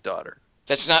his daughter.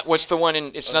 That's not what's the one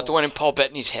in. It's not the one in Paul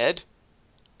Bettany's head.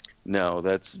 No,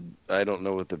 I don't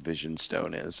know what the Vision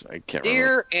Stone is. I can't remember.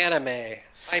 Dear anime,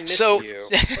 I miss So- you.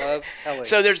 Love Kelly.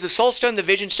 So there's the Soul Stone, the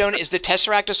Vision Stone. Is the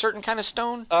Tesseract a certain kind of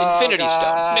stone? Oh, Infinity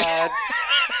God. Stone.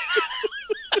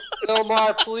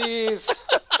 Omar, please.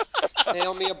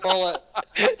 Nail me a bullet.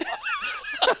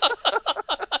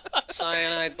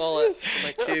 Cyanide bullet for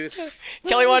my tooth.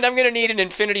 Kelly Wand, I'm gonna need an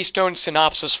Infinity Stone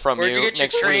synopsis from Where'd you you get your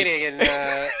next week. training in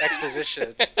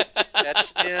exposition?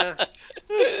 Yeah.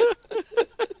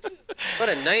 What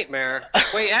a nightmare.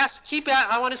 Wait,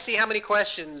 I want to see how many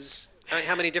questions,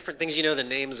 how many different things you know the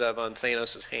names of on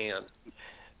Thanos' hand.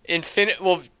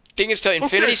 Well, Dingus Stone,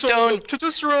 Infinity Stone.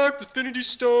 Tesseract, Infinity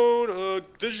Stone,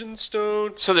 Vision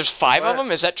Stone. So there's 5 of What?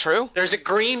 them. Is that true? There's a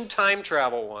green time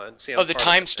travel one. See, I'm Oh, the part of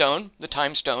Time it. Stone. The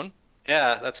Time Stone.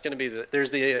 Yeah, that's gonna be there's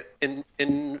the in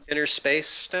inner space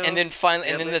stone. And then finally,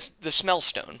 Yeah, and then the Smell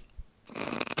Stone.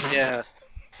 yeah,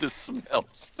 The Smell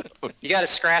Stone. you got to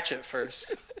scratch it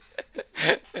first.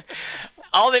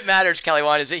 All that matters, Kelly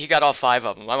Wand, is that he got all 5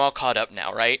 of them. I'm all caught up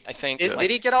now, right? I think. Did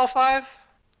he get all 5?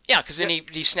 Yeah, because then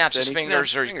he snaps Then his he fingers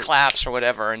snaps or he fingers. claps or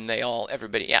whatever, and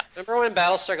everybody, yeah. Remember when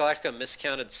Battlestar Galactica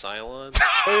miscounted Cylons?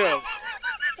 Oh,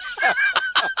 yeah.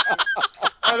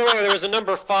 By the way, there was a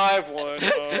number 5 one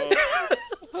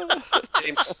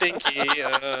named Stinky,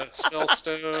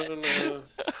 Smellstone.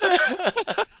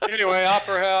 Anyway,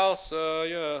 Opera House. Yeah,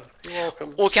 you're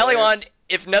welcome. Well, Kelly Science. Wand,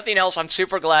 if nothing else, I'm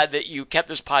super glad that you kept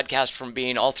this podcast from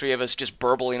being all 3 of us just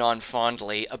burbling on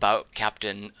fondly about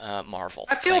Captain Marvel.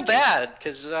 I feel Thank you. bad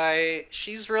because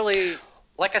she's really,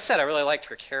 like I said, I really liked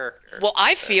her character. Well,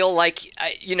 I feel like,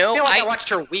 I feel like I watched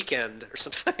her Weekend or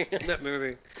something in that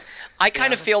movie. I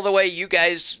kind of feel the way you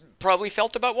guys probably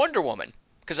felt about Wonder Woman.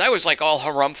 Because I was like all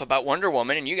harumph about Wonder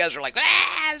Woman, and you guys were like,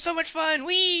 so much fun,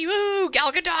 wee, woo,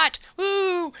 Gal Gadot,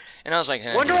 woo. And I was like,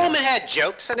 Wonder Woman had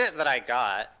jokes in it that I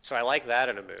got, so I like that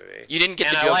in a movie. You didn't get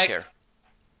And the I jokes liked- here.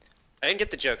 I didn't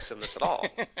get the jokes in this at all.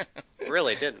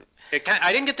 Really didn't.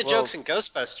 I didn't get the jokes in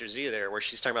Ghostbusters either, where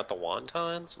she's talking about the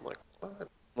wontons. I'm like, what?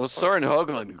 Well, Soren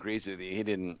Hoagland agrees with you.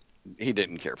 He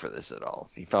didn't care for this at all.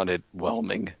 He found it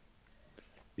whelming.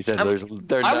 He said, I want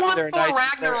they're Thor nice,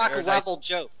 Ragnarok they're level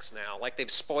jokes now, like they've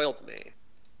spoiled me.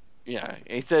 Yeah,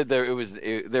 he said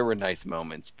there were nice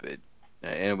moments, but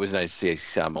and it was nice to see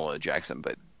Samuel L. Jackson,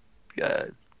 but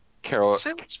Carol. It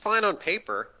sounds fine on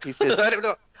paper. He said I don't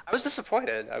know. I was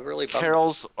disappointed. I really bummed me.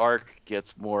 Carol's arc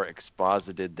gets more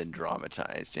exposited than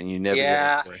dramatized, and you never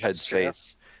Yeah, get her that's true.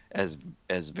 headspace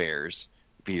as Veers.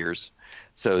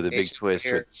 So the big Agent twist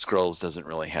with Veers. Skrulls doesn't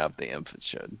really have the oomph it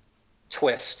should.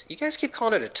 Twist. You guys keep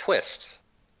calling it a twist.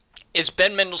 Is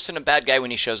Ben Mendelsohn a bad guy when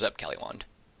he shows up, Kelly Wand?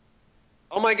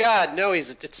 Oh my God, no,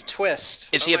 it's a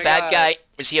twist. Is Oh he a my bad God. guy?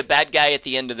 Is he a bad guy at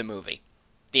the end of the movie?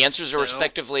 The answers are No.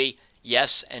 respectively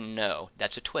yes and no.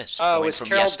 That's a twist. Oh, going it's from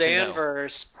Carol yes to no.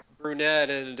 Danvers, brunette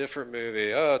in a different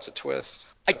movie. Oh, it's a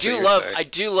twist. I That's what you're saying. I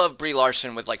do love Brie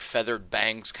Larson with like feathered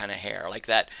bangs kind of hair like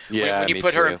that. Yeah, when you me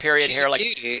put her too. in period She's hair a like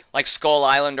cutie. Skull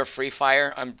Island or Free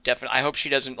Fire, I hope she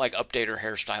doesn't like update her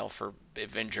hairstyle for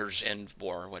Avengers End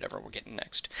War or whatever we're getting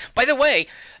next. By the way,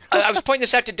 I was pointing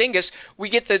this out to Dingus. We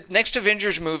get the next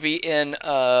Avengers movie in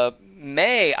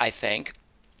May, I think,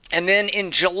 and then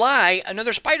in July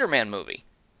another Spider-Man movie.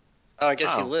 Oh, I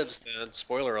guess he Oh. lives then.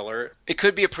 Spoiler alert. It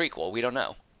could be a prequel. We don't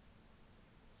know.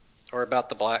 Or about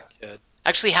the black kid.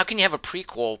 Actually, how can you have a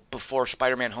prequel before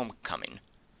Spider-Man: Homecoming?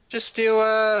 Just do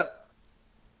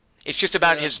It's just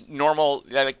about Yeah. his normal,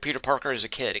 like Peter Parker as a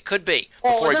kid. It could be.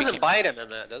 Well, before it he doesn't became- bite him in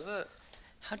that, does it?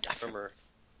 I Remember?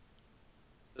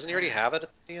 Doesn't he already have it at the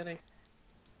beginning?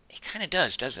 He kind of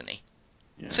does, doesn't he?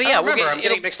 Yeah. So I yeah, don't we'll remember. I'm get,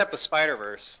 getting mixed up with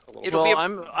Spider-Verse a little It'll bit. be Well,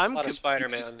 I'm lot of confused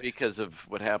Spider-Man. because of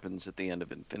what happens at the end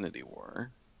of Infinity War.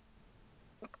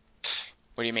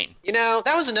 What do you mean? You know,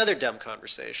 that was another dumb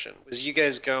conversation. Was you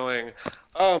guys going,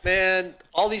 "Oh man,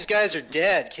 all these guys are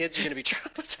dead. Kids are going to be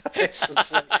traumatized."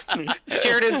 It's like,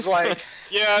 Kieran's like,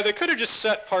 "Yeah, they could have just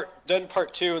done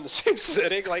part 2 in the same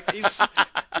setting." Like that's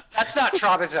not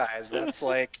traumatized. That's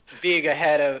like being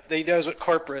ahead of. He knows what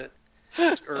corporate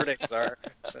earnings are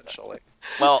essentially.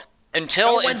 Well, No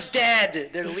until one's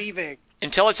dead. They're leaving.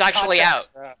 it's actually out.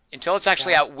 Contracts are up. Until it's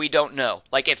actually out, we don't know.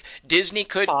 Like if Disney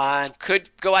could Fine.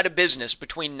 go out of business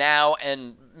between now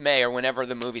and May or whenever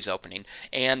the movie's opening,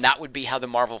 and that would be how the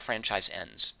Marvel franchise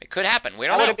ends. It could happen. We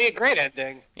That don't know. would be a great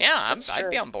ending. Yeah, That's I'd true.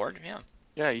 be on board. Yeah.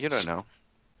 Yeah, you don't know.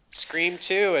 Scream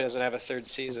 2 it doesn't have a third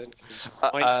season because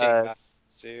Uh, Weinstein uh, got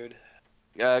sued.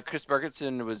 Chris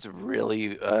Ferguson was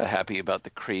really happy about the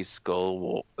Kree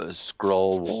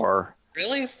Skrull War.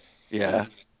 Really? Yeah.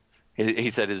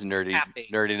 He said his Happy.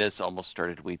 nerdiness almost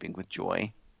started weeping with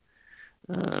joy.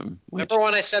 Which, Remember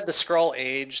when I said the Skrull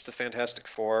aged the Fantastic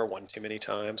Four one too many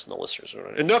times, and the listeners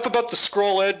were enough about the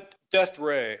Skrull Death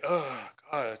Ray. Oh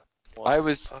God.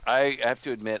 I have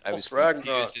to admit, I was False Ragnarok.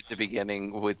 confused at the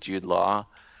beginning with Jude Law,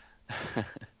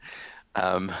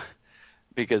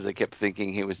 because I kept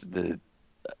thinking he was the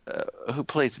who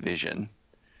plays Vision.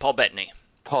 Paul Bettany.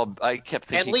 I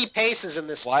kept And thinking, Lee Pace is in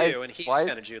this Why too, is- and he's why is-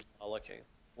 kind of Jude Law looking.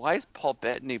 why is Paul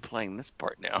Bettany playing this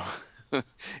part now? It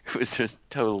was just a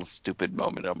total stupid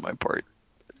moment on my part.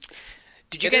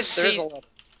 Did you It guys is- there's see? a lot of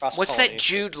What's that cross-pollination.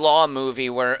 Jude Law movie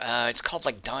where it's called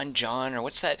like Don John or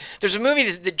what's that? There's a movie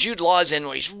that Jude Law's in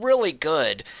where he's really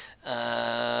good.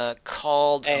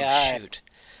 Called AI. oh shoot,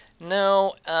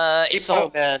 no, it's Depot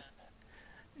all,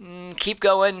 Man. keep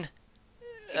going.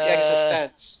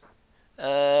 Existence.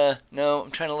 No,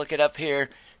 I'm trying to look it up here.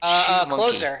 Shoot, monkey.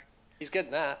 Closer. He's good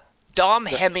in that. Dom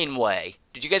Hemingway.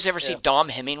 Did you guys ever see Yeah. Dom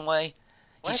Hemingway?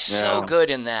 What? He's so No. good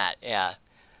in that. Yeah.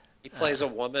 He plays a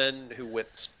woman who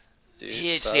whips dudes.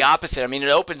 It's so- the opposite. I mean, it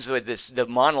opens with this. The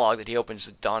monologue that he opens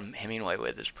with Dom Hemingway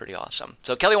with is pretty awesome.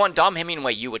 So Kelly Wand, Dom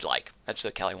Hemingway, you would like. That's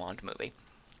the Kelly Wand movie.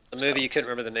 The movie you couldn't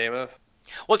remember the name of.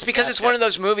 Well, it's because it's Gotcha. one of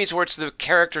those movies where it's the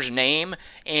character's name,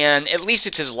 and at least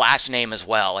it's his last name as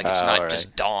well. Like it's Oh, not right.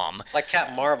 just Dom. Like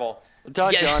Captain Marvel.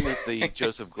 Don Yeah. John is the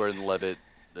Joseph Gordon-Levitt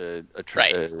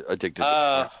Right. addicted to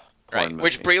Uh, porn Right, movie.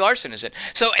 which Brie Larson is in.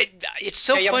 So it's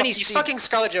so yeah, funny. he's see- fucking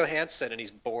Scarlett Johansson and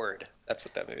he's bored. That's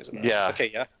what that movie's about. Yeah.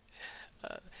 Okay, yeah.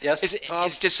 Yes, Tom.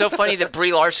 It's just so funny that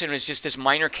Brie Larson was just this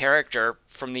minor character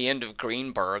from the end of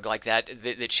Greenberg, like that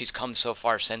she's come so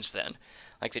far since then.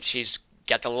 Like that she's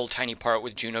got the little tiny part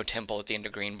with Juno Temple at the end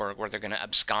of Greenberg where they're going to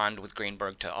abscond with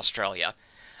Greenberg to Australia.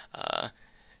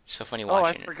 So funny Oh, I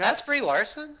watching it. forgot. That's Brie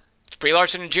Larson? Brie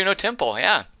Larson and Juno Temple.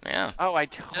 Yeah. Oh, I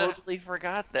totally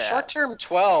forgot that. Short Term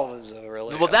 12 is a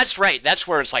really. Well, that's right. That's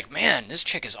where it's like, man, this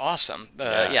chick is awesome.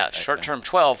 Yeah. Short Term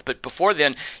 12. But before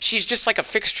then, she's just like a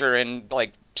fixture in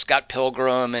like Scott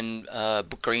Pilgrim and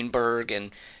Greenberg,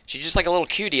 and she's just like a little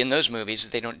cutie in those movies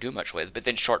that they don't do much with. But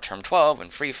then Short Term 12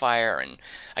 and Free Fire, and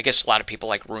I guess a lot of people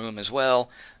like Room as well.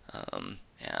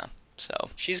 So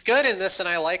She's good in this, and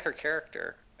I like her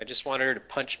character. I just wanted her to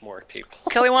punch more people.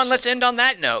 Kelly Wand, let's end on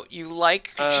that note. She's good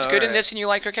in alright. this, and you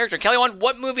like her character. Kelly Wand,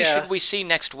 what movie Yeah. should we see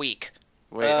next week?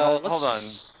 Wait, let's hold on.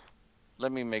 just-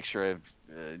 Let me make sure I've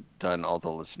done all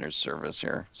the listeners' service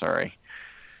here. Sorry.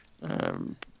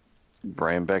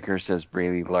 Brian Becker says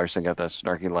Brie Larson got the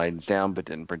snarky lines down, but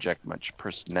didn't project much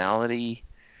personality.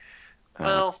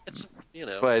 Well, it's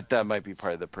But that might be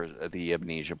part of the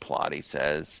amnesia plot. He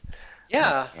says.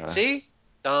 Yeah. See,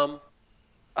 dumb.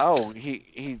 Oh,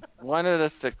 he wanted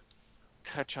us to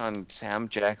touch on Sam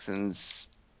Jackson's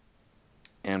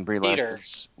and Brie Peter.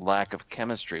 Larson's lack of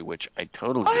chemistry, which I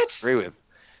totally What? disagree with,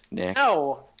 Nick.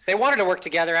 No, they wanted to work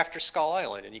together after Skull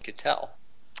Island, and you could tell.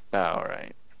 Oh, all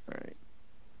right.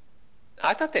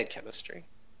 I thought they had chemistry.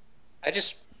 I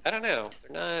don't know.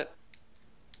 They're not.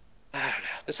 I don't know.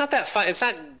 It's not that fun. It's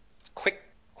not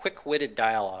quick-witted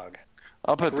dialogue.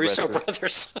 I'll put the Russo rest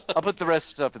brothers. I'll put the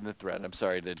rest up in the thread. I'm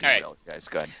sorry to derail you guys.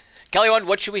 Go ahead. Kelly Wand,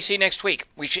 what should we see next week?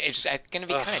 It's going to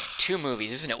be kind of 2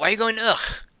 movies, isn't it? Why are you going, ugh?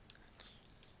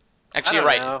 Actually, you're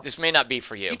right. know. This may not be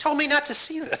for you. You told me not to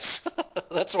see this.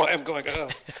 That's why I'm going. Oh.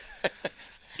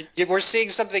 We're seeing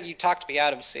something you talked me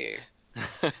out of seeing.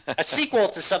 A sequel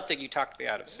to something you talked me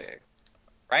out of seeing.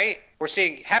 Right? We're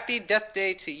seeing Happy Death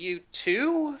Day to You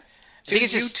 2? I think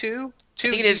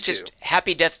it is just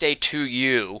Happy Death Day to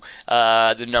You,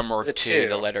 the number The 2, two.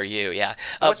 the letter U, yeah.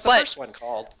 What's the but first one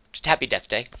called? just Happy Death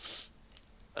Day.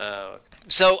 Oh,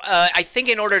 So I think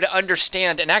in order to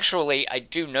understand, and actually I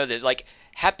do know that, like,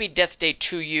 Happy Death Day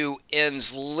to You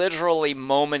begins literally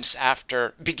moments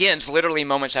after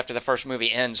the first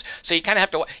movie ends. So you kind of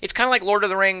have to. It's kind of like Lord of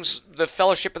the Rings, The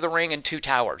Fellowship of the Ring, and Two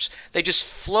Towers. They just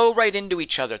flow right into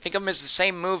each other. Think of them as the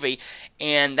same movie,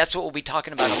 and that's what we'll be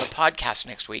talking about on the podcast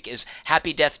next week. Is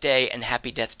Happy Death Day and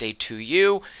Happy Death Day to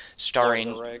You,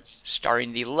 starring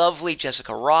the lovely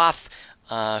Jessica Roth,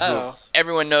 who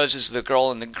everyone knows is the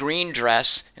girl in the green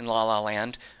dress in La La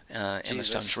Land. Emma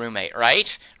Stone's roommate,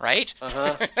 right?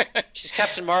 Uh-huh. She's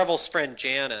Captain Marvel's friend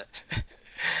Janet.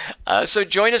 So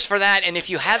join us for that, and if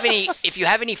you have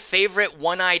any favorite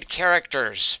one-eyed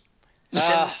characters,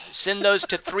 send those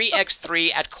to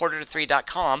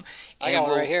 3x3@quarter-to-3.com, I got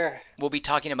one right here. We'll be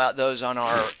talking about those on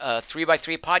our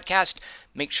 3x3 podcast.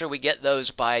 Make sure we get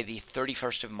those by the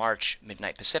 31st of March,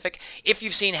 midnight Pacific. If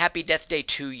you've seen Happy Death Day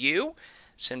to You,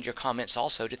 send your comments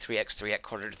also to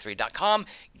 3x3@quarter-to-3.com.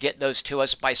 Get those to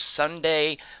us by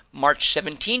Sunday, March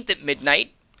 17th at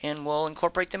midnight, and we'll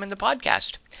incorporate them in the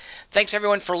podcast. Thanks,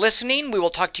 everyone, for listening. We will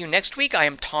talk to you next week. I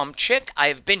am Tom Chick. I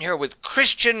have been here with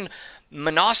Christian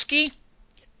Minoski.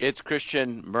 It's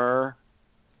Christian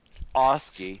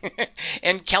Mur-Oski.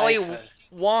 And Kelly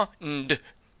Wand.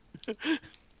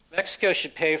 Mexico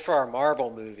should pay for our Marvel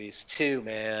movies, too,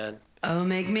 man. Oh,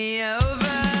 make me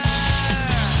over.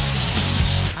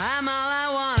 I'm all I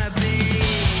wanna be.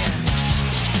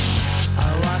 A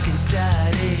walking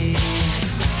study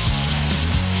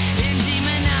in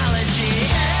demonology.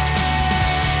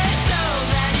 Hey, so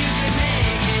glad you could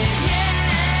make it.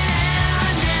 Yeah,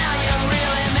 now you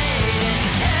really made it.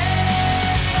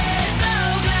 Hey, so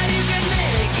glad you could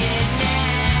make it now.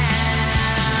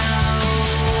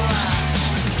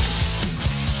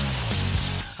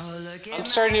 Oh, look at I'm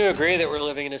starting to agree that we're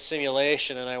living in a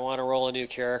simulation, and I want to roll a new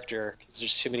character, because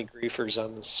there's too many griefers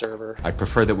on this server. I'd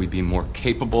prefer that we be more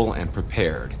capable and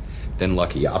prepared than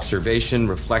lucky. Observation,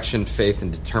 reflection, faith,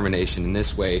 and determination. In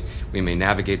this way, we may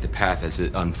navigate the path as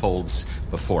it unfolds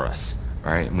before us.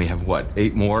 All right, and we have,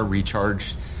 8 more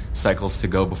recharge cycles to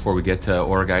go before we get to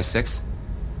Oragai 6?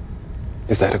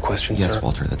 Is that a question, Yes, sir?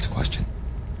 Walter, that's a question.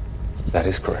 That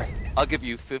is correct. I'll give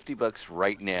you $50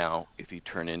 right now if you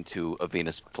turn into a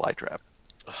Venus flytrap.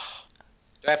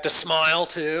 Do I have to smile,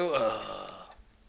 too?